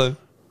hustling.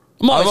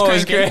 I'm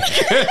always cranking.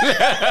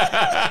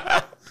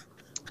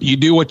 You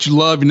do what you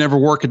love. You never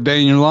work a day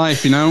in your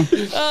life, you know?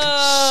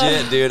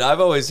 Shit, dude. I've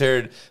always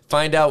heard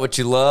find out what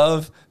you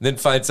love, then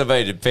find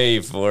somebody to pay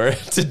you for it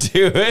to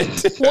do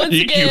it. Once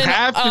You again,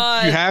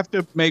 have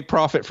to make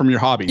profit from your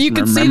hobbies. you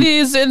can see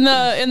these in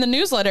the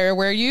newsletter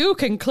where you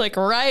can click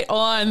right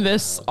on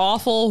this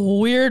awful,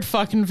 weird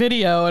fucking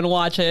video and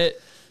watch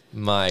it.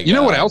 My God. You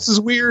know what else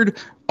is weird?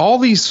 All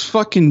these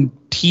fucking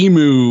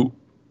Temu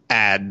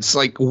ads.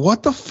 Like,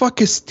 what the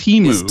fuck is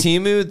Temu? Is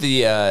Temu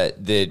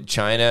the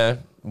China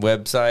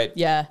website?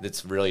 Yeah.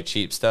 That's really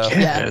cheap stuff?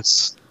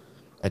 Yes.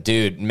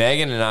 Dude,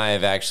 Megan and I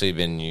have actually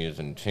been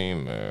using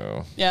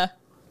Temu Yeah.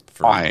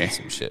 for Why?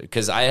 some shit.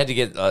 Because I had to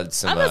get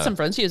some... I've had some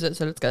friends use it,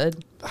 so it's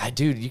good.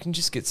 Dude, you can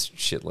just get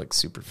shit like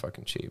super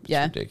fucking cheap. It's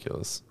Yeah.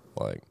 ridiculous.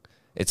 Like,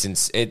 it's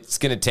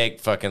going to take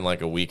fucking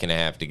like a week and a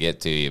half to get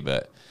to you,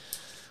 but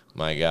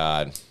my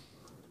God,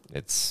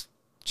 it's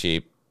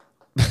cheap.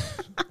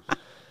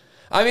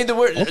 I mean, the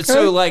word. Okay.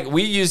 So, like,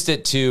 we used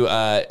it to.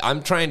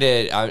 I'm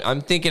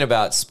thinking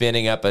about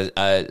spinning up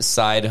a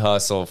side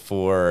hustle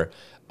for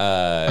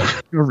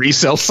a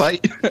resale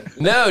site.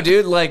 No,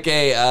 dude. Like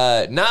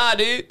a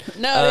dude.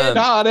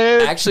 No,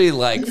 dude. Actually,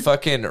 like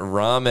fucking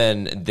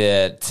ramen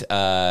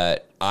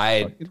that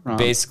I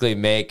basically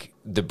make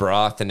the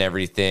broth and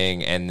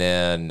everything, and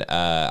then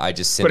I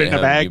just send it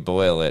home and you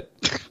boil it,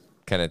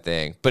 kind of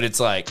thing. But it's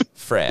like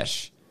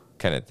fresh,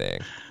 kind of thing.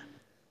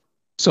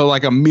 So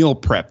like a meal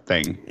prep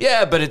thing.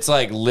 Yeah, but it's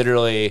like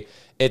literally,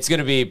 it's going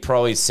to be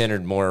probably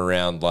centered more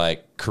around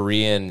like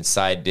Korean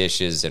side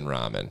dishes and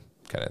ramen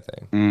kind of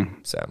thing.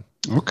 So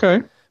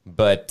okay,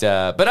 but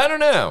I don't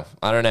know.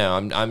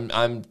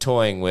 I'm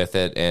toying with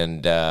it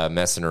and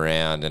messing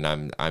around,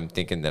 and I'm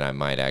thinking that I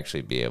might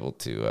actually be able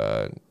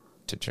to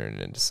turn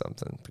it into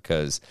something,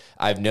 because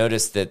I've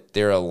noticed that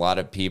there are a lot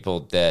of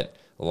people that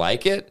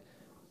like it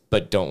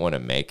but don't want to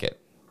make it.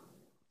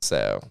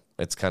 So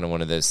it's kind of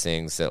one of those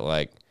things that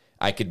like.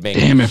 I could make.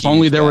 Damn! If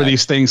only there were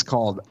these things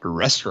called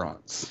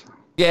restaurants.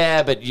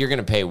 Yeah, but you're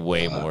gonna pay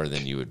way more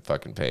than you would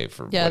fucking pay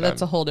for. Yeah,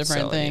 that's a whole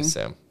different thing.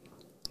 So,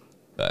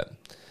 but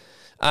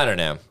I don't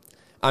know.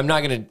 I'm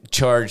not gonna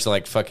charge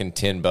like fucking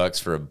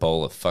 $10 for a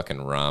bowl of fucking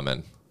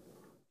ramen.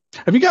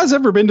 Have you guys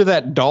ever been to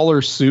that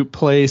dollar soup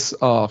place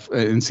off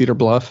in Cedar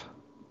Bluff?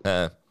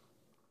 Are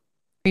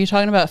you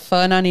talking about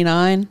Pho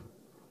 99?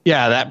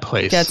 Yeah, that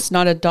place. Yeah, it's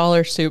not a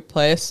dollar soup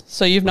place.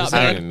 So you've not been.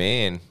 What does that even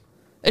mean?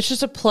 It's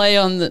just a play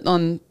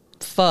on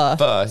pho.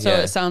 So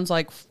yeah. it sounds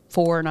like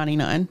 $4.99.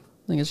 I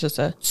think it's just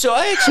a. So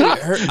I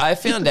actually I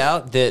found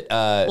out that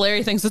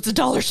Larry thinks it's a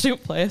dollar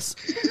soup place.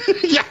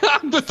 Yeah,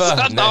 but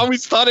I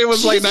always thought it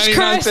was like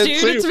 99 cents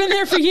dude, soup. it's been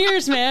there for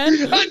years, man.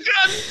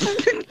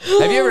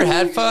 Have you ever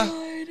had pho?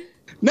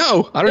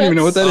 No, I don't even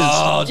know what that is.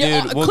 Oh, dude,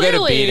 Yeah, we'll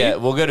clearly.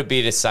 go to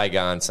Beta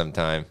Saigon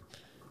sometime.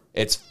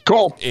 It's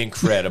Cool.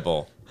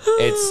 incredible.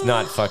 It's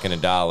not fucking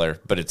 $1,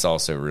 but it's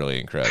also really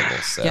incredible.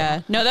 So.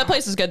 Yeah. No, that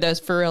place is good, though,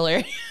 for real,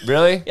 Larry.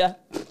 Really? Yeah.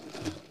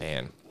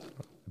 Man.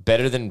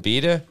 Better than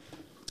Beta?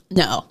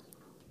 No.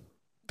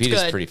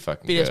 Beta's pretty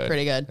fucking good. Beta's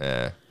pretty good.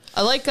 Yeah.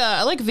 I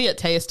like Viet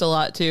Taste a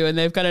lot, too, and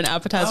they've got an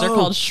appetizer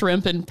called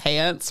Shrimp and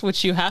Pants,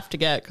 which you have to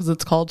get because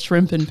it's called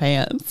Shrimp and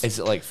Pants. Is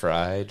it like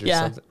fried or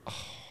something?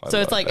 Oh,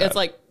 so it's like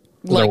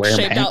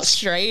shaped out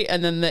straight,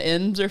 and then the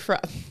ends are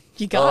fried.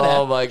 You got it.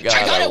 Oh my God.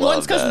 I got it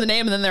once because of the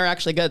name, and then they're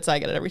actually good, so I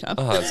get it every time.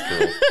 Oh, that's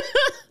cool.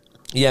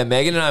 Yeah,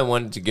 Megan and I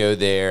wanted to go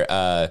there,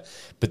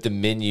 but the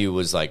menu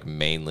was like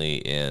mainly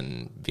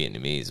in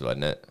Vietnamese,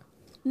 wasn't it?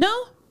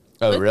 No.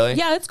 Oh, really?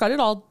 Yeah, it's got it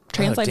all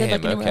translated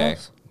like anywhere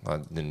else.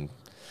 Well, then,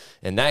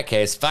 in that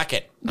case, fuck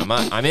it.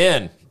 I'm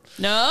in.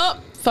 No,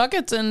 fuck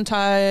it's in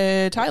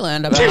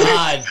Thailand.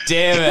 God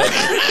damn it.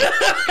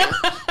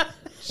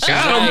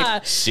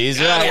 She's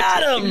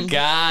right.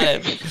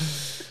 Got him.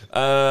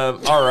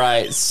 All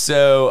right,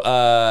 so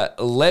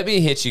let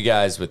me hit you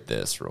guys with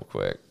this real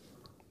quick.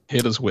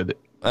 Hit us with it.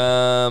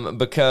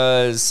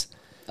 Because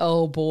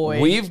oh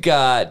boy, we've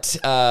got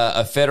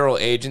a federal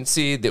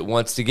agency that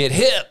wants to get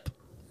hip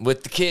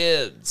with the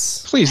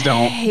kids. Please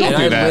don't do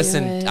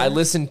that. I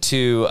listened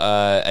to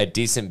a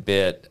decent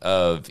bit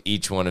of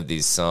each one of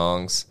these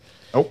songs.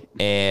 Oh,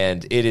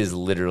 and it is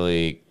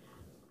literally,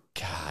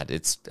 God,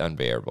 it's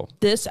unbearable.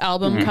 This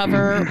album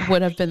cover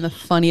would have been the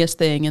funniest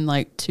thing in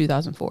like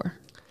 2004.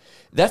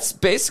 That's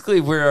basically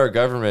where our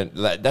government,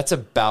 that's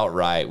about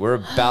right. We're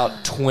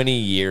about 20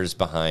 years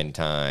behind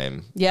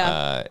time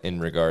in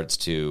regards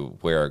to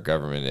where our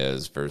government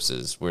is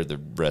versus where the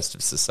rest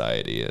of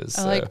society is.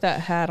 I like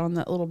that hat on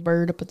that little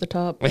bird up at the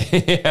top.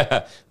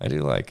 Yeah, I do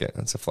like it.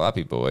 That's a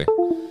floppy boy.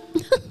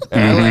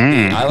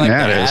 And I like the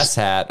ass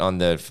hat on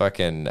the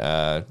fucking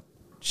Shibu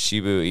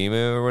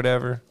Inu or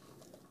whatever.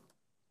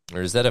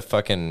 Or is that a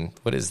fucking,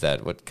 what is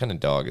that? What kind of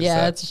dog is that?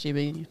 Yeah, it's a Shiba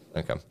Inu.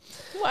 Okay.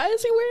 Why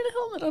is he wearing a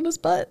helmet on his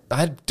butt?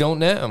 I don't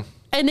know.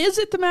 And is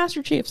it the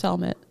Master Chief's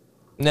helmet?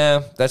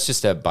 No, that's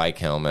just a bike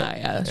helmet. Oh,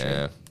 yeah, that's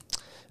right.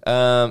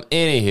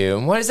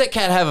 Anywho, why does that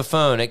cat have a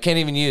phone? It can't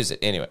even use it.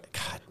 Anyway,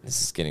 God,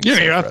 this is getting Give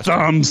me your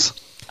frustrating. thumbs.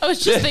 I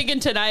was just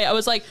thinking tonight, I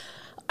was like,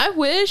 I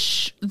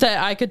wish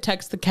that I could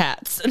text the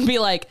cats and be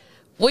like,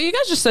 will you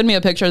guys just send me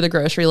a picture of the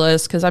grocery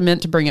list? Because I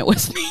meant to bring it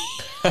with me.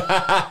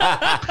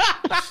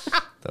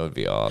 That would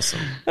be awesome.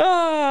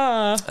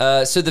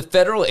 So the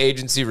federal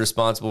agency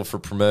responsible for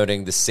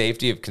promoting the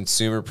safety of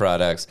consumer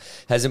products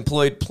has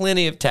employed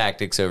plenty of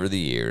tactics over the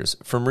years,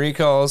 from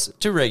recalls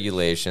to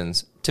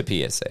regulations to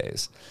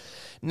PSAs.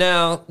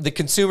 Now, the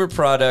Consumer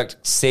Product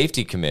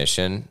Safety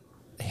Commission,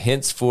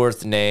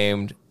 henceforth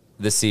named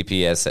the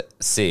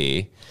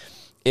CPSC,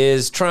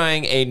 is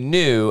trying a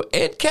new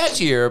and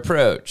catchier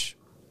approach.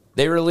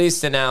 They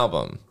released an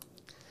album.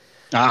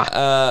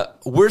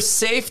 We're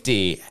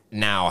safety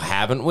now,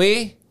 haven't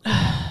we?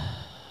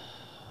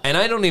 And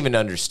I don't even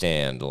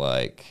understand,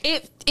 like...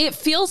 It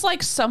feels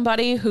like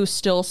somebody who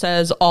still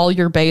says all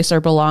your base are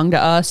belong to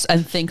us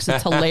and thinks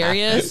it's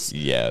hilarious.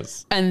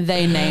 Yes. And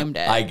they named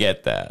it. I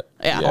get that.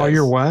 Yeah. Yes. All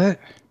your what?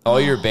 All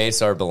your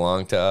base are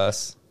belong to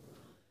us.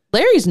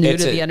 Larry's new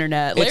to the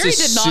internet. Larry it's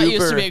a did not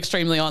used to super- be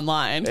extremely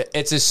online.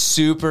 It's a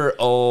super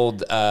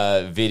old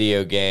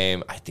video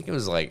game. I think it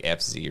was like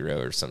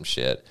F-Zero or some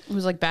shit. It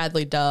was like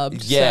badly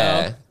dubbed.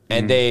 Yeah. So.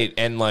 And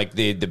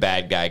the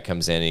bad guy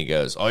comes in and he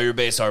goes, all your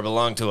base are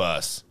belong to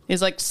us.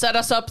 He's like, set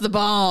us up the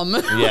bomb.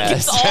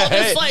 Yes. It's all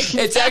this, like,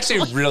 it's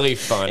actually really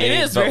funny.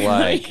 It is but very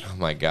like, funny. oh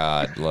my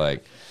God.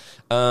 Like,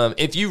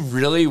 if you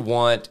really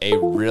want a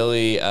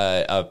really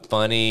a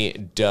funny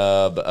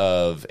dub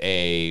of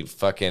a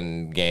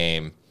fucking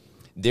game,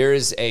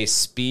 there's a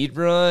speed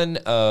run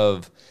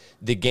of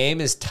the game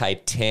is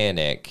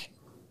Titanic,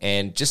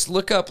 and just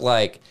look up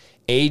like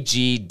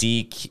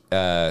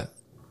AGDQ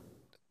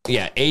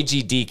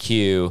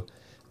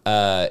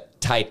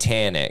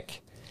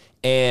Titanic,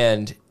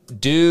 and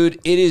dude,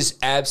 it is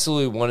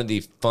absolutely one of the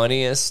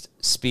funniest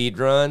speed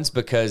runs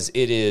because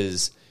it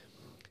is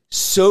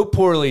so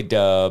poorly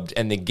dubbed,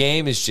 and the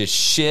game is just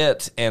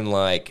shit, and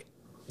like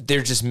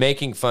they're just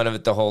making fun of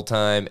it the whole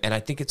time, and I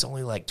think it's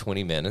only like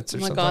 20 minutes or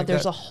something. Oh my God, like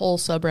there's that. a whole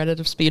subreddit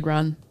of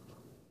speedrun.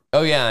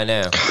 Oh yeah, I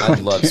know. I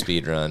love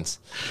speed runs.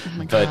 Oh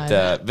my God.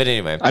 But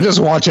anyway, I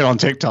just watch it on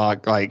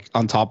TikTok, like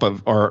on top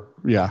of,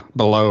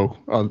 below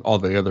all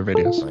the other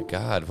videos. oh my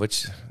God,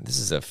 this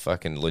is a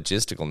fucking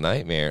logistical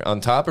nightmare.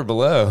 On top or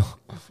below?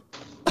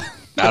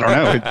 I don't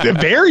know. It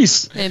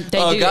varies. They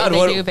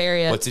do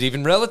vary it. What's it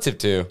even relative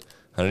to?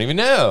 I don't even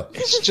know.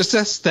 It's just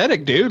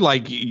aesthetic, dude.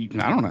 Like, I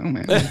don't know,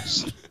 man.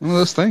 It's one of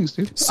those things,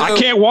 dude. So- I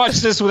can't watch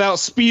this without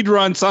speed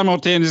run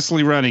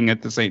simultaneously running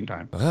at the same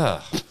time.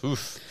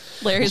 Oof.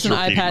 Larry's an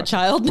repeating iPad myself.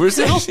 child. We're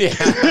saying, yeah,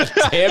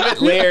 damn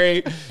it,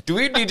 Larry. Do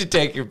we need to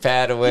take your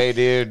pad away,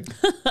 dude?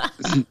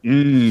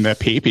 The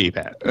pee-pee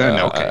pad.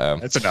 No, okay.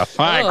 That's enough.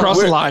 All right,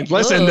 cross the line.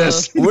 Let's end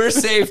this. We're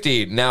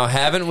safety. Now,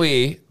 haven't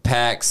we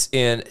packs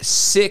in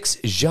 6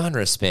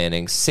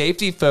 genre-spanning,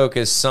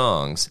 safety-focused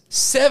songs,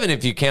 7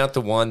 if you count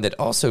the one that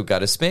also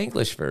got a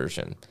Spanglish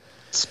version.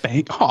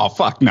 Spank? Oh,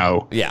 fuck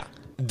no. Yeah.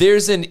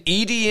 There's an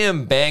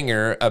EDM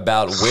banger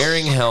about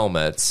wearing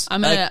helmets.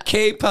 A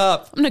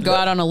K-pop. I'm going to go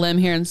out on a limb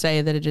here and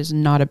say that it is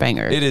not a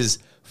banger. It is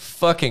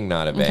fucking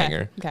not a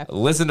banger. Okay.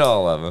 Listen to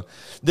all of them.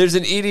 There's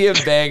an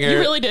EDM banger. You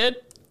really did?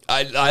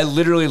 I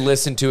literally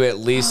listened to at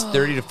least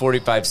 30 to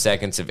 45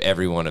 seconds of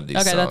every one of these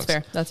songs. Okay, that's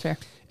fair. That's fair.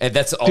 And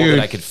that's all Dude,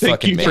 that I could thank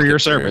fucking you make for it your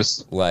through.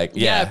 service. Like,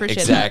 Yeah, I yeah, appreciate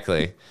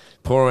exactly.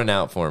 Pour one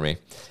out for me.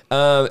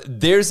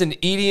 There's an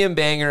EDM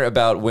banger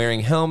about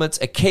wearing helmets,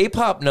 a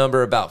K-pop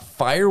number about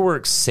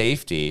fireworks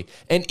safety,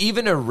 and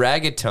even a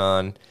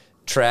reggaeton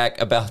track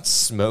about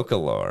smoke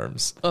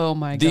alarms. Oh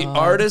my God. The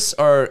artists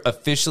are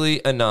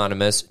officially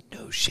anonymous.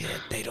 No shit,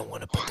 they don't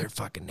want to put their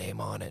fucking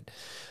name on it.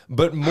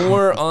 But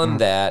more on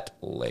that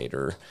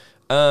later.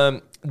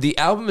 The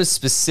album is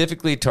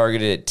specifically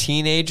targeted at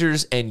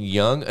teenagers and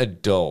young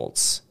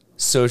adults.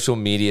 Social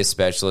media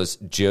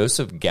specialist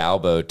Joseph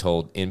Galbo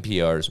told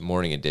NPR's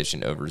Morning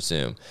Edition over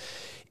Zoom.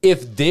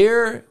 If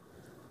they're,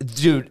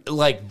 dude,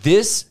 like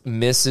this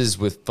misses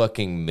with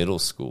fucking middle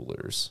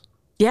schoolers.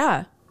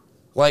 Yeah.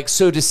 Like,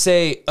 so to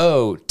say,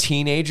 oh,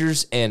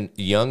 teenagers and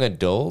young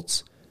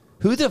adults,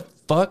 who the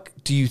fuck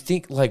do you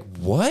think, like,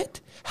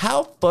 what?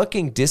 How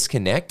fucking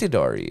disconnected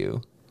are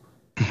you?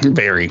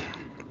 Very.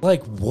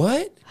 Like,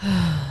 what?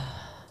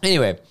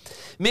 Anyway,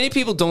 Many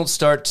people don't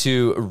start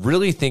to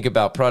really think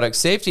about product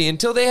safety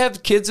until they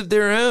have kids of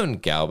their own,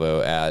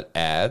 Galbo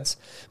adds.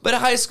 But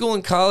high school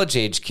and college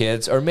age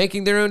kids are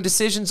making their own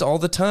decisions all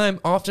the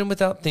time, often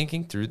without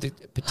thinking through the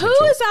potential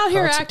Who is out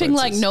here acting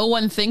like no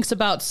one thinks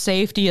about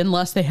safety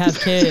unless they have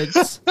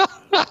kids?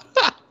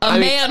 A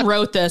man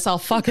wrote this. I'll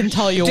fucking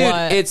tell you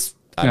what. It's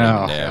I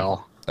don't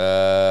know.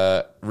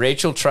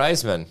 Rachel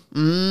Treisman.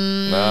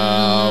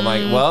 Oh my!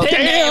 Well,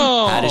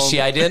 damn. How does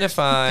she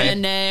identify?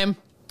 Pin name.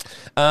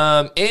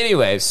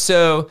 Anyway,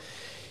 so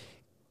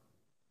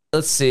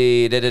let's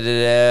see.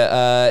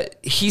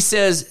 He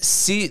says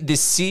the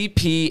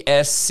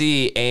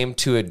CPSC aimed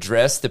to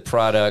address the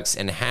products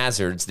and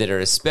hazards that are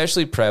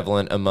especially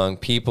prevalent among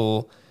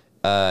people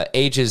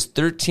ages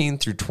 13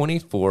 through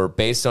 24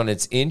 based on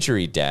its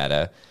injury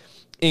data,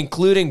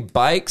 including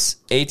bikes,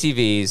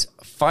 ATVs,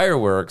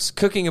 fireworks,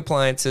 cooking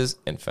appliances,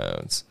 and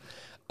phones.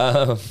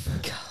 God.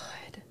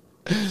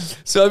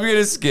 So I'm going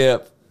to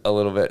skip a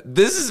little bit.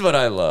 This is what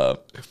I love.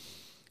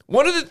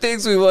 One of the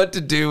things we want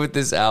to do with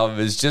this album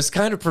is just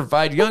kind of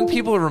provide young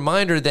people a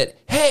reminder that,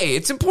 hey,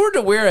 it's important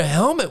to wear a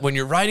helmet when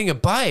you're riding a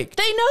bike.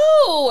 They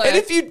know. And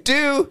if you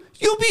do,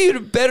 you'll be in a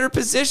better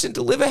position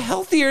to live a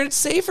healthier and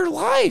safer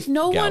life.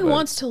 No one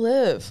wants to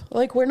live.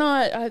 Like, we're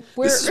not.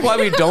 This is why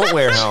we don't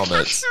wear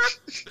helmets.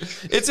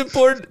 It's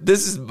important.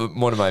 This is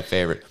one of my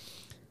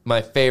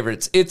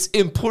favorites. It's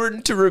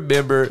important to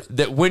remember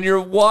that when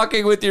you're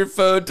walking with your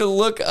phone to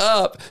look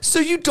up so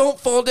you don't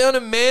fall down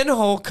a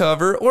manhole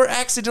cover or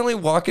accidentally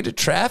walk into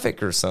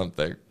traffic or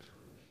something.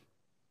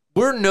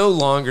 We're no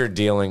longer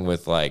dealing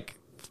with like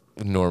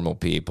normal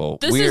people.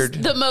 This Weird.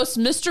 is the most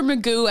Mr.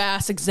 Magoo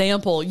ass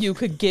example you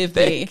could give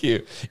me. Thank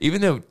you. Even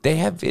though they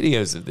have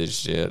videos of this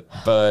shit,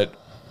 but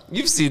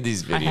you've seen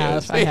these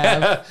videos. I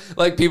have.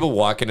 Like people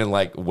walking in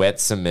like wet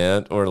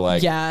cement or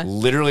like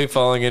literally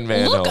falling in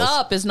manholes. Look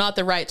up is not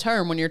the right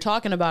term when you're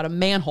talking about a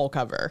manhole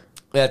cover.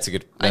 That's a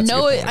good I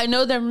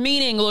know they're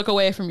meaning look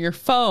away from your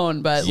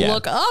phone, but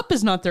look up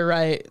is not the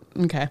right.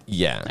 Okay.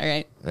 Yeah. All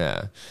right.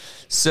 Yeah.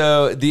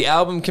 So the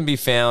album can be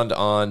found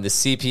on the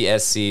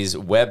CPSC's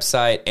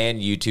website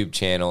and YouTube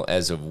channel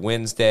as of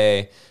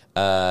Wednesday.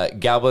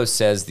 Galbo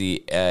says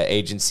the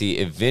agency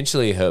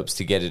eventually hopes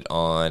to get it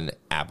on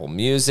Apple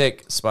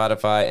Music,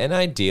 Spotify, and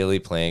ideally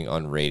playing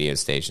on radio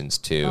stations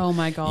too. Oh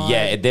my God.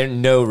 Yeah,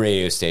 no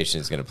radio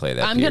station is going to play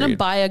that. I'm going to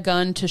buy a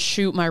gun to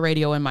shoot my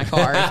radio in my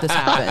car if this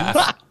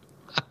happens.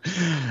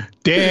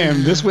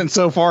 Damn, this went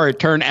so far it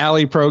turned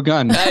Alley pro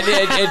gun.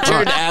 It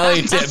turned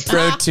Alley to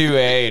pro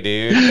 2A,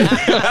 dude.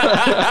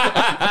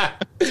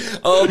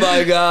 Oh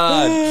my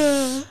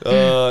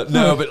God.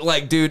 No, but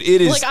like, dude,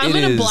 it is. Like, I'm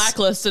going to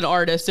blacklist an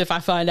artist if I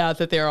find out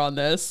that they're on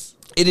this.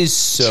 It is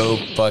so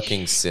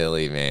fucking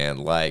silly, man.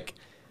 Like,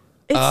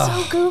 it's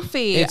so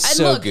goofy. It's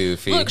so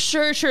goofy. Look,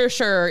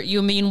 sure.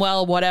 You mean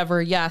well,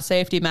 whatever. Yeah,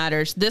 safety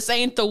matters. This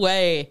ain't the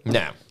way.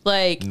 No.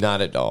 Like,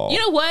 not at all. You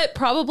know what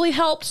probably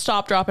helped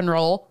stop, drop, and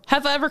roll?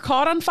 Have I ever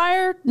caught on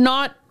fire?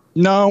 Not.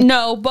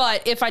 No,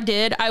 but if I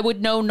did, I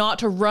would know not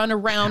to run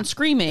around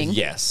screaming.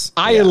 Yes.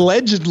 I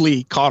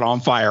allegedly caught on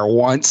fire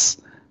once.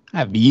 I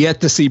have yet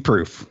to see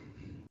proof.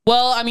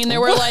 Well, I mean, there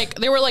were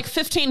like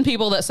 15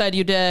 people that said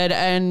you did,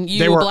 and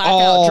you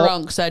blackout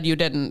drunk said you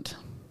didn't.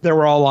 They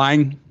were all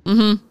lying.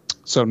 Mm-hmm.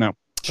 So no.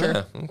 Sure.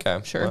 Yeah,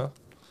 okay. Sure. Well.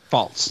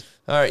 False.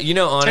 All right. You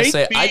know,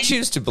 honestly, I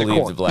choose to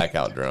believe the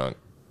blackout drunk.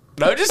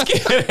 No, just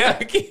kidding.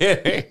 I'm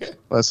kidding.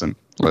 Listen.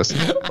 All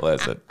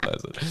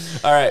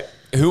right.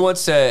 Who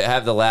wants to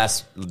have the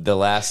last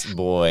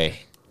boy?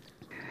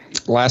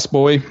 Last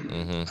boy.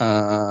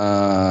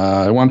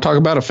 Mm-hmm. You want to talk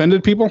about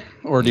offended people,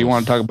 or do you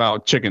want to talk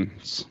about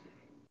chickens?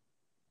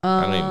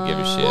 I don't even give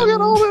a shit. Look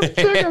at all them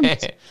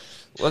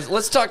chickens.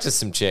 Let's talk to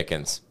some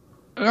chickens.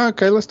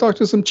 Okay, let's talk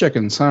to some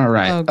chickens. All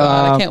right. Oh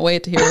God, I can't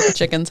wait to hear what the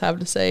chickens have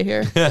to say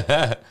here.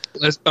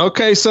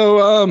 Okay,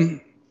 so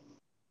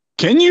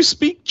can you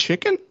speak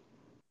chicken?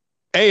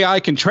 AI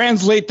can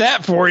translate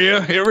that for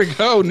you. Here we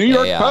go. New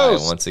York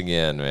Post. Once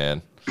again,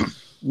 man.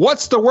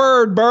 What's the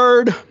word,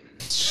 bird?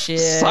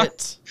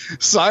 Shit.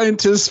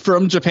 Scientists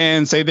from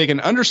Japan say they can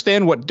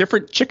understand what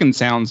different chicken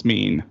sounds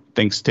mean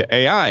thanks to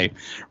AI.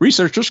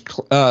 Researchers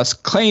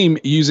claim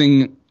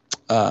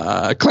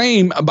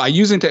by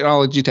using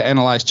technology to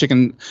analyze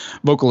chicken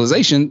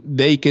vocalization,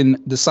 they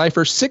can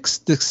decipher 6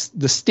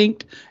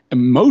 distinct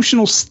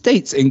emotional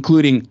states,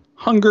 including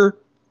hunger,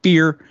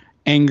 fear,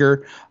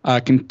 anger,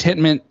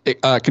 contentment,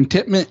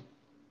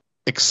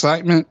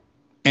 excitement,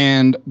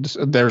 and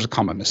there's a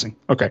comma missing.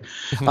 Okay.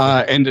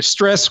 And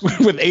distress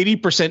with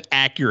 80%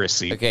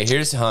 accuracy. Okay,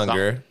 here's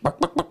hunger.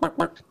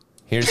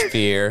 Here's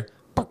fear.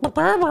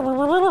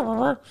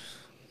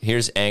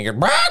 Here's anger.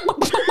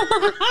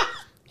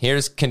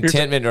 Here's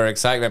contentment or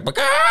excitement.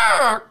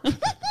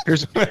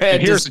 Here's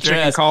a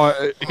chicken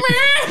calling.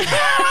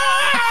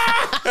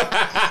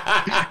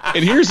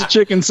 And here's a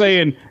chicken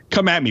saying,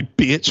 "Come at me,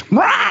 bitch."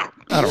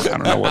 I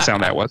don't know what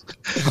sound that was.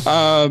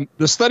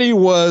 The study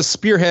was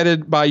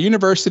spearheaded by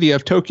University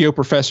of Tokyo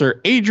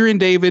professor Adrian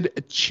David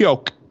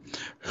Chioke,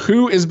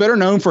 who is better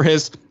known for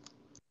his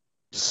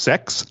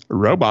sex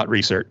robot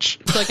research.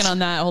 Clicking on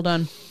that. Hold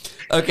on.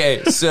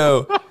 Okay,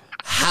 so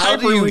how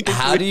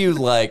do you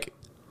like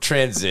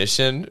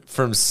transition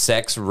from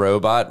sex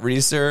robot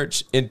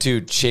research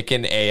into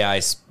chicken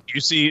AI? You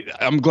see,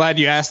 I'm glad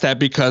you asked that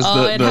because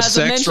it the has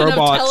sex a mention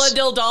robots, of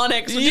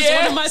teledildonics, which is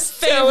one of my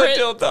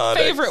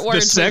favorite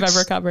words we've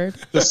ever covered.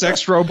 The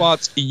sex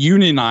robots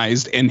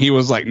unionized, and he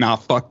was like, "Nah,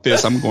 fuck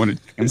this. I'm going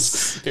to."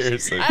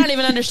 Seriously, I don't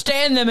even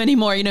understand them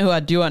anymore. You know who I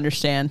do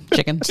understand?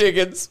 Chickens.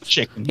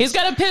 Chickens. He's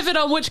got to pivot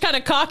on which kind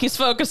of cock he's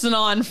focusing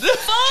on.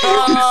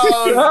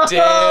 Oh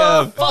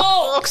damn,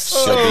 folks!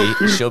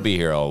 She'll be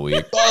here all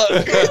week.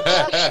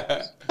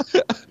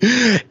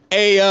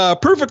 A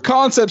proof of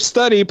concept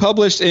study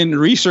published in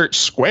Research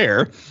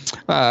Square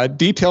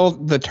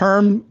detailed the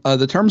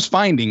term's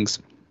findings.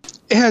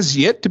 It has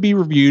yet to be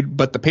reviewed,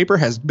 but the paper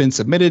has been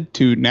submitted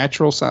to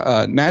Nature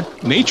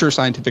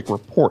Scientific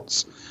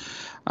Reports.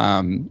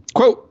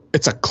 Quote,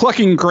 "It's a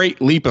clucking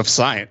great leap of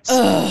science."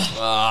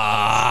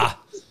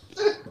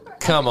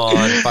 Come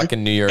on,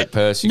 fucking New York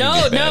Post.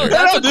 No,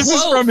 that's a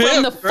quote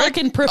from the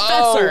fucking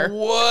professor. Oh,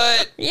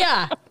 what?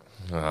 Yeah.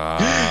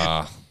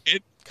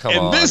 Come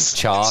on, this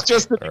chalk, is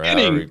just the or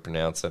beginning. however you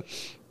pronounce it.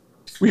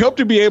 We hope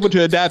to be able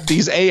to adapt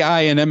these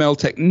AI and ML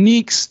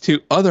techniques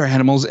to other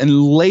animals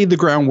and lay the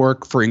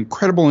groundwork for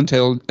incredible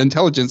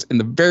intelligence in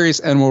the various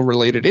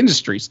animal-related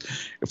industries.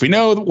 If we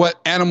know what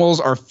animals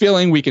are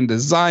feeling, we can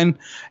design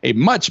a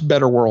much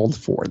better world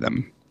for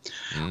them.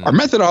 Our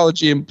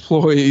methodology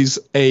employs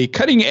a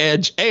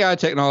cutting-edge AI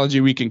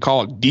technology we can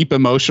call deep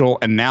emotional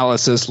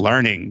analysis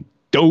learning.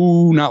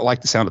 Do not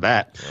like the sound of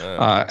that.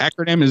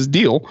 Acronym is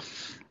DEAL.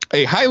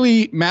 A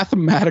highly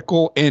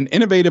mathematical and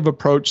innovative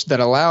approach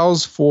that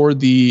allows for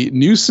the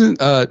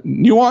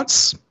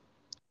nuance.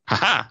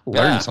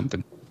 Learn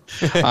something.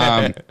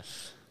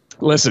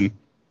 Listen,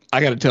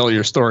 I got to tell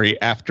your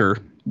story after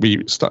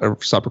we stop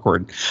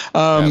recording.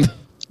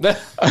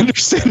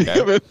 Understanding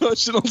of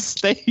emotional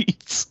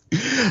states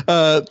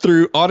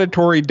through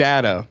auditory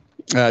data.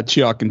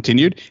 Chia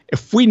continued,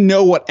 "If we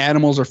know what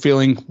animals are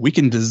feeling, we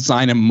can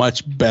design a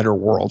much better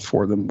world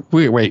for them."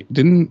 Wait,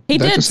 didn't he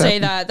that did say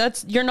happen? that?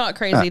 That's you're not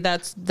crazy.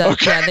 That's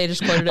Okay. Yeah, they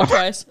just quoted it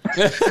twice.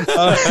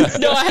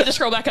 No, I had to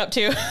scroll back up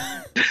too.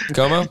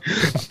 Como?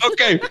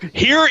 Okay,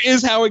 here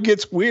is how it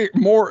gets weird,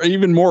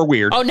 even more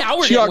weird. Oh, now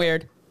we're getting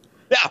weird.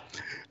 Yeah,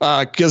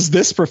 because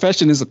this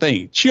profession is a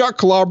thing. Chiok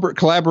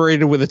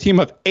collaborated with a team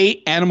of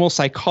 8 animal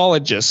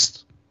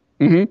psychologists.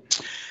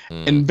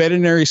 And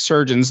veterinary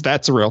surgeons,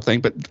 that's a real thing,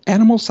 but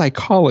animal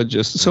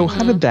psychologists. So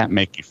how did that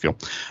make you feel?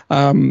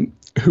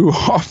 Who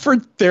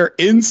offered their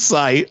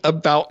insight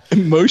about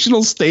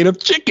emotional state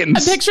of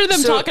chickens. I picture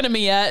them talking to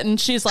me yet, and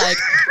she's like,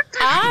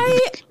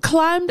 "I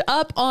climbed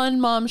up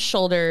on Mom's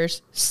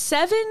shoulders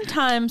 7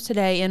 times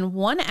today in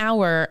 1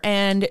 hour,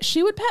 and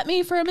she would pet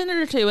me for a minute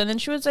or two, and then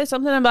she would say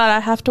something about I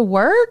have to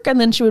work, and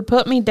then she would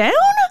put me down."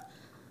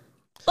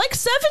 Like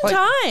 7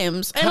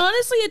 times. And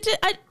honestly, it did.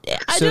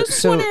 I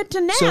just wanted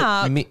to nap.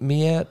 So,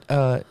 Miette,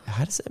 how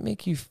does that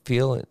make you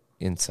feel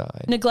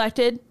inside?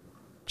 Neglected.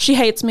 She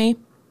hates me.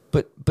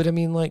 But I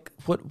mean, like,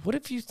 what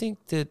if you think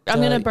that... I'm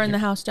going to burn the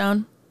house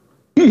down.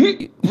 What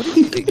if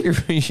you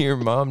think your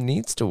mom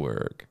needs to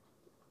work?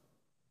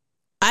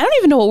 I don't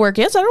even know what work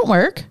is. I don't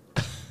work.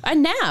 I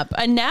nap.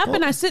 And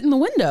I sit in the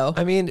window.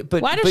 I mean,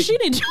 but... Why does she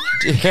need to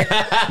work?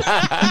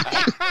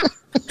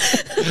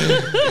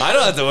 I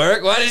don't have to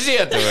work. Why does she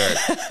have to work?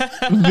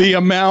 The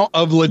amount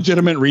of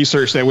legitimate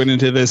research that went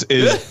into this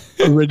is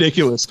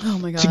ridiculous. Oh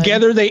my God.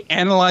 Together, they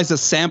analyzed a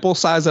sample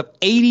size of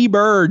 80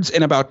 birds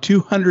and about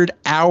 200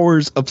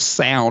 hours of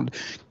sound.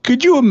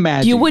 Could you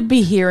imagine? You would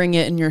be hearing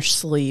it in your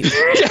sleep.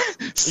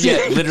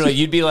 Yeah, literally.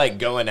 You'd be like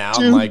going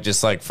out and like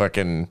just like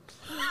fucking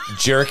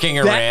jerking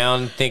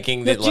around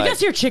thinking that Do you guys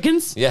hear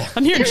chickens? Yeah.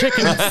 I'm hearing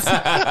chickens.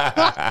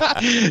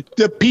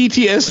 The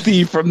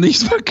PTSD from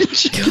these fucking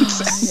chickens.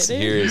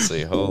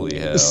 Seriously, holy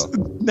hell.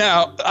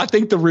 Now, I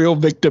think the real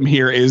victim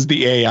here is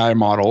the AI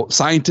model.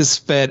 Scientists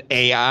fed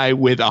AI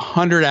with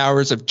 100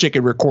 hours of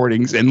chicken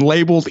recordings and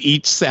labeled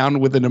each sound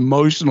with an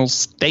emotional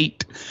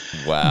state.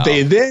 Wow.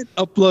 They then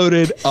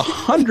uploaded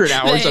 100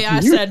 hours the AI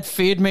of said,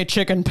 "Feed me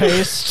chicken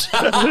paste."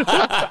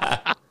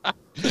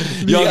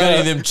 Y'all got any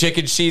of them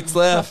chicken sheets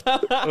left?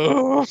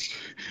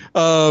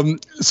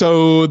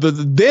 So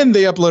then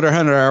they uploaded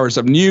 100 hours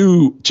of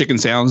new chicken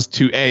sounds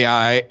to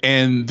AI,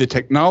 and the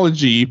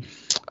technology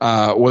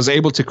was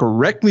able to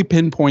correctly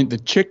pinpoint the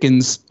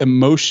chicken's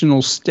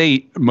emotional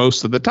state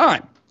most of the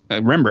time.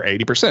 Remember,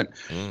 80%.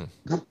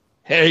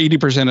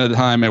 80% of the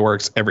time, it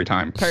works every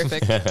time.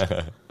 Perfect.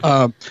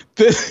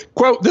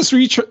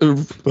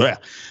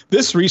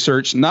 This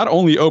research not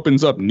only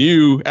opens up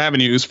new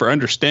avenues for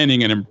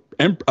understanding and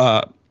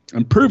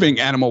improving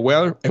animal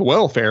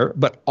welfare,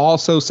 but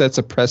also sets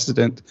a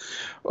precedent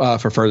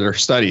for further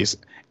studies.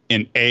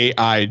 in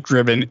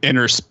AI-driven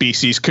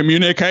interspecies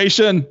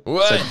communication.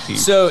 What?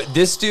 So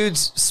this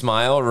dude's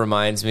smile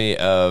reminds me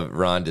of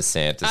Ron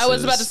DeSantis. I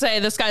was about to say,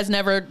 this guy's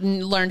never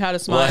learned how to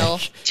smile.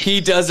 Like,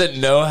 he doesn't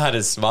know how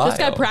to smile. This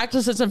guy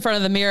practices in front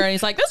of the mirror, and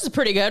he's like, this is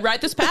pretty good, right?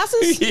 This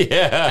passes?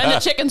 Yeah. And the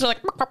chickens are like,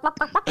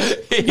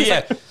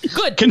 yeah. Like,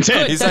 good. Content.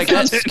 Good. He's That like,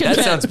 sounds that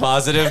content. sounds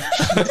positive.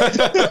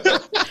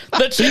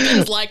 The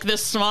chickens like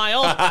this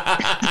smile.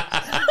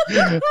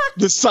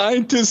 The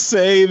scientists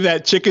say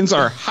that chickens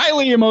are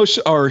highly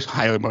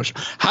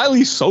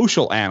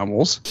social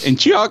animals, and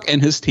Chuck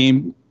and his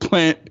team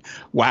plant.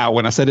 Wow,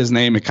 when I said his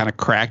name, it kind of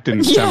cracked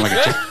and sounded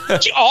like a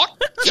Chuck.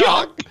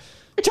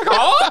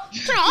 Oh,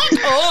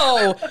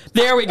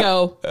 there we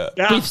go.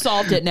 Yeah. We've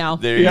solved it now.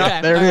 There you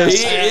go. There it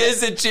is. He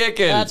is a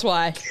chicken. That's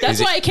why. That's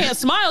why he can't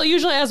smile. He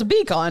usually has a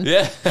beak on.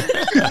 Yeah.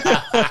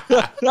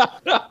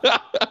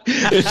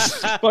 It's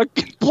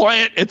fucking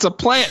plant. It's a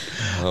plant.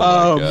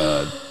 Oh my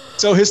God.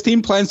 So his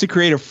team plans to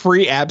create a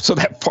free app so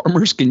that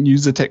farmers can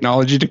use the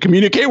technology to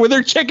communicate with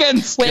their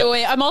chickens.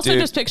 Wait. I'm also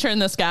just picturing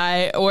this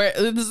guy, where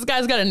this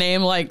guy's got a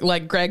name like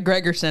Greg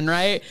Gregerson,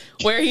 right?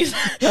 Where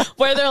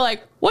they're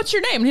like, "What's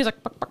your name?" And he's like,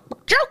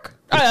 "Joke."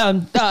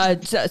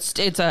 It's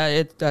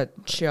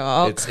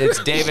Chuck.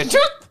 It's David.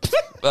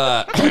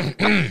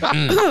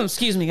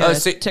 Excuse me, Oh,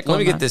 guys. so let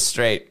me get this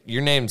straight.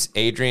 Your name's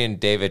Adrian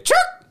David.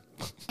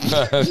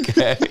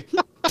 Okay.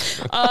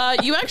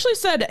 You actually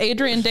said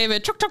Adrian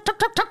David. Chuck.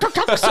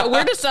 So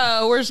we're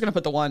just gonna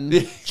put the one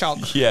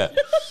Chuck. Yeah.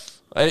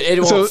 It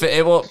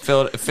won't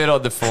fit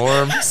on the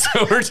form,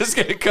 so we're just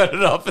gonna cut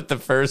it off at the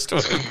first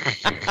one.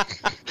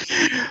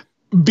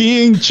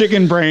 Being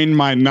chicken brain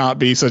might not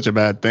be such a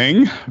bad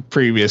thing.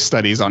 Previous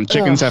studies on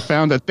chickens have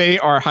found that they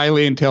are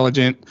highly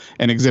intelligent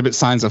and exhibit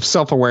signs of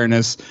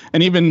self-awareness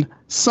and even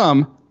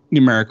some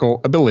numerical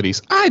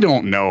abilities. I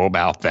don't know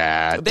about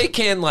that. They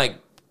can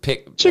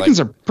pick Chickens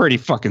are pretty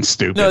fucking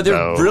stupid. No, they're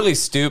though. really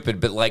stupid,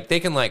 but they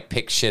can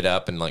pick shit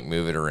up and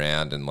move it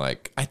around, and I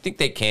think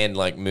they can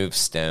move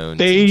stones.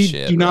 They and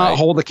shit, do not right?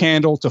 hold a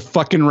candle to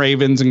fucking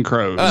ravens and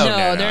crows. Oh,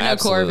 No, they're no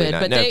absolutely corvid,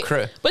 not. but No,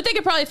 but they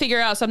could probably figure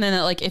out something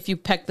that if you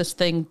peck this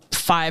thing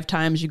 5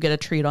 times, you get a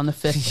treat on the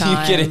 5th You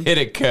time. get a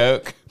hit of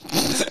Coke.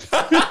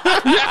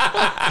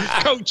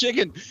 Coke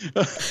chicken.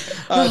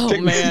 Oh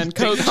man,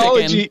 Coke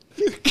chicken.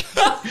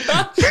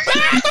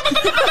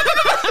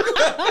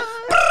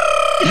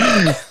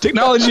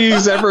 Technology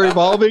is ever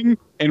evolving,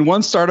 and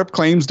one startup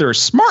claims their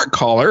smart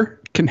collar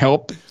can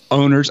help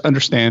owners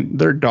understand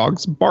their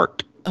dog's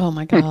bark. Oh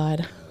my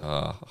God.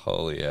 Oh,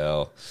 holy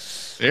hell.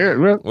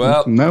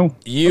 Well, no.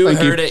 You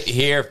heard it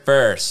here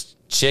first.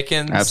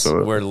 Chickens.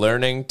 Absolutely. We're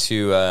learning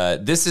to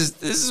this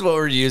is what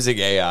we're using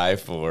AI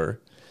for.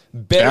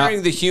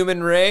 Bettering the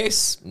human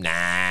race?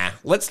 Nah.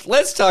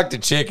 Let's talk to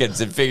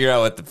chickens and figure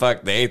out what the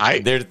fuck they're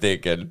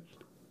thinking.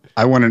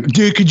 I want to,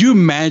 dude. Could you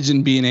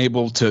imagine being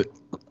able to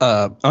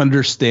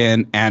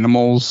understand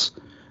animals,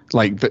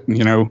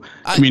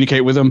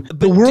 communicate with them?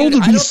 The world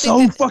would be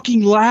so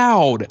fucking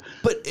loud.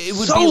 But it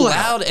would So be loud.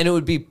 loud and it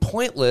would be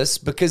pointless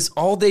because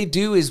all they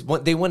do is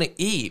what they want to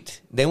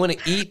eat. They want to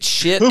eat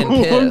shit and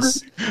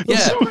piss.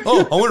 Yeah.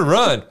 Oh, I want to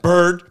run.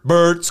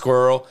 Bird,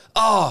 squirrel.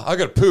 Oh, I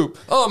got to poop.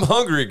 Oh, I'm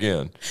hungry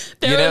again.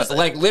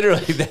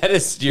 Literally, that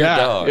is your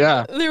dog.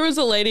 Yeah. There was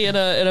a lady in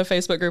a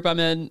Facebook group I'm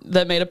in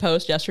that made a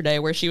post yesterday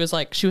where she was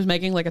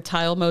making a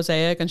tile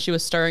mosaic and she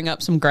was stirring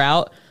up some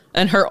grout,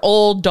 and her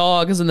old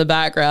dog is in the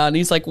background.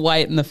 He's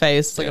white in the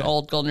face. It's an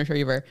old golden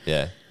retriever.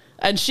 Yeah.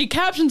 And she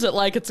captions it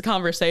like it's a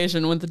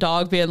conversation with the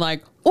dog being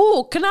like,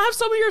 "Oh, can I have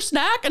some of your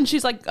snack?" And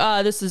she's like,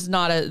 this is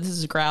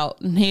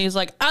grout." And he's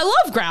like, "I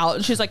love grout."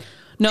 And she's like,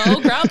 "No,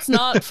 grout's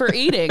not for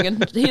eating."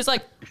 And he's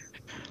like,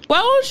 "Why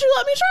won't you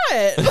let me try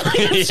it?"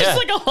 It's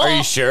just a whole, Are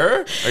you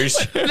sure?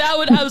 that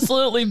would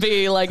absolutely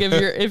be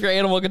if your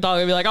animal could talk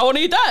and be like, "I want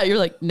to eat that." You're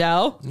like,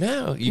 "No,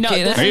 You no,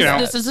 can't.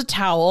 this is a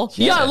towel.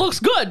 Yeah, it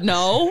looks good.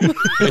 No."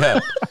 Yeah.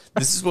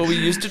 This is what we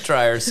use to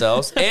dry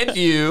ourselves. And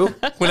you,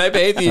 when I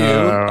bathe you,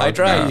 I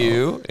dry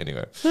you.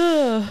 Anyway.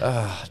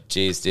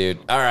 Jeez, dude.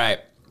 All right.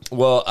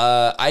 Well,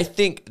 I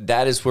think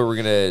that is where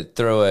we're going to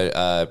throw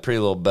a pretty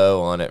little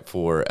bow on it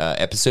for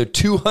episode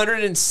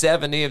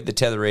 270 of the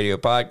Tether Radio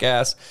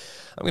podcast.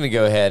 I'm going to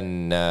go ahead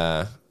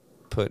and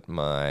put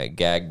my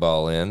gag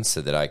ball in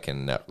so that I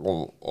can...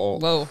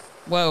 Whoa.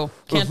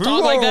 Can't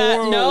talk like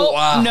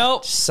that.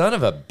 Nope. Son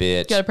of a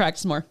bitch. Gotta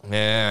practice more.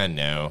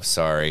 No,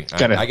 sorry.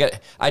 Gotta-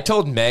 I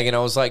told Megan, I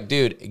was like,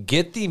 dude,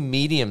 get the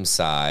medium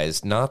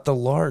size, not the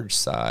large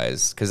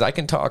size, because I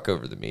can talk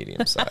over the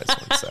medium size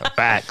one. So.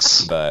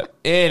 Facts. But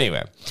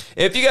anyway,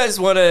 if you guys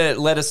want to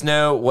let us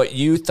know what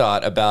you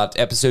thought about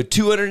episode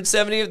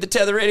 270 of the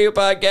Tether Radio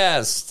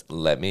podcast,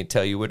 let me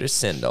tell you where to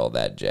send all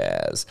that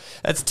jazz.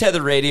 That's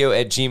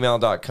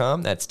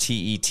tetherradio@gmail.com. That's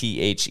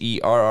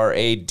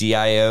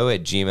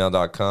TETHERRADIO@gmail.com.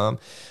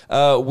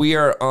 We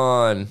are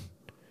on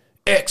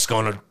X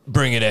gonna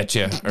bring it at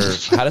you, or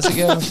how does it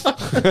go?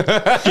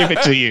 Give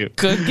it to you.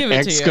 Good, give it to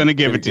X you. gonna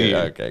give it to you.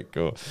 Okay,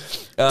 cool.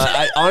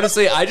 I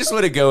just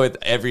want to go with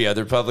every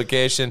other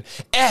publication.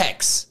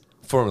 X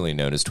formerly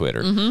known as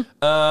Twitter.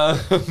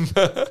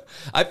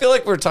 I feel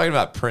like we're talking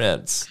about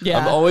Prince. Yeah.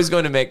 I'm always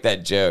going to make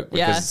that joke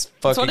because it's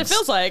fucking, that's what it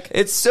feels like.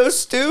 It's so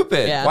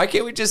stupid. Yeah. Why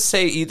can't we just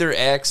say either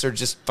X or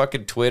just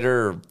fucking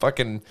Twitter or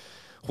fucking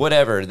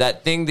whatever,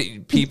 that thing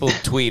that people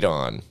tweet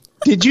on?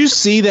 Did you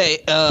see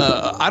that?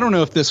 I don't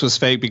know if this was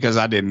fake because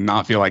I did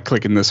not feel like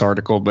clicking this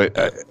article, but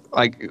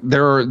like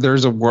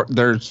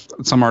there's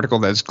some article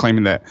that's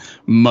claiming that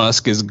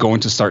Musk is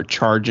going to start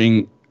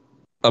charging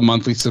a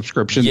monthly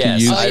subscription to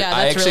use. I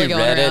that's actually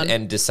really read around. it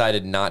and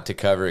decided not to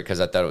cover it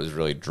because I thought it was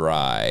really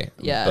dry.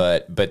 Yeah.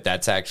 But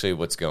that's actually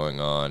what's going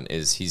on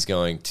is he's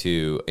going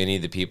to any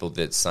of the people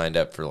that signed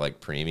up for like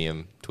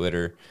premium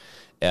Twitter,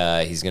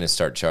 he's going to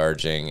start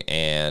charging,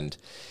 and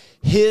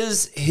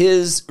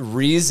his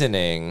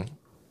reasoning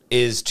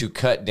is to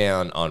cut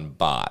down on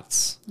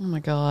bots. Oh my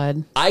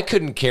God. I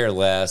couldn't care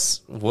less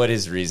what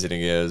his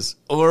reasoning is,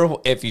 or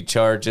if he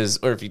charges,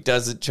 or if he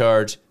doesn't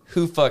charge.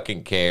 Who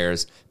fucking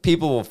cares?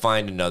 People will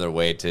find another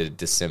way to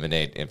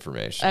disseminate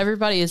information.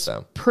 Everybody is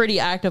pretty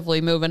actively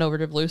moving over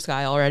to Blue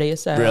Sky already.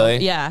 So Really?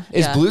 Yeah.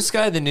 Is Blue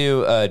Sky the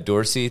new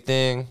Dorsey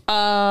thing?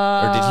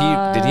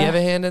 Or did he have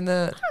a hand in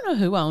that? I don't know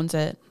who owns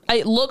it.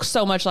 It looks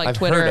so much like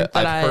Twitter.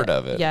 I've heard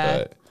of it. Yeah.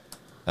 But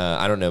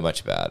I don't know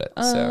much about it.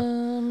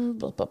 So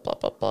Blah, blah, blah,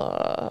 blah,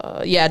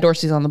 blah. Yeah,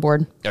 Dorsey's on the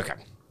board. okay.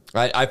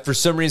 I for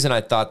some reason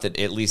I thought that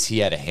at least he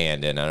had a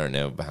hand in. I don't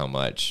know how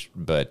much,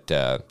 but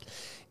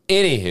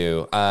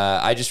anywho,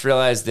 I just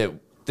realized that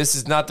this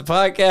is not the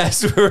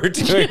podcast where we're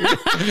doing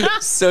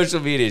social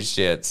media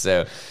shit.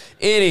 So,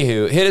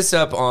 anywho, hit us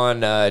up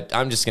on,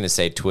 I'm just going to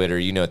say Twitter.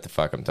 You know what the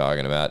fuck I'm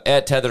talking about.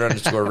 At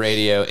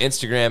 @tether_radio.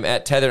 Instagram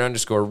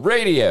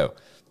 @tether_radio.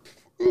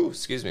 Ooh,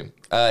 excuse me.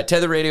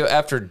 Tether Radio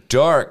After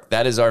Dark.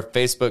 That is our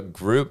Facebook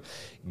group.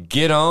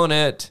 Get on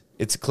it.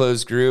 It's a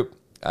closed group.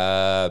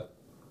 Your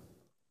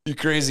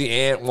crazy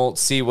aunt won't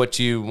see what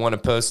you want to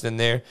post in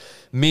there.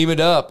 Meme it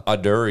up. I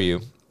dare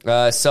you.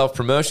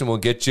 Self-promotion will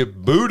get you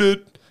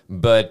booted.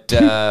 But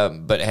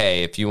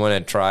hey, if you want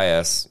to try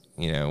us,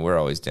 we're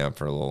always down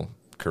for a little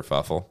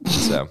kerfuffle.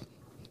 So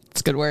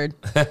It's a good word.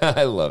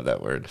 I love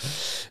that word.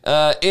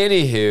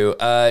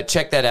 Anywho,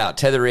 check that out.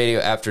 Tether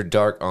Radio After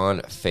Dark on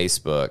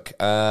Facebook.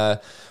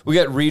 We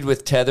got Read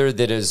with Tether.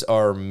 That is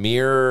our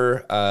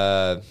mirror.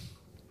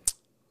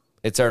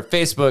 It's our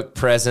Facebook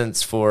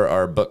presence for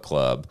our book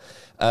club.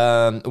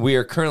 We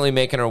are currently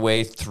making our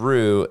way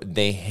through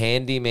the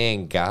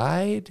Handyman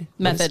Guide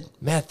method.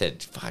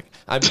 Fuck,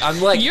 I'm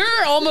like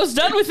You're almost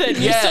done with it.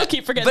 You still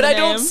keep forgetting. but the I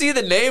name. don't see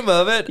the name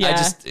of it. I Yeah.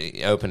 just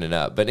open it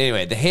up. But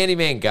anyway, the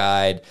Handyman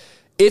Guide.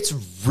 It's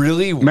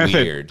really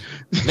weird.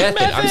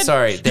 Method. I'm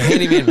sorry. The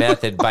Handyman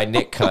Method by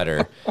Nick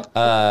Cutter.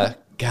 God,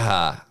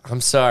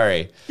 I'm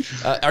sorry.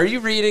 Are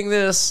you reading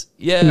this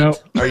yet? No.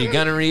 Are you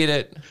gonna read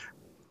it?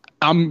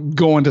 I'm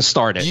going to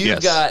start it.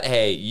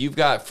 You've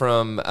got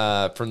from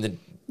the.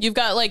 You've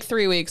got like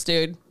 3 weeks,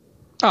 dude.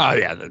 Oh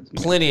yeah,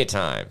 Plenty of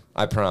time.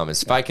 I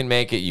promise. If I can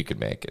make it, you can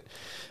make it.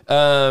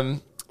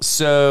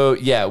 So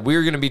yeah,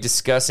 we're going to be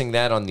discussing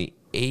that on the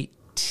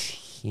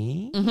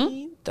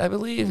 18th, I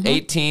believe.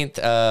 18th,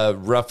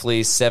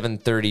 roughly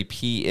 7:30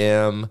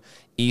 p.m.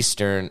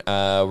 Eastern.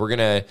 We're going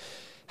to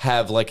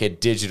have like a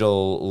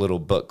digital little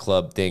book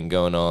club thing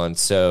going on.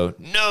 So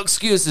no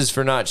excuses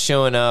for not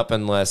showing up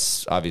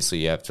unless obviously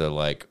you have to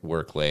like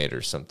work late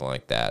or something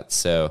like that.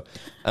 So,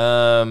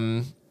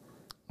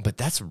 but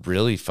that's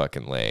really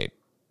fucking late,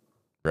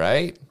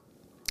 right?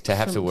 To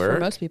have to work For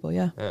most people,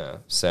 yeah.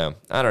 So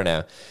I don't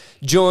know.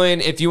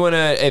 Join if you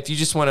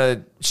just want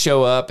to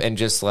show up and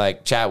just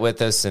like chat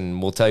with us,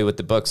 and we'll tell you what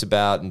the book's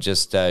about and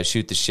just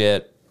shoot the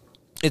shit.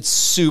 It's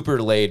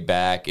super laid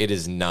back. It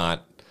is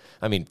not.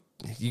 I mean,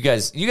 you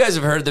guys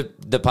have heard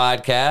the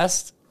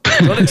podcast.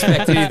 Don't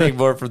expect anything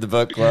more from the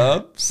book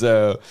club.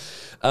 So,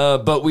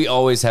 but we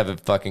always have a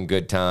fucking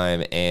good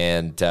time,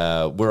 and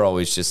we're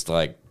always just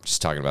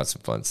talking about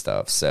some fun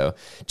stuff. So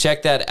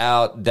check that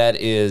out. That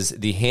is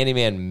the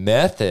Handyman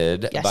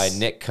Method by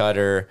Nick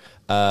Cutter,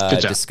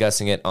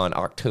 discussing it on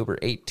October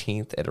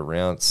 18th at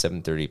around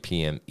 7:30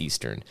 p.m.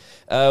 Eastern.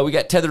 We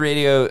got Tether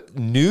Radio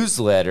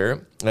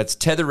newsletter. That's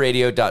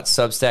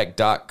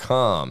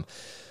tetherradio.substack.com.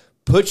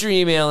 Put your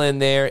email in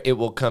there. It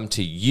will come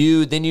to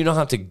you. Then you don't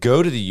have to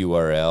go to the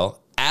URL.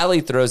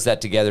 Allie throws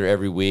that together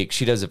every week.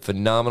 She does a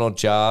phenomenal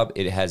job.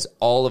 It has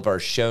all of our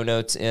show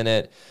notes in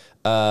it.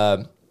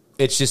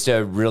 It's just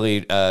a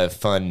really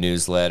fun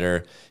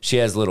newsletter. She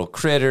has little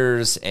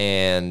critters,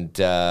 and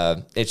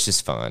it's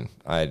just fun.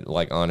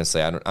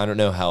 Honestly, I don't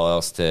know how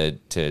else to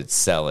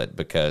sell it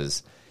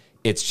because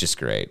it's just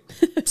great.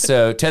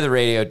 So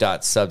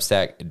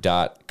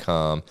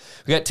tetherradio.substack.com.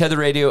 We got Tether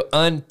Radio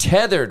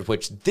Untethered,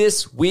 which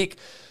this week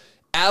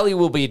Allie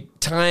will be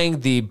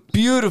tying the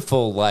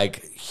beautiful,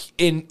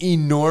 an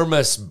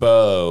enormous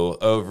bow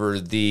over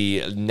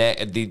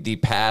the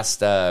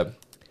past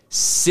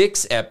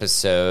 6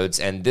 episodes,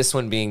 and this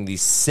one being the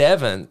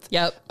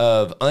 7th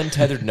of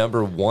Untethered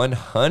number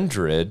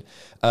 100.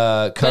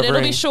 But it'll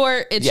be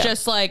short. It's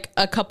just like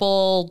a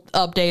couple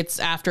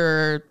updates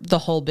after the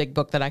whole big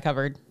book that I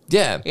covered.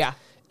 Yeah. Yeah.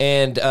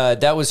 And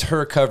that was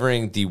her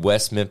covering the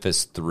West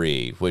Memphis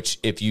 3, which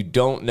if you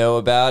don't know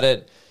about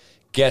it,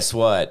 guess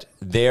what?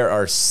 There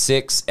are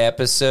 6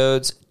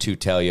 episodes to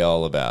tell you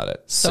all about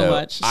it. So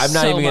much. I'm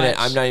not even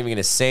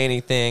gonna say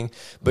anything,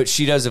 but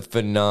she does a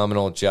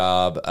phenomenal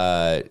job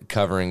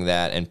covering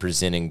that and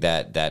presenting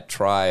that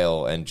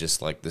trial and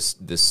just like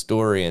this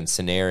story and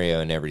scenario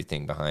and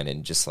everything behind it.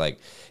 And just like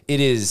it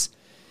is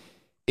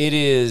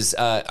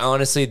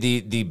honestly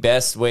the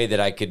best way that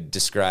I could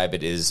describe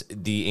it is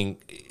an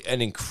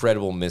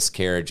incredible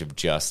miscarriage of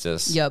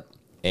justice. Yep.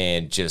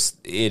 And just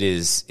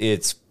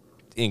it's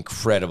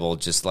incredible.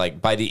 Just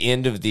like by the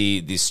end of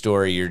the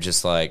story, you're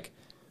just like,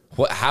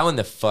 what? How in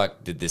the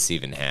fuck did this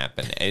even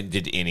happen?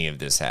 Did any of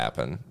this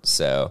happen?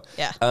 So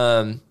yeah.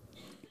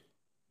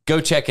 Go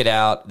check it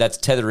out. That's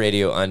Tether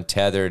Radio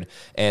Untethered,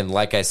 and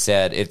like I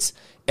said, it's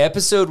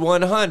episode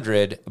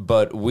 100,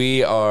 but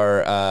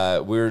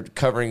we're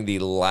covering the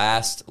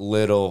last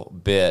little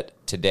bit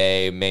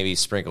today, maybe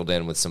sprinkled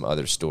in with some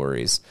other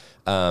stories.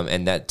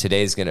 And that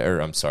today's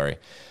next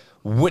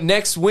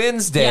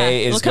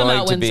Wednesday is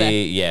going to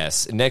be,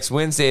 yes, next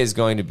Wednesday is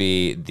going to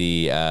be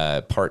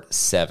the part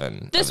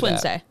 7. This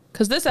Wednesday,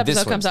 because this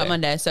episode comes out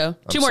Monday, so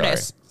 2 more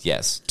days.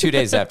 Yes, 2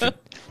 days after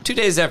 2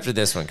 days after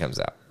this one comes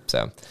out.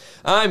 So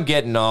I'm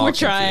getting all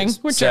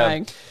confused. We're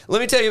trying.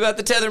 Let me tell you about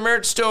the Tether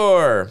merch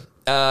store.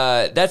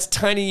 That's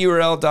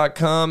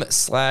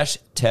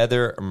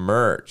tinyurl.com/tether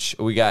merch.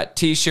 We got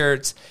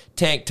t-shirts,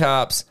 tank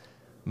tops,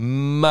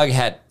 mug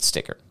hat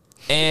sticker,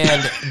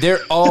 and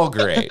they're all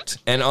great.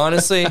 And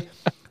honestly,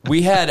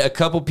 we had a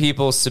couple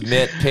people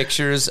submit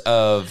pictures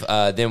of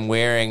them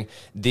wearing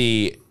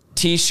the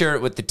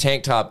t-shirt with the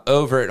tank top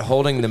over it,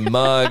 holding the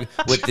mug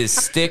with this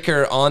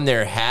sticker on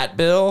their hat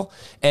bill,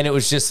 and it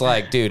was just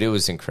like, dude, it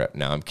was incredible.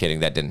 No, I'm kidding,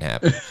 that didn't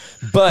happen.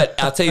 But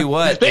I'll tell you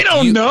what, they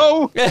don't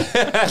know.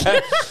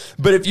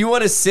 But if you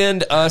want to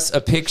send us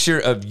a picture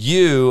of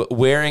you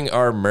wearing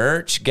our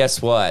merch, guess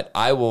what?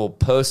 I will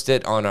post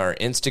it on our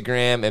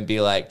Instagram and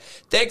be like,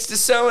 thanks to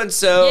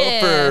so-and-so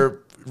for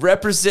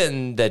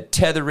representing the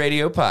Tether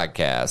Radio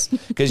podcast.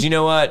 Because you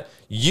know what?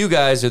 You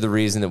guys are the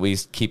reason that we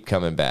keep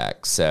coming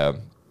back. So,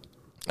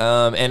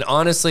 and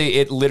honestly,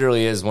 it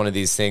literally is one of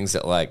these things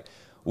that like,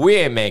 we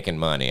ain't making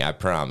money, I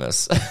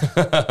promise.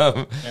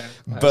 But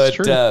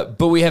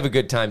we have a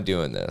good time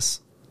doing this.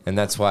 And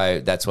that's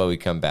why we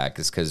come back,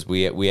 is because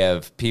we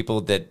have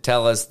people that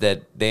tell us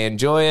that they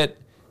enjoy it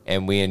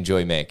and we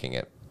enjoy making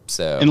it.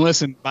 So, and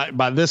listen,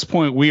 by this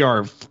point, we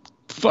are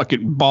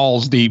fucking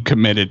balls deep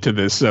committed to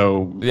this.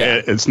 So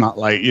it's not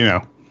like, you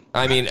know,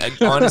 I mean,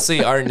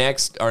 honestly, our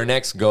next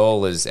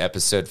goal is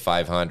episode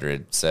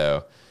 500.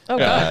 So, we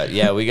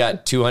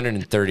got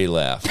 230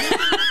 left.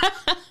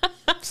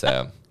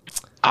 So,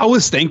 I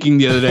was thinking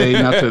the other day,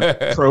 not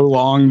to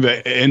prolong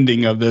the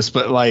ending of this,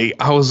 but like,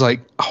 I was like,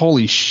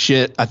 holy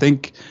shit. I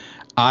think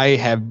I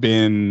have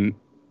been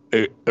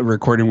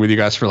recording with you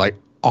guys for like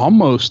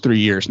almost 3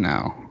 years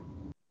now.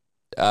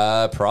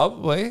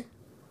 Probably.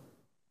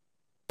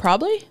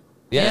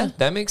 Yeah,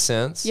 that makes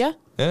sense. Yeah.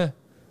 Been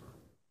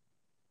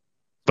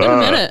a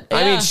minute.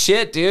 I mean,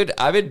 shit, dude.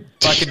 I've been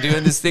fucking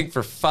doing this thing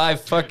for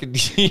 5 fucking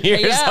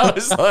years. Yeah. I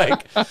was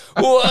like,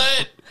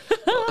 what?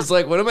 I was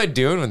like, what am I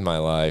doing with my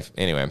life?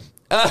 Anyway.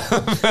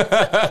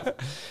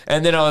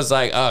 And then I was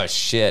like, oh,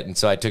 shit. And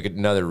so I took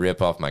another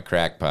rip off my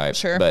crack pipe.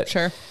 Sure.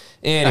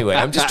 Anyway,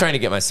 I'm just trying to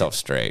get myself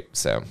straight.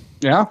 So,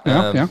 yeah.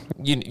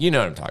 You know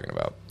what I'm talking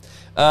about.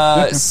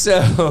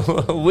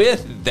 So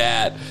with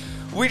that,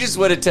 we just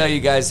want to tell you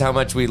guys how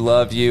much we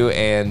love you,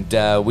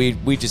 and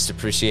we just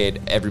appreciate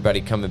everybody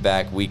coming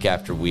back week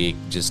after week,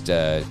 just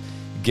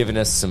giving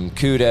us some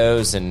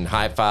kudos and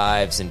high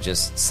fives and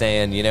just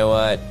saying, you know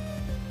what,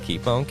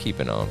 keep on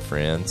keeping on,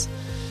 friends.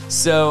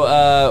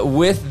 So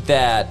with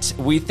that,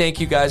 we thank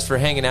you guys for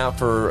hanging out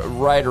for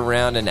right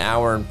around an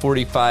hour and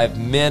 45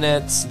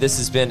 minutes. This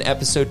has been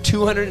episode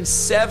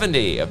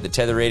 270 of the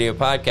Tether Radio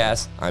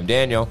Podcast. I'm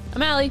Daniel.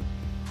 I'm Allie.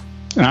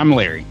 And I'm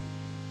Larry.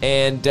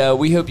 And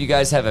we hope you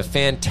guys have a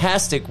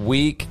fantastic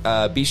week.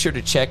 Be sure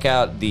to check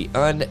out the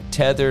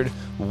Untethered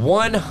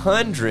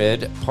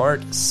 100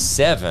 Part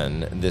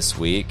 7 this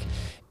week.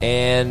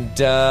 And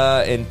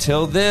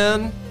until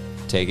then,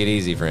 take it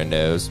easy,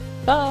 friendos.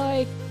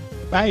 Bye.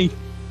 Bye.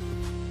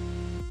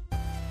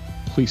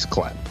 Please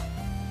clap.